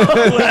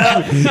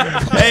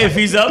 Hey, if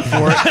he's up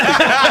for it.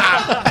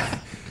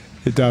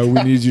 Hey, dog,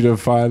 we need you to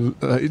find.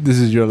 This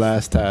is your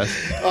last task.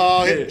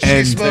 Oh, And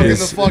she's smoking the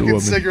this fucking woman.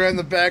 cigarette in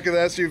the back of the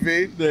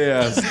SUV. They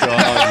asked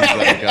Dog. He's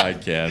like, I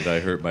can't. I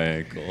hurt my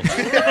ankle.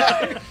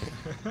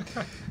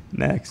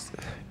 Next.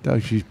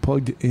 Dog, she's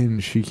plugged in.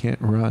 She can't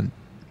run.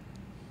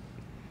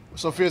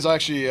 Sophia's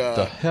actually.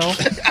 The hell?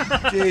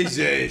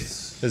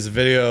 Jesus. There's a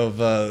video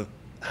of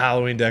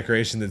Halloween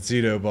decoration that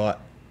Zito bought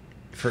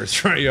for his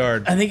front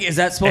yard. I think, is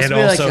that supposed and to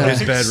be also like a, his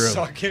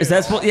bedroom. Is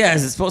that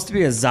is it supposed to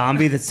be a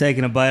zombie that's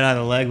taking a bite out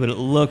of the leg? But it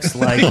looks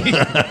like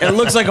it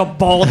looks like a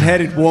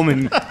bald-headed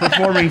woman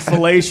performing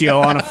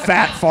fellatio on a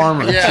fat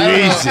farmer. Yeah, I don't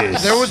know.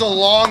 Jesus. There was a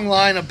long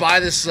line to buy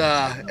this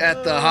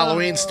at the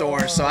Halloween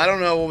store, so I don't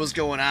know what was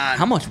going on.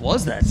 How much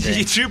was that thing?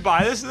 Did you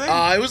buy this thing?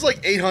 It was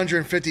like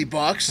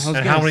 $850. And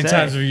how many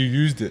times have you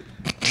used it?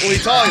 What are you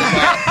talking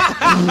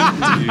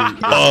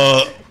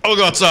about? I'll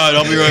go outside.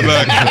 I'll be right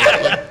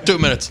back. 2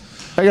 minutes.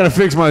 I gotta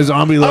fix my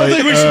zombie light. I don't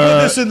think we should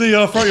put this in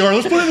the front yard.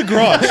 Let's put it in the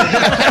garage.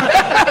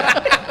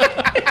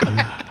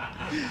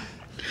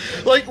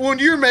 Like when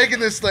you're making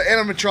this, the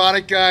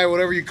animatronic guy,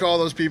 whatever you call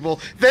those people,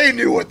 they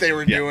knew what they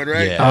were doing,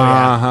 right? Yeah.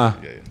 Uh-huh.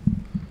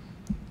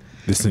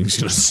 This thing's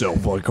gonna sell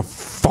like a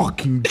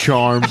fucking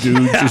charm,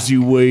 dude. Just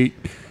you wait.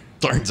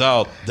 Turns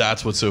out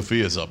that's what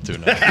Sophia's up to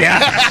now.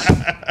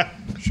 Yeah.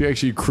 She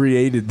actually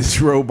created this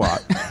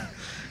robot.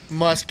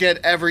 Must get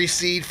every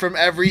seed from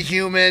every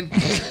human.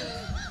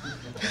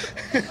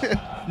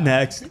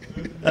 Next.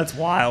 That's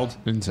wild.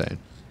 Insane.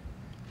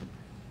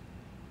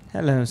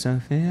 Hello,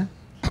 Sophia.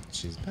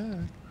 She's back.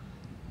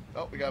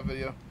 Oh, we got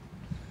video.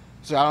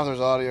 So I don't know if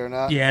there's audio or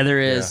not. Yeah, there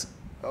is.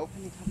 Oh.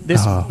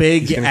 This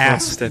big He's gonna come up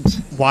ass the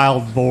steps.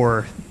 wild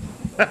boar.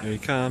 Here he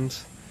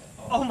comes.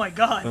 Oh my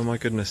god. Oh my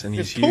goodness, and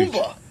he's It's huge.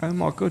 Pumbaa. Oh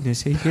my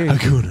goodness, he did.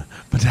 Hakuna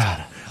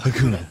Matata.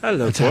 Hakuna.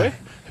 Hello, boy.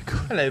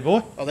 Hello,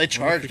 boy. Oh, they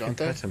charge, don't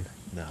they? Pet him.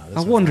 No,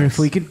 I wonder if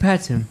we could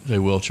pet him. They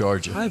will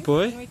charge you. Hi,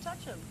 boy.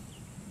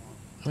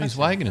 Oh, he's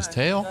wagging his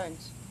tail.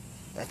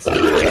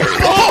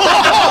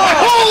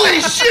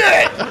 Holy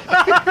shit!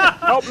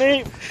 Help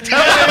me.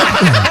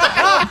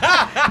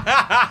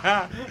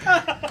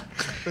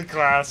 The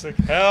classic.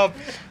 Help.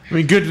 I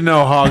mean, good to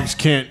know hogs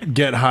can't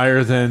get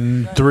higher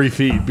than 3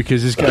 feet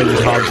because this guy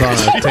just hogs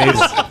on a table.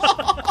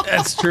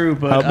 That's true,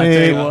 but Help I'll me.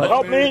 tell you what.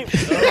 Help me.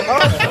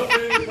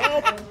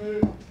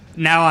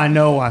 Now I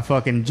know why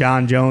fucking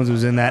John Jones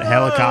was in that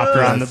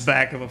helicopter on the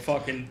back of a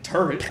fucking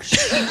turret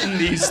shooting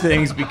these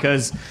things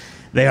because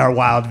they are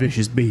wild,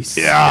 vicious beasts.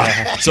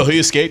 Yeah. So he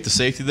escaped the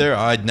safety there.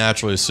 I'd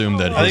naturally assume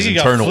that I his think he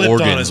got internal flipped on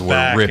organs his were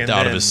back ripped and out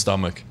of then- his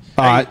stomach.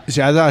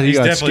 See, I thought he He's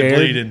got definitely scared,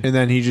 bleeding. and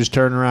then he just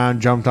turned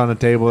around, jumped on a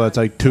table that's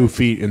like 2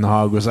 feet, and the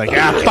hog was like,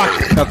 "Ah,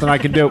 fuck, nothing I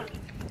can do."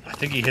 I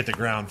think he hit the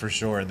ground for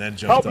sure and then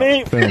jumped Help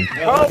me. Boom.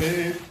 Help.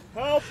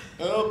 Help.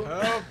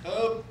 I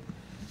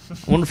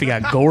wonder if he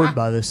got gored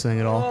by this thing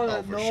at all.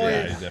 Oh, for sure.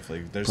 Yeah, he's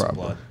definitely. There's some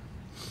Probably. blood.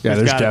 Yeah, There's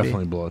there's gotta be.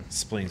 definitely blood.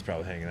 Spleen's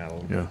probably hanging out a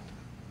little Yeah.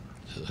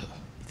 bit. You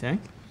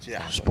think?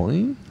 Yeah,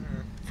 Spleen?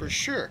 for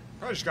sure.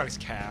 Probably just got his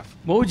calf.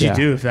 What would you Yeah.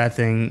 do if that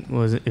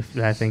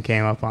thing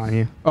came up on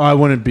you? Oh, I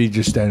wouldn't be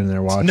just standing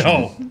there watching.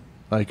 No.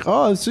 Like,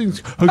 oh, this thing's.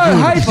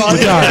 hi, buddy.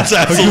 That's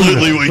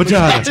absolutely what you do.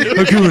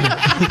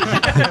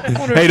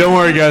 Hey, don't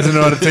worry, guys. I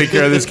know how to take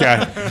care of this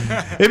guy.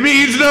 It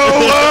means no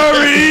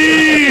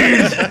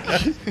worries.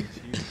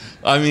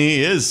 I mean,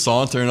 he is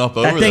sauntering up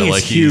That over thing there is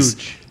like he's.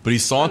 huge. But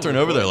he's sauntering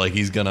over there like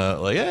he's gonna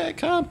like, hey,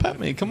 come pet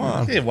me, come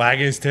on. Yeah,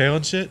 wagging his tail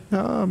and shit.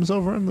 Oh, I'm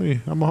so friendly.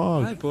 I'm a Hi,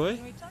 hog. boy.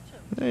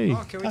 Hey,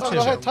 Oh, can we Oh, touch go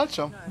ahead, him? touch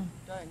him.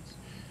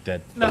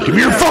 Dead. give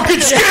me your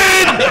fucking skin.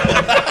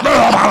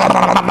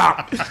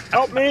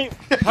 Help me.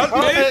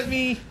 Help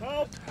me.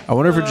 I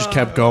wonder if it just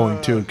kept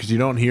going too, because you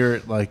don't hear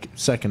it like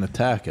second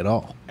attack at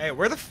all. Hey,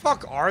 where the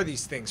fuck are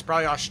these things?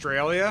 Probably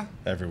Australia.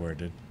 Everywhere,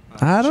 dude.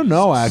 I don't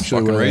know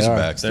actually. Fucking where they are.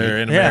 Razorbacks, They're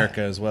dude. in Yeah.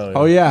 America as well.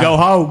 Oh yeah, Go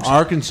Hogs.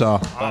 Arkansas.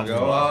 Go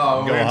Go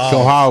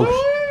Hogs.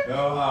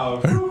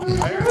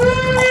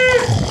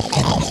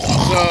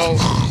 So,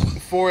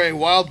 for a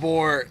wild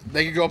boar,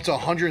 they could go up to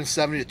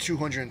 170 to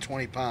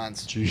 220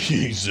 pounds.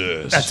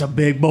 Jesus. That's a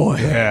big boy.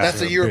 That's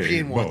the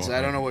European ones.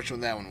 I don't know which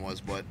one that one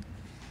was, but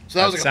so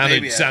that was like a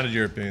baby. sounded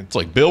European. It's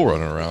like Bill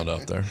running around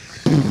out there.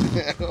 Do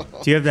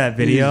you have that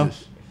video?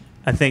 Jesus.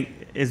 I think,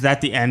 is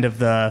that the end of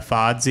the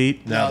FOD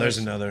seat? No, there's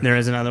another. There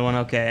is another one?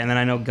 Okay. And then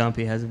I know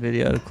Gumpy has a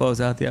video to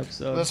close out the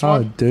episode. This Oh,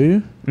 one?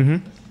 do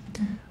you?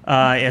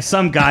 Yeah,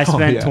 some guy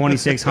spent yeah.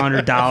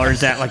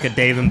 $2,600 at like a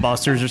Dave &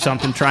 Buster's or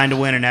something trying to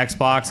win an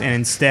Xbox, and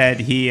instead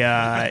he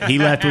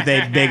left with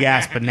a big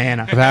ass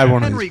banana. I've had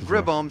one of Henry these.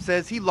 before. Gribholm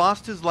says he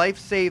lost his life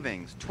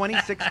savings,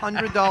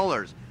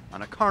 $2,600,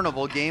 on a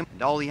carnival game,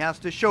 and all he has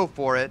to show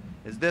for it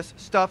is this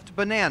stuffed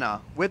banana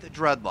with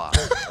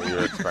dreadlocks.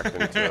 You're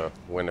expecting to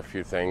win a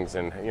few things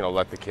and,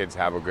 let the kids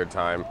have a good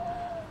time.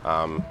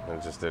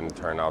 It just didn't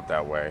turn out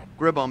that way.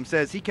 Gribham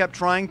says he kept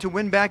trying to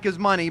win back his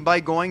money by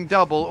going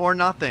double or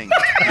nothing.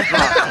 He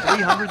dropped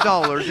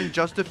 $300 in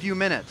just a few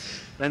minutes.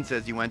 Then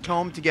says he went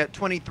home to get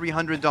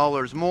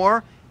 $2,300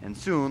 more and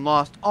soon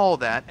lost all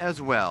that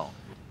as well.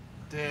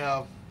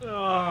 Damn.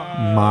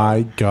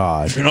 My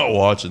God. If you're not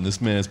watching,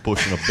 this man's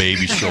pushing a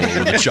baby stroller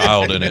with a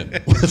child in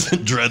it with a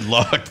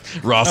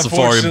dreadlocked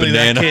Rastafarian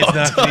banana. That kid's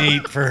not going to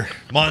eat for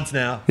months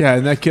now. Yeah,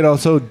 and that kid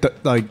also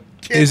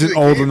isn't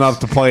old enough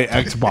to play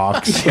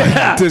Xbox.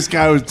 Like, this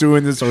guy was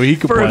doing this so he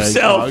could For play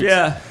himself, Xbox.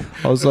 yeah.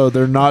 Also,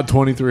 they're not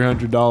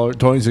 $2,300,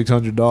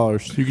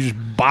 $2,600. You can just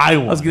buy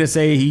one. I was gonna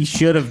say he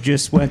should have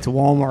just went to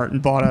Walmart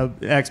and bought a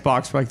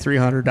Xbox for like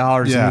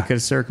 $300, and Yeah. he could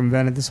have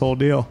circumvented this whole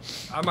deal.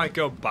 I might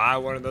go buy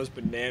one of those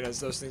bananas.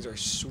 Those things are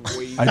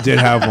sweet. I did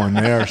have one.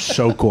 They are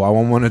so cool. I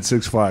want one at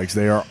Six Flags.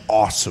 They are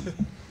awesome.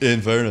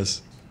 In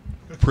fairness,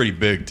 pretty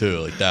big too.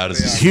 Like that is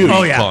a Huge. sweet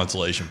Oh, yeah.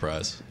 consolation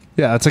prize.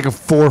 Yeah, it's like a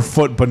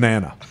 4-foot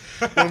banana.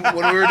 When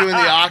we were doing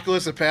the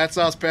Oculus at Pat's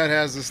house, Pat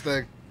has this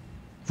thing.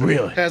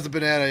 Really? Has the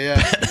banana, yeah.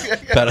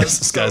 That is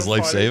this guy's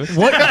life saving.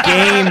 What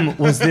game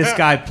was this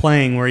guy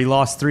playing where he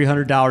lost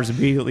 $300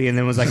 immediately and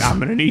then was like, I'm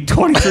gonna need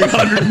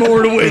 $2,300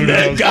 more to win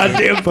that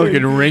goddamn thing?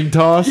 Fucking ring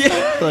toss?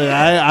 Like,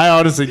 I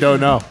honestly don't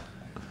know.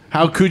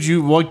 How could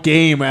you? What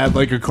game at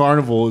like a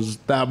carnival is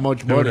that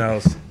much money? Who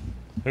knows?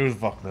 Who the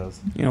fuck knows?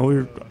 You know, we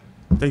were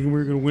thinking we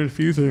were gonna win a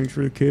few things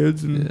for the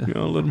kids and you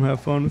know let them have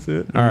fun with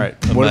it. All right.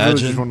 What if it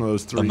was just one of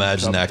those three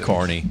Imagine that cup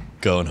Carney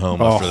going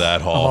home Oh. after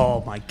that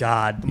haul. Oh my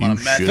God!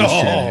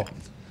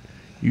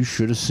 You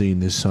should have seen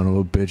this son of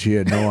a bitch. He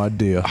had no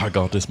idea. I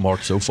got this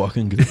mark so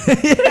fucking good.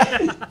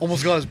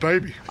 Almost got his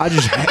baby. I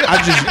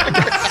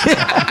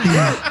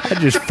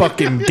just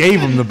fucking gave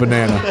him the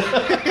banana.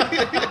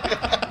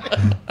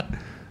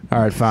 All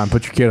right, fine.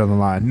 Put your kid on the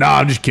line. No,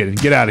 I'm just kidding.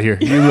 Get out of here.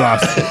 You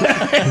lost.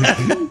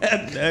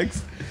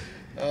 Next.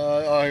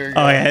 Oh, here you Oh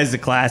go. yeah, it's a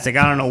classic.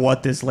 I don't know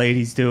what this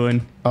lady's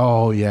doing.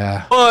 Oh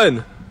yeah.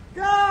 One.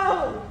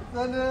 Oh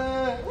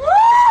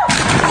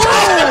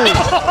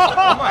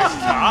my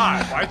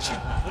God! Why'd you?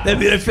 I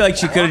mean, I feel like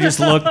she could have just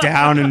looked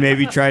down and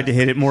maybe tried to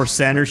hit it more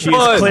center. She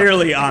One. is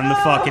clearly on the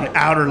fucking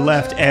outer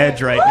left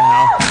edge right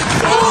now.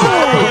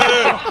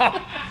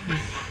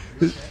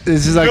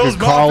 This is like Bill's a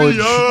college.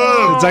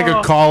 Mafia. It's like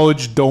a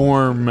college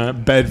dorm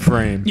bed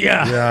frame.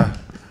 Yeah. Yeah.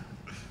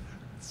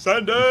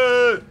 Send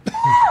it.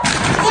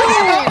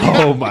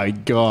 Oh my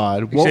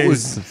God. What This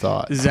was is- the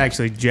thought? This is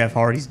actually Jeff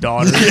Hardy's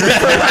daughter.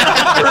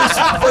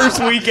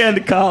 first weekend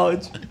of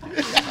college.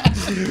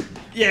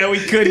 Yeah, we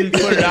couldn't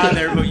put it on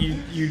there, but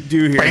you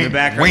do hear in the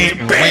background.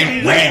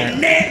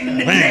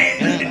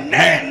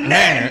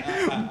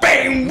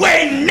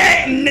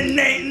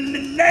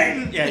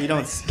 Yeah, you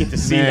don't get to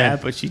see Man.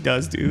 that, but she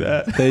does do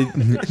that.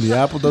 The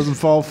apple doesn't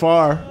fall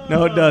far.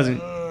 No, it doesn't.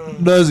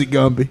 Does it,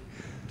 Gumby?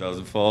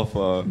 Doesn't fall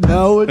far.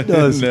 No, it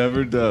doesn't.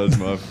 Never does,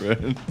 my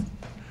friend.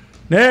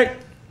 Nick!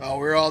 Oh,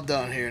 we're all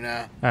done here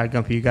now. All right,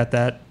 Gumpy, you got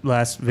that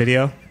last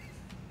video?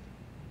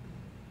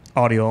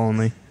 Audio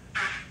only.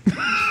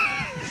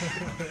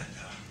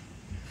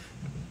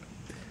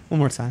 One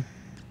more time.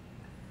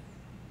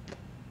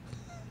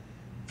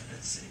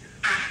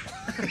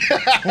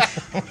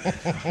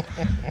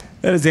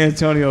 That is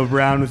Antonio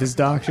Brown with his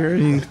doctor.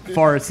 He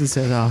farts and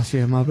says, "Oh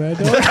shit, my bad,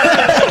 dog."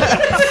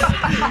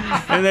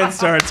 And then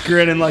starts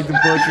grinning like the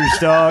butcher's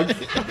dog.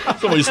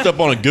 Somebody step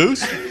on a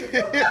goose?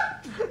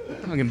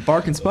 Fucking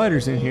barking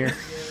spiders in here.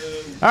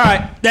 All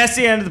right, that's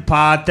the end of the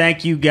pod.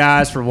 Thank you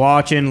guys for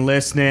watching,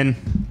 listening,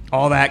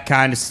 all that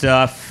kind of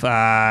stuff.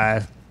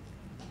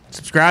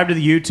 Subscribe to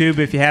the YouTube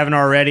if you haven't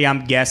already.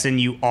 I'm guessing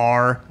you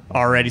are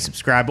already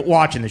subscribed, but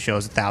watching the show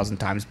is 1,000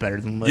 times better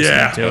than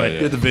listening to it.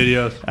 Get the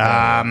videos.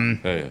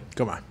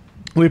 Come on.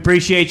 We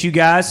appreciate you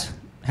guys.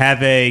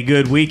 Have a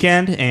good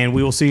weekend, and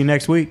we will see you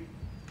next week.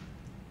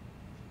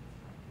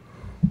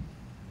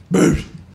 Boosh.